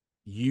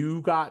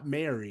 you got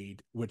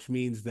married, which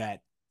means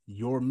that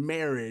your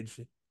marriage,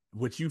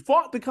 which you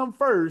fought to come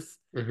first,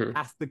 Mhm.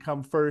 has to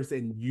come first,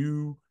 and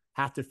you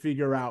have to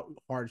figure out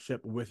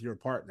hardship with your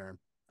partner.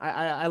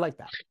 I like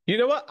that. You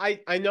know what?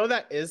 I know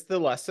that is the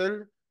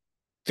lesson.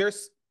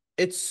 There's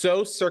it's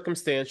so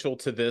circumstantial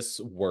to this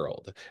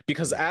world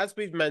because Yeah. as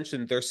we've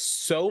mentioned, there's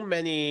so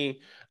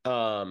many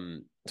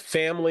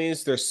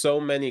families, there's so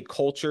many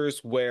cultures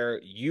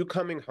where you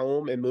coming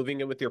home and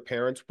moving in with your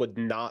parents would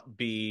not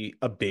be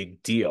a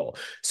big deal.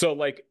 So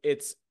like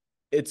it's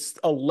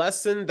a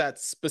lesson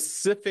that's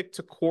specific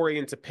to Corey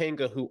and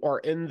Topanga who are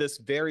in this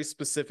very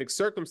specific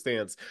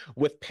circumstance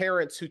with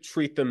parents who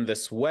treat them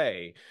this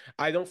way.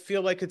 I don't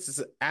feel like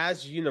it's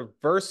as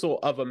universal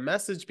of a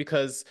message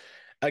because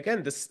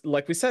again, this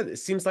like we said, it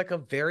seems like a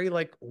very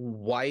like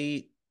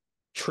white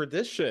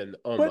tradition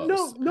But no,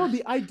 almost. no,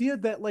 the idea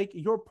that like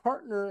your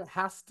partner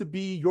has to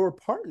be your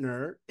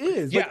partner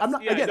is like I'm Yes,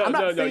 not yeah, again, I'm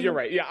not no, you're saying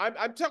right. Yeah,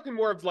 I'm talking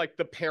more of like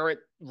the parent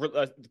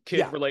kid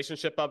yeah,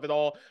 relationship of it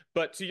all.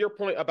 But to your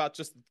point about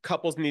just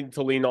couples needing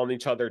to lean on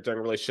each other during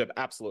a relationship,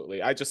 absolutely.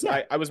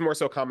 yeah, I was more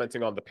so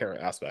commenting on the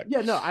parent aspect.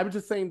 yeah, no, I was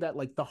just saying that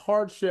like the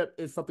hardship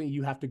is something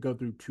you have to go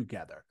through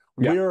together.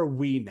 Yeah. Where are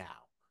we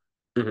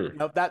now? Hmm.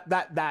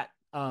 That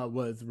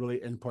was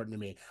really important to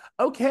me.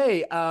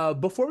 Okay,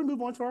 before we move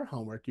on to our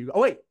homework, you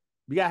oh wait,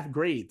 we got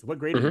grades. What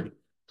grade are you Hmm. giving?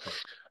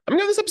 I'm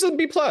giving this episode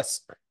B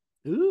plus.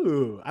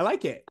 Ooh, I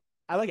like it.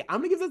 I like it. I'm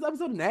gonna give this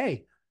episode an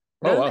A.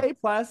 Oh Not an wow. A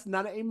plus,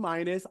 not an A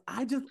minus.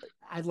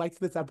 I liked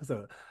this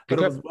episode. I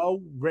thought it Okay. was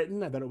well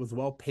written. I thought it was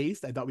well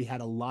paced. I thought we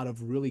had a lot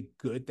of really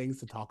good things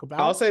to talk I'll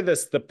about. say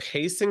this, the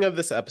pacing of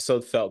this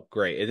episode felt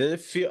great. It didn't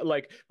feel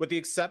like, with the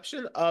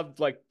exception of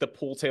like the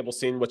pool table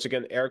scene, which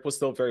again, Eric was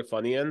still very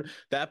funny in,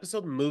 the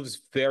episode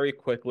moves very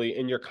quickly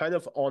and you're kind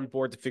of on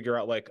board to figure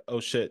out like,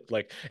 oh shit,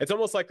 like it's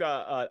almost like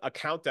a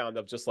countdown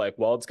of just like,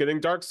 well, it's getting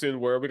dark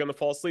soon. Where are we going to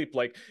fall asleep?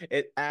 Like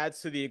it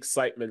adds to the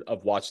excitement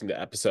of watching the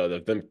episode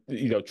of them,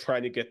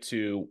 trying to get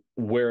to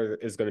where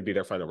is going to be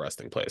their final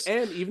resting place.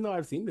 And even though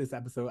I've seen this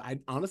episode, I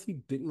honestly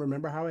didn't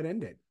remember how it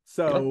ended. Yeah.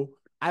 So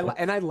I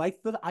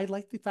like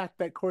the fact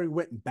that Corey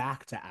went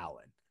back to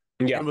Alan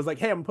Yeah, and was like,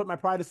 "Hey, I'm gonna put my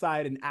pride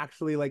aside and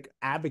actually like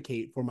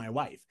advocate for my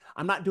wife.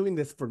 I'm not doing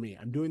this for me.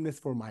 I'm doing this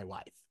for my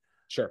wife."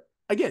 sure.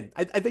 Again,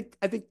 I think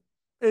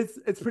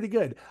it's pretty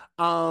good.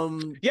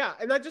 Yeah,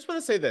 and I just want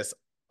to say this.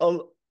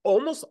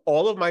 Almost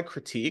all of my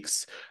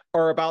critiques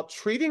are about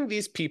treating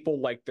these people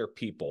like they're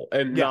people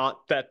and Yeah,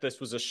 not that this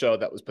was a show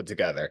that was put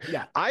together.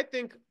 yeah. I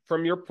think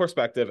from your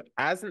perspective,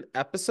 as an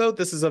episode,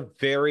 this is a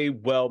very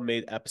well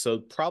made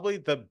episode, probably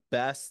the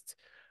best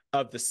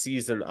of the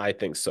season, I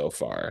think, so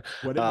far.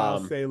 What did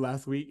Miles Um, say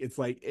last week? It's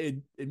like it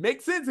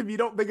makes sense if you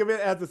don't think of it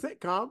as a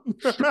sitcom.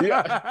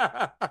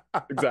 yeah,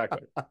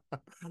 exactly.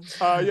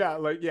 Yeah,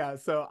 like yeah.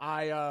 So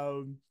I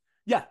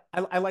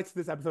liked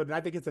this episode, and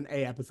I think it's an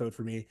A episode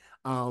for me.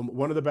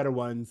 One of the better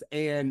ones,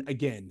 and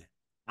again,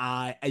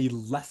 a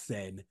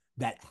lesson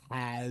that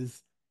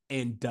has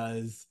and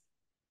does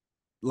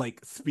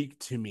like speak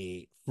to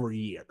me for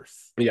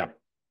years. Yeah.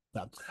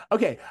 So,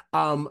 okay.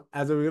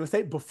 As we were gonna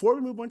say, before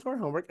we move on to our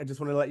homework, I just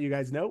want to let you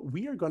guys know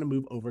we are going to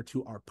move over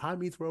to our Pod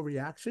Meets World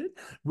reaction,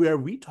 where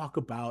we talk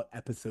about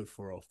episode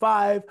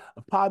 405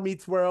 of Pod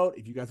Meets World.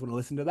 If you guys want to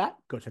listen to that,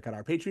 go check out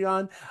our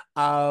Patreon.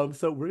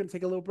 So we're gonna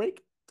take a little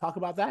break, talk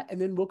about that, and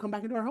then we'll come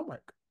back into our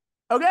homework.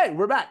 Okay,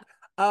 we're back.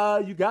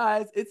 You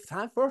guys, it's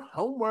time for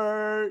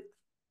homework.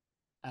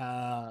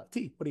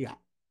 T, what do you got?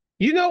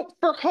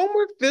 For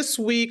homework this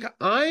week,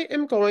 I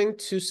am going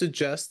to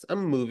suggest a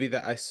movie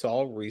that I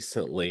saw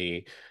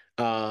recently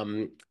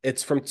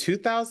It's from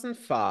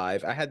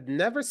 2005. I had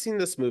never seen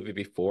this movie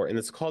before, and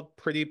it's called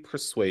Pretty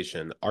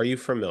Persuasion. Are you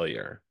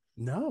familiar?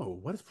 No,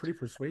 what is Pretty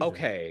Persuasion?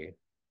 Okay,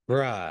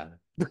 bruh.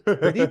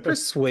 Pretty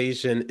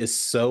Persuasion is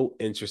so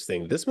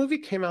interesting. This movie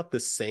came out the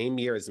same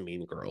year as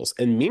Mean Girls,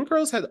 and Mean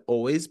Girls had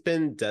always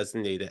been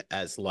designated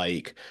as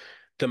like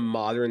the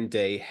modern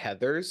day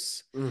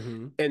Heathers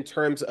Hmm. in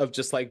terms of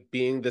just like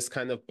being this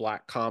kind of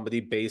black comedy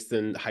based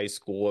in high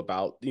school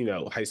about,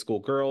 high school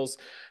girls.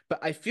 But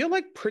I feel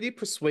like Pretty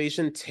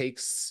Persuasion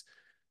takes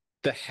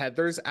the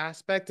Heathers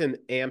aspect and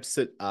amps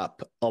it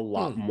up a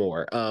lot Hmm.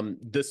 more.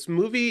 This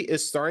movie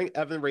is starring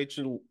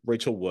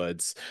Rachel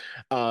Woods.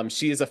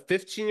 She is a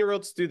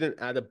 15-year-old student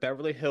at a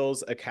Beverly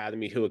Hills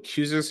Academy who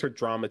accuses her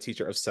drama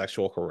teacher of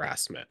sexual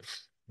harassment.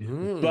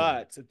 Hmm.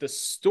 But the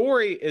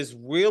story is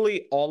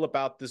really all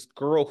about this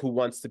girl who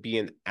wants to be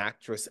an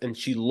actress, and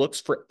she looks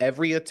for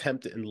every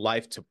attempt in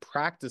life to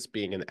practice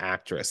being an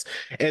actress.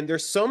 And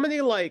there's so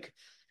many like,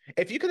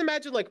 if you can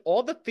imagine like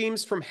all the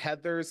themes from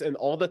Heathers and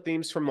all the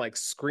themes from like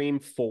Scream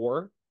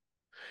 4,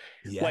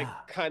 like Yeah.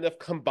 kind of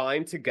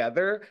combined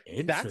together,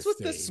 that's what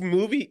this Interesting.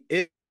 movie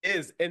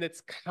is. And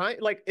it's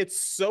kind like it's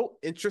so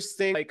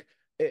interesting. Like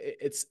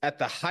it's at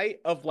the height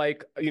of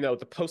like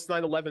the post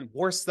 9/11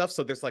 war stuff,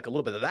 so there's like a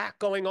little bit of that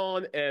going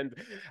on. And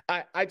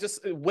I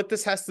just what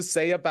this has to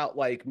say about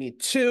like Me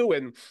Too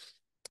and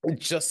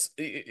just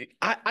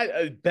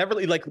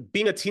Beverly, like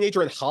being a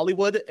teenager in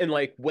Hollywood and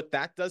like what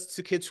that does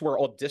to kids who are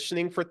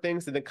auditioning for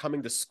things and then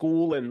coming to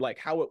school and like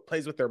how it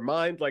plays with their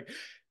mind. Like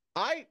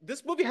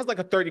this movie has like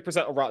a 30%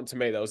 of Rotten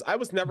Tomatoes. I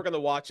was never gonna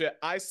watch it.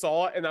 I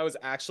saw it and I was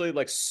actually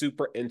like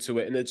super into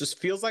it. And it just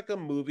feels like a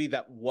movie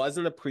that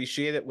wasn't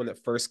appreciated when it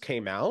first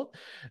came out,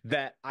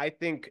 that I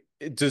think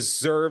it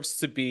deserves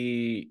to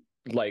be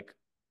like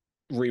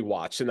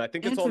rewatch. And I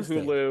think it's on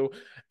Interesting. Hulu.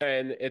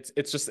 And it's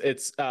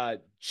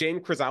Jane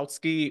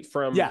Krasowski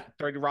from Yeah.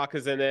 30 Rock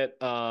is in it.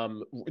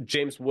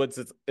 James Woods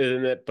is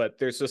in it, but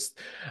there's just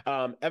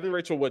Evan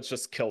Rachel Wood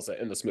just kills it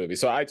in this movie.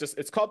 So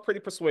it's called Pretty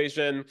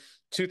Persuasion,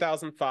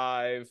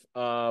 2005.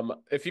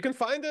 If you can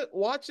find it,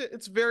 watch it.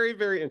 It's very,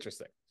 very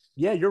interesting.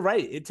 Yeah, you're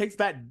right. It takes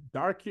that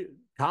dark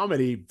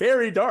comedy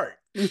very dark.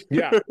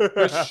 Yeah,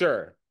 for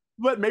sure.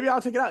 But maybe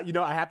I'll check it out.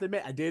 I have to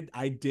admit,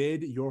 I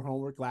did your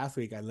homework last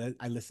week.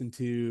 I listened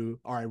to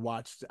or I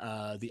watched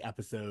the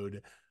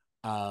episode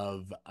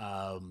of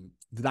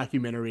the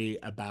documentary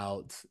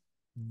about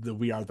the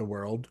We Are the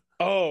World.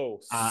 Oh,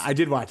 I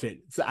did watch it.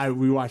 So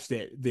we watched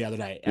it the other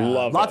night.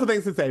 love Lots of it.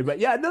 things to say, but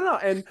yeah, no,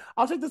 and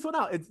I'll check this one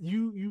out. It's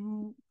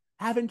you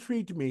have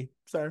intrigued me,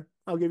 sir.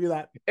 I'll give you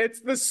that. It's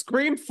the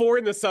Scream 4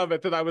 in the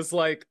summit that I was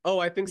like, oh,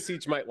 I think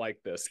Siege might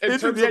like this. In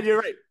It's terms yeah, of you're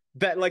right.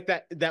 that, like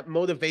that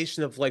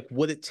motivation of like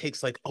what it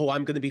takes, like, oh,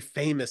 I'm gonna be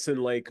famous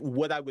and like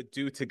what I would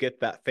do to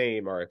get that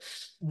fame, or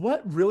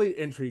What really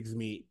intrigues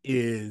me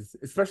is,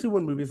 especially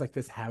when movies like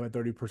this have a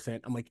 30%,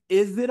 I'm like,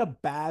 is it a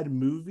bad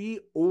movie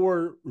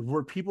or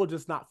were people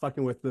just not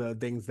fucking with the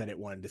things that it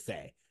wanted to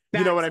say?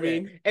 You know what that's I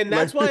it. mean? And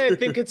that's Like, why I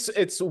think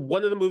it's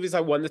one of the movies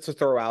I wanted to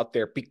throw out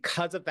there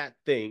because of that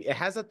thing. It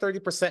has a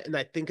 30%, and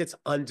I think it's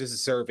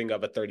undeserving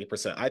of a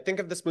 30%. I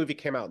think if this movie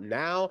came out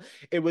now,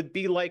 it would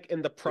be like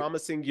in the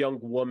promising young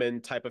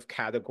woman type of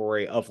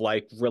category of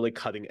like really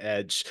cutting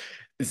edge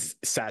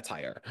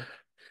satire.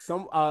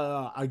 some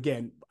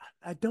again,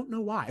 I don't know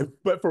why,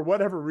 but for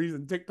whatever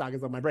reason, TikTok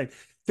is on my brain.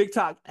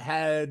 TikTok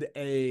had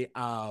I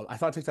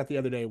saw a TikTok the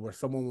other day where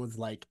someone was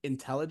like,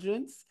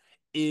 intelligence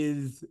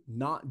is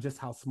not just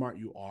how smart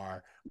you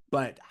are,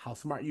 but how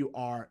smart you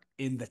are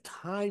in the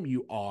time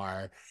you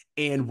are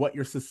and what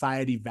your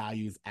society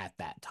values at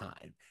that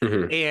time.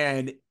 Mhm.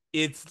 And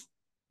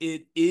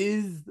it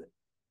is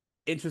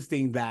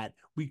interesting that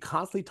we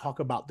constantly talk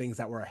about things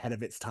that were ahead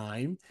of its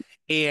time.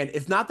 And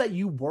it's not that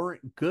you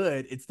weren't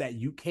good, it's that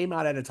you came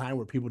out at a time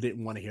where people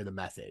didn't want to hear the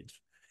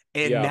message.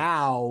 And Yeah,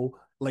 now,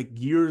 like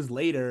years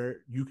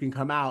later, you can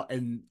come out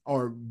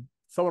or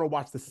someone will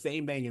watch the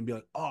same thing and be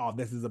like, oh,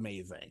 this is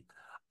amazing.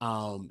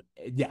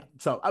 Yeah,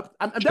 so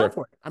I'm down sure.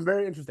 for it. I'm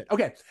very interested.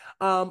 Okay,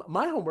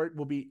 my homework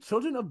will be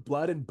Children of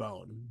Blood and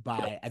Bone Yep.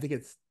 by I think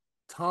it's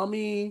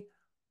Tommy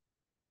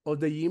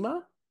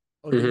Odayima.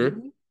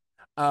 Mm-hmm.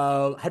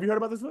 Odayimi. Have you heard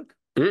about this book?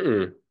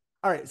 Mm-mm.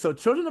 All right, so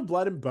Children of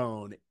Blood and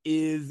Bone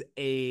is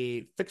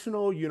a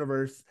fictional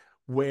universe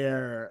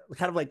where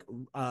kind of like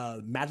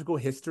magical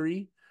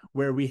history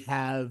where we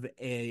have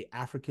a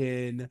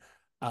African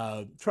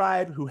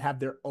tribe who have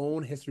their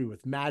own history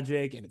with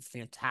magic and it's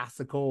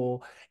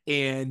fantastical.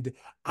 And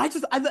I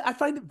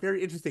find it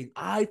very interesting.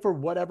 I, for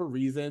whatever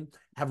reason,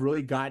 have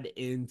really gotten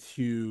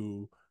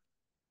into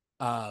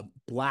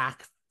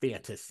black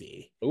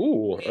fantasy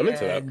Ooh, I'm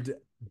into that. and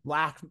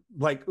black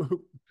like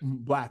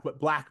but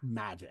black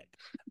magic,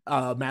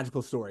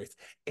 magical stories,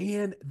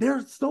 and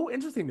they're so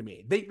interesting to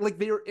me. They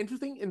are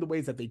interesting in the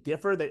ways that they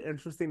differ. They're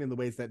interesting in the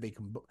ways that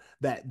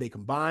they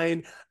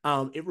combine.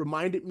 It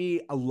reminded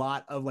me a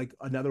lot of like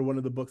another one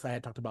of the books I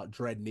had talked about,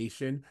 Dread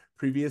Nation,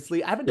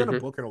 previously. I haven't done a Hmm.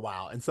 book in a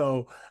while, and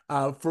so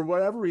for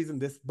whatever reason,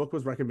 this book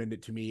was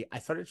recommended to me. I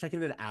started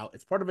checking it out.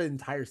 It's part of an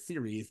entire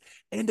series,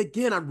 and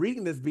again, I'm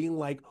reading this being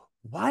like,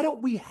 why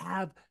don't we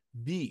have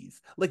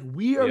these? Like,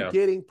 we are Yeah.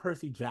 getting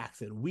Percy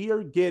Jackson, we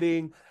are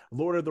getting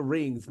Lord of the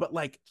Rings, but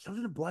like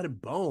Children of Blood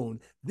and Bone,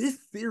 this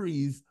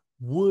series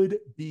would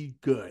be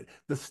good.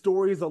 The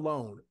stories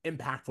alone,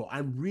 impactful.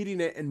 I'm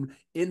reading it, and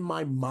in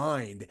my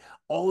mind,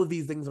 all of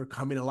these things are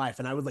coming to life.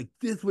 And I was like,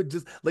 this would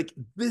just like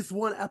this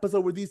one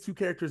episode where these two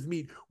characters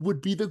meet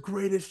would be the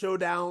greatest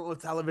showdown on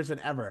television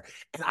ever.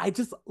 And I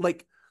just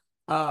like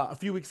a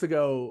few weeks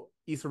ago,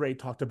 Issa Rae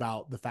talked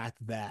about the fact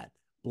that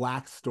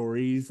black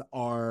stories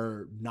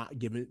are not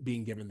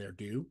being given their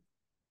due.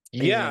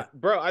 And Yeah,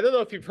 bro, I don't know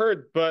if you've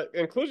heard, but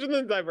inclusion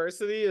and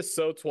diversity is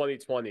so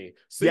 2020. yeah,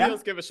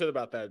 Studios give a shit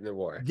about that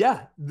anymore.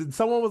 yeah,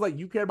 someone was like,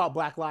 "You care about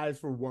Black lives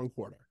for one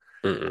quarter,"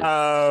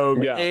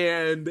 Mm-mm. Yeah.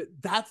 and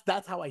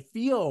that's how I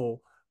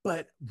feel.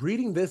 But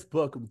reading this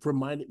book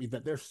reminded me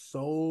that there's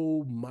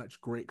so much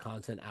great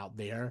content out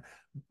there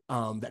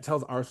that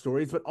tells our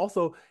stories. But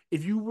also,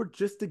 if you were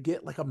just to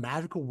get like a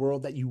magical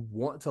world that you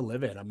want to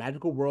live in, a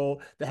magical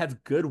world that has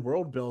good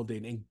world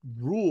building and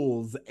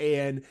rules,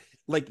 and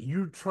like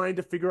you trying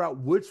to figure out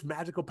which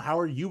magical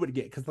power you would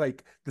get, because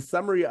like the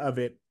summary of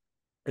it,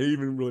 I didn't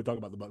even really talk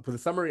about the book, but the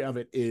summary of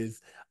it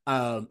is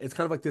it's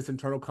kind of like this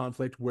internal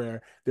conflict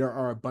where there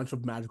are a bunch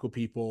of magical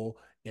people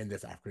in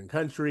this African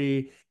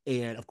country.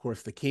 And of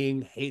course, the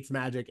king hates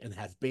magic and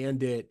has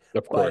banned it.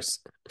 Of But course.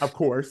 of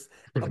course,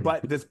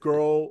 but this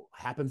girl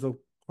happens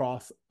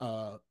across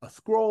a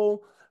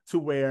scroll to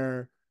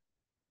where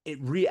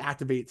it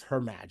reactivates her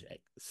magic.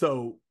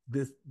 So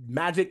this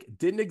magic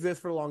didn't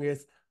exist for the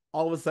longest.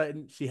 All of a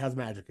sudden, she has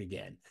magic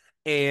again.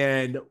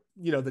 And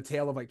the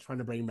tale of like trying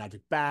to bring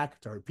magic back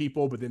to her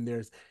people, but then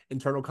there's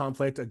internal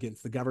conflict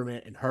against the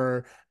government and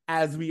her,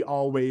 as we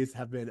always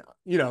have been.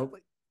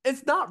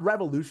 It's not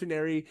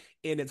revolutionary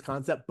in its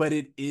concept, but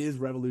it is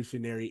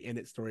revolutionary in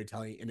its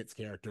storytelling, in its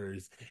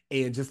characters,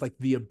 and just like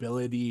the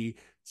ability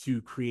to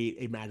create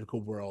a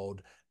magical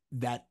world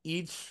that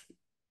each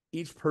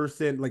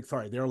person, like,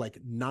 sorry, there are like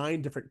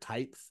 9 different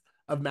types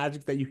of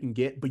magic that you can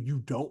get, but you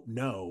don't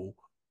know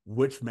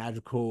which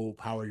magical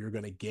power you're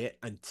going to get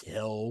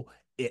until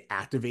it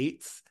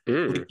activates. Like,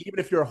 Mm. even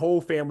if your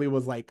whole family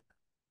was like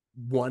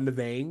one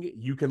thing,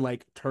 you can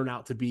like turn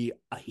out to be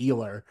a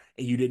healer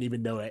and you didn't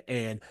even know it.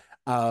 And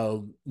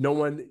no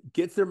one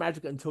gets their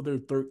magic until they're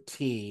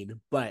 13,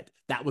 but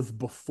that was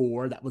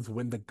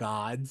when the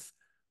gods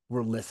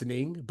were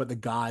listening, but the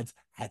gods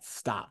had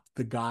stopped.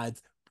 The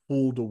gods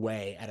pulled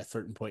away at a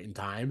certain point in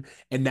time,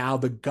 and now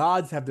the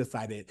gods have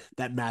decided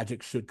that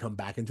magic should come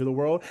back into the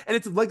world. And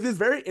it's like this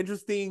very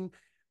interesting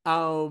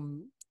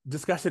um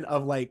discussion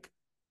of like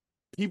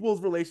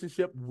people's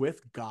relationship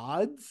with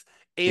gods,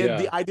 and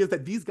the Yeah. idea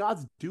that these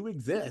gods do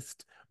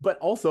exist, but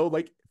also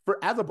like, for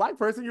as a black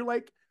person, you're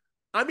like,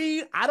 I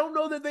mean, I don't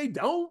know that they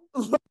don't.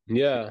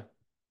 Yeah.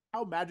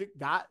 How magic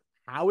got,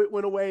 how it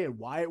went away and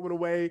why it went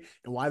away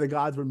and why the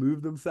gods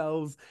removed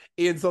themselves.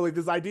 And so like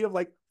this idea of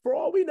like, for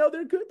all we know,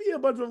 there could be a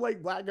bunch of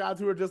like black gods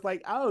who are just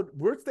like, oh,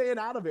 we're staying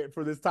out of it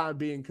for this time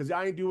being because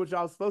y'all ain't do what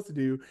y'all supposed to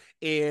do.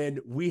 And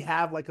we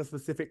have like a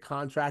specific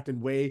contract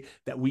and way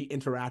that we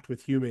interact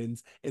with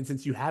humans. And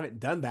since you haven't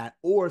done that,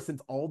 or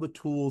since all the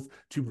tools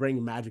to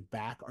bring magic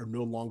back are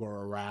no longer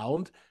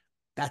around,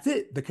 that's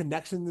it. The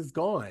connection is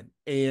gone.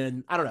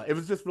 And I don't know. It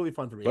was just really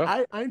fun for me.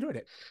 Well, I enjoyed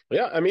it.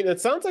 yeah. I mean,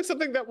 it sounds like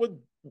something that would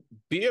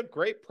be a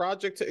great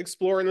project to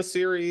explore in a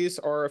series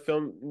or a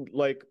film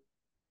like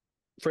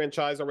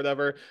franchise or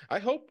whatever. I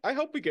hope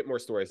we get more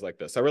stories like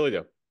this. I really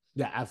do.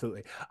 Yeah,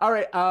 absolutely. All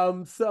right.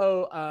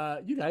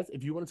 So you guys,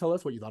 if you want to tell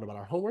us what you thought about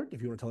our homework,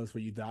 if you want to tell us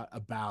what you thought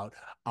about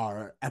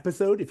our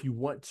episode, if you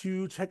want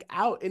to check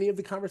out any of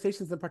the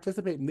conversations and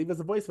participate and leave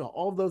us a voicemail,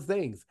 all of those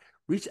things,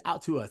 reach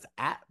out to us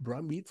at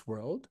Bruh Meets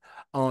World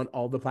on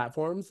all the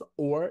platforms,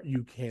 or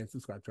you can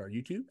subscribe to our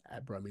YouTube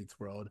at Bruh Meets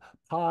World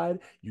Pod.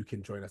 You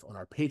can join us on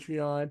our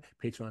Patreon,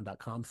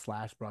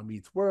 patreon.com/Bruh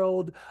Meets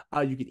World.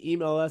 You can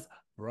email us,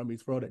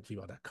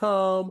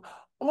 bruhmeetsworld@gmail.com.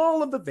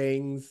 All of the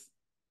things.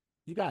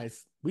 You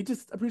guys, we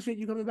just appreciate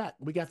you coming back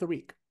week after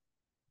week.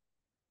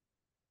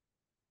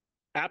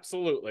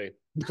 Absolutely.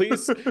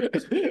 Please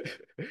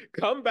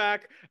come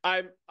back.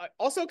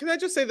 Also, can I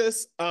just say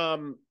this?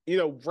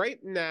 Right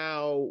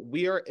now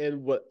we are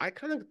in what I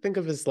kind of think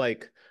of as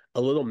like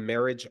a little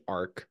marriage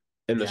arc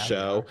in the Yeah, we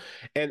show. are.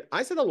 And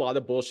I said a lot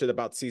of bullshit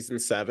about season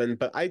 7,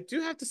 but I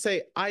do have to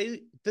say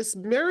this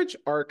marriage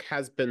arc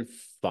has been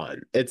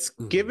fun. It's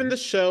given Mhm. the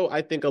show,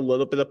 I think, a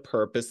little bit of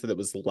purpose that it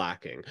was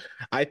lacking.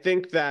 I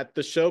think that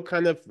the show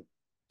kind of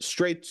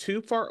strayed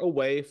too far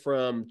away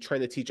from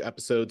trying to teach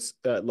episodes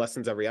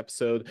lessons every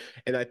episode,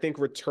 and I think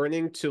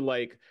returning to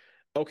like,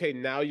 okay,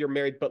 now you're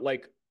married, but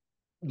like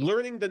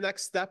learning the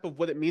next step of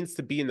what it means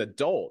to be an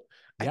adult.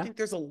 I think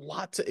there's a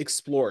lot to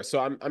explore. So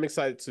I'm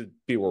excited to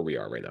be where we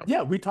are right now.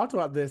 Yeah, we talked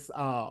about this,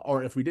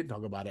 or if we didn't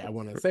talk about it, I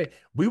want to say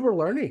we were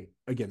learning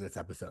again this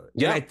episode.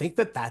 Yeah. And I think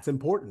that that's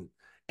important.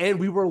 And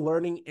we were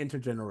learning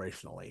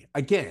intergenerationally.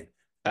 Again,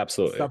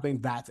 absolutely something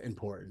that's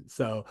important.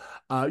 So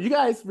you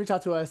guys reach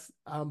out to us.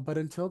 But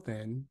until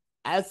then,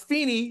 as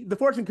Feeny, the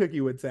fortune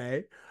cookie would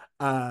say,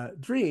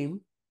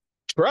 dream,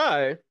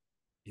 try,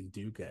 and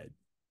do good.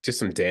 Do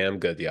some damn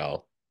good,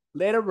 y'all.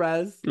 Later,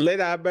 Rez.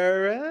 Later,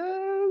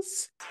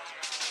 Rez.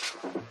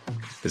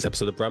 This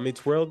episode of Brown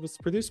Meets World was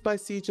produced by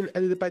Siege and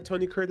edited by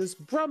Tony Curtis.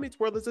 Brown Meets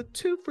World is a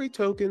 2 Free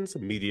Tokens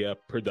media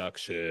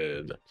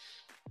production.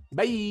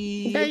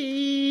 Bye.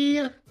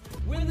 Bye.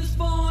 When this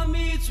boy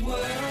meets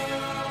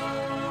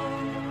world.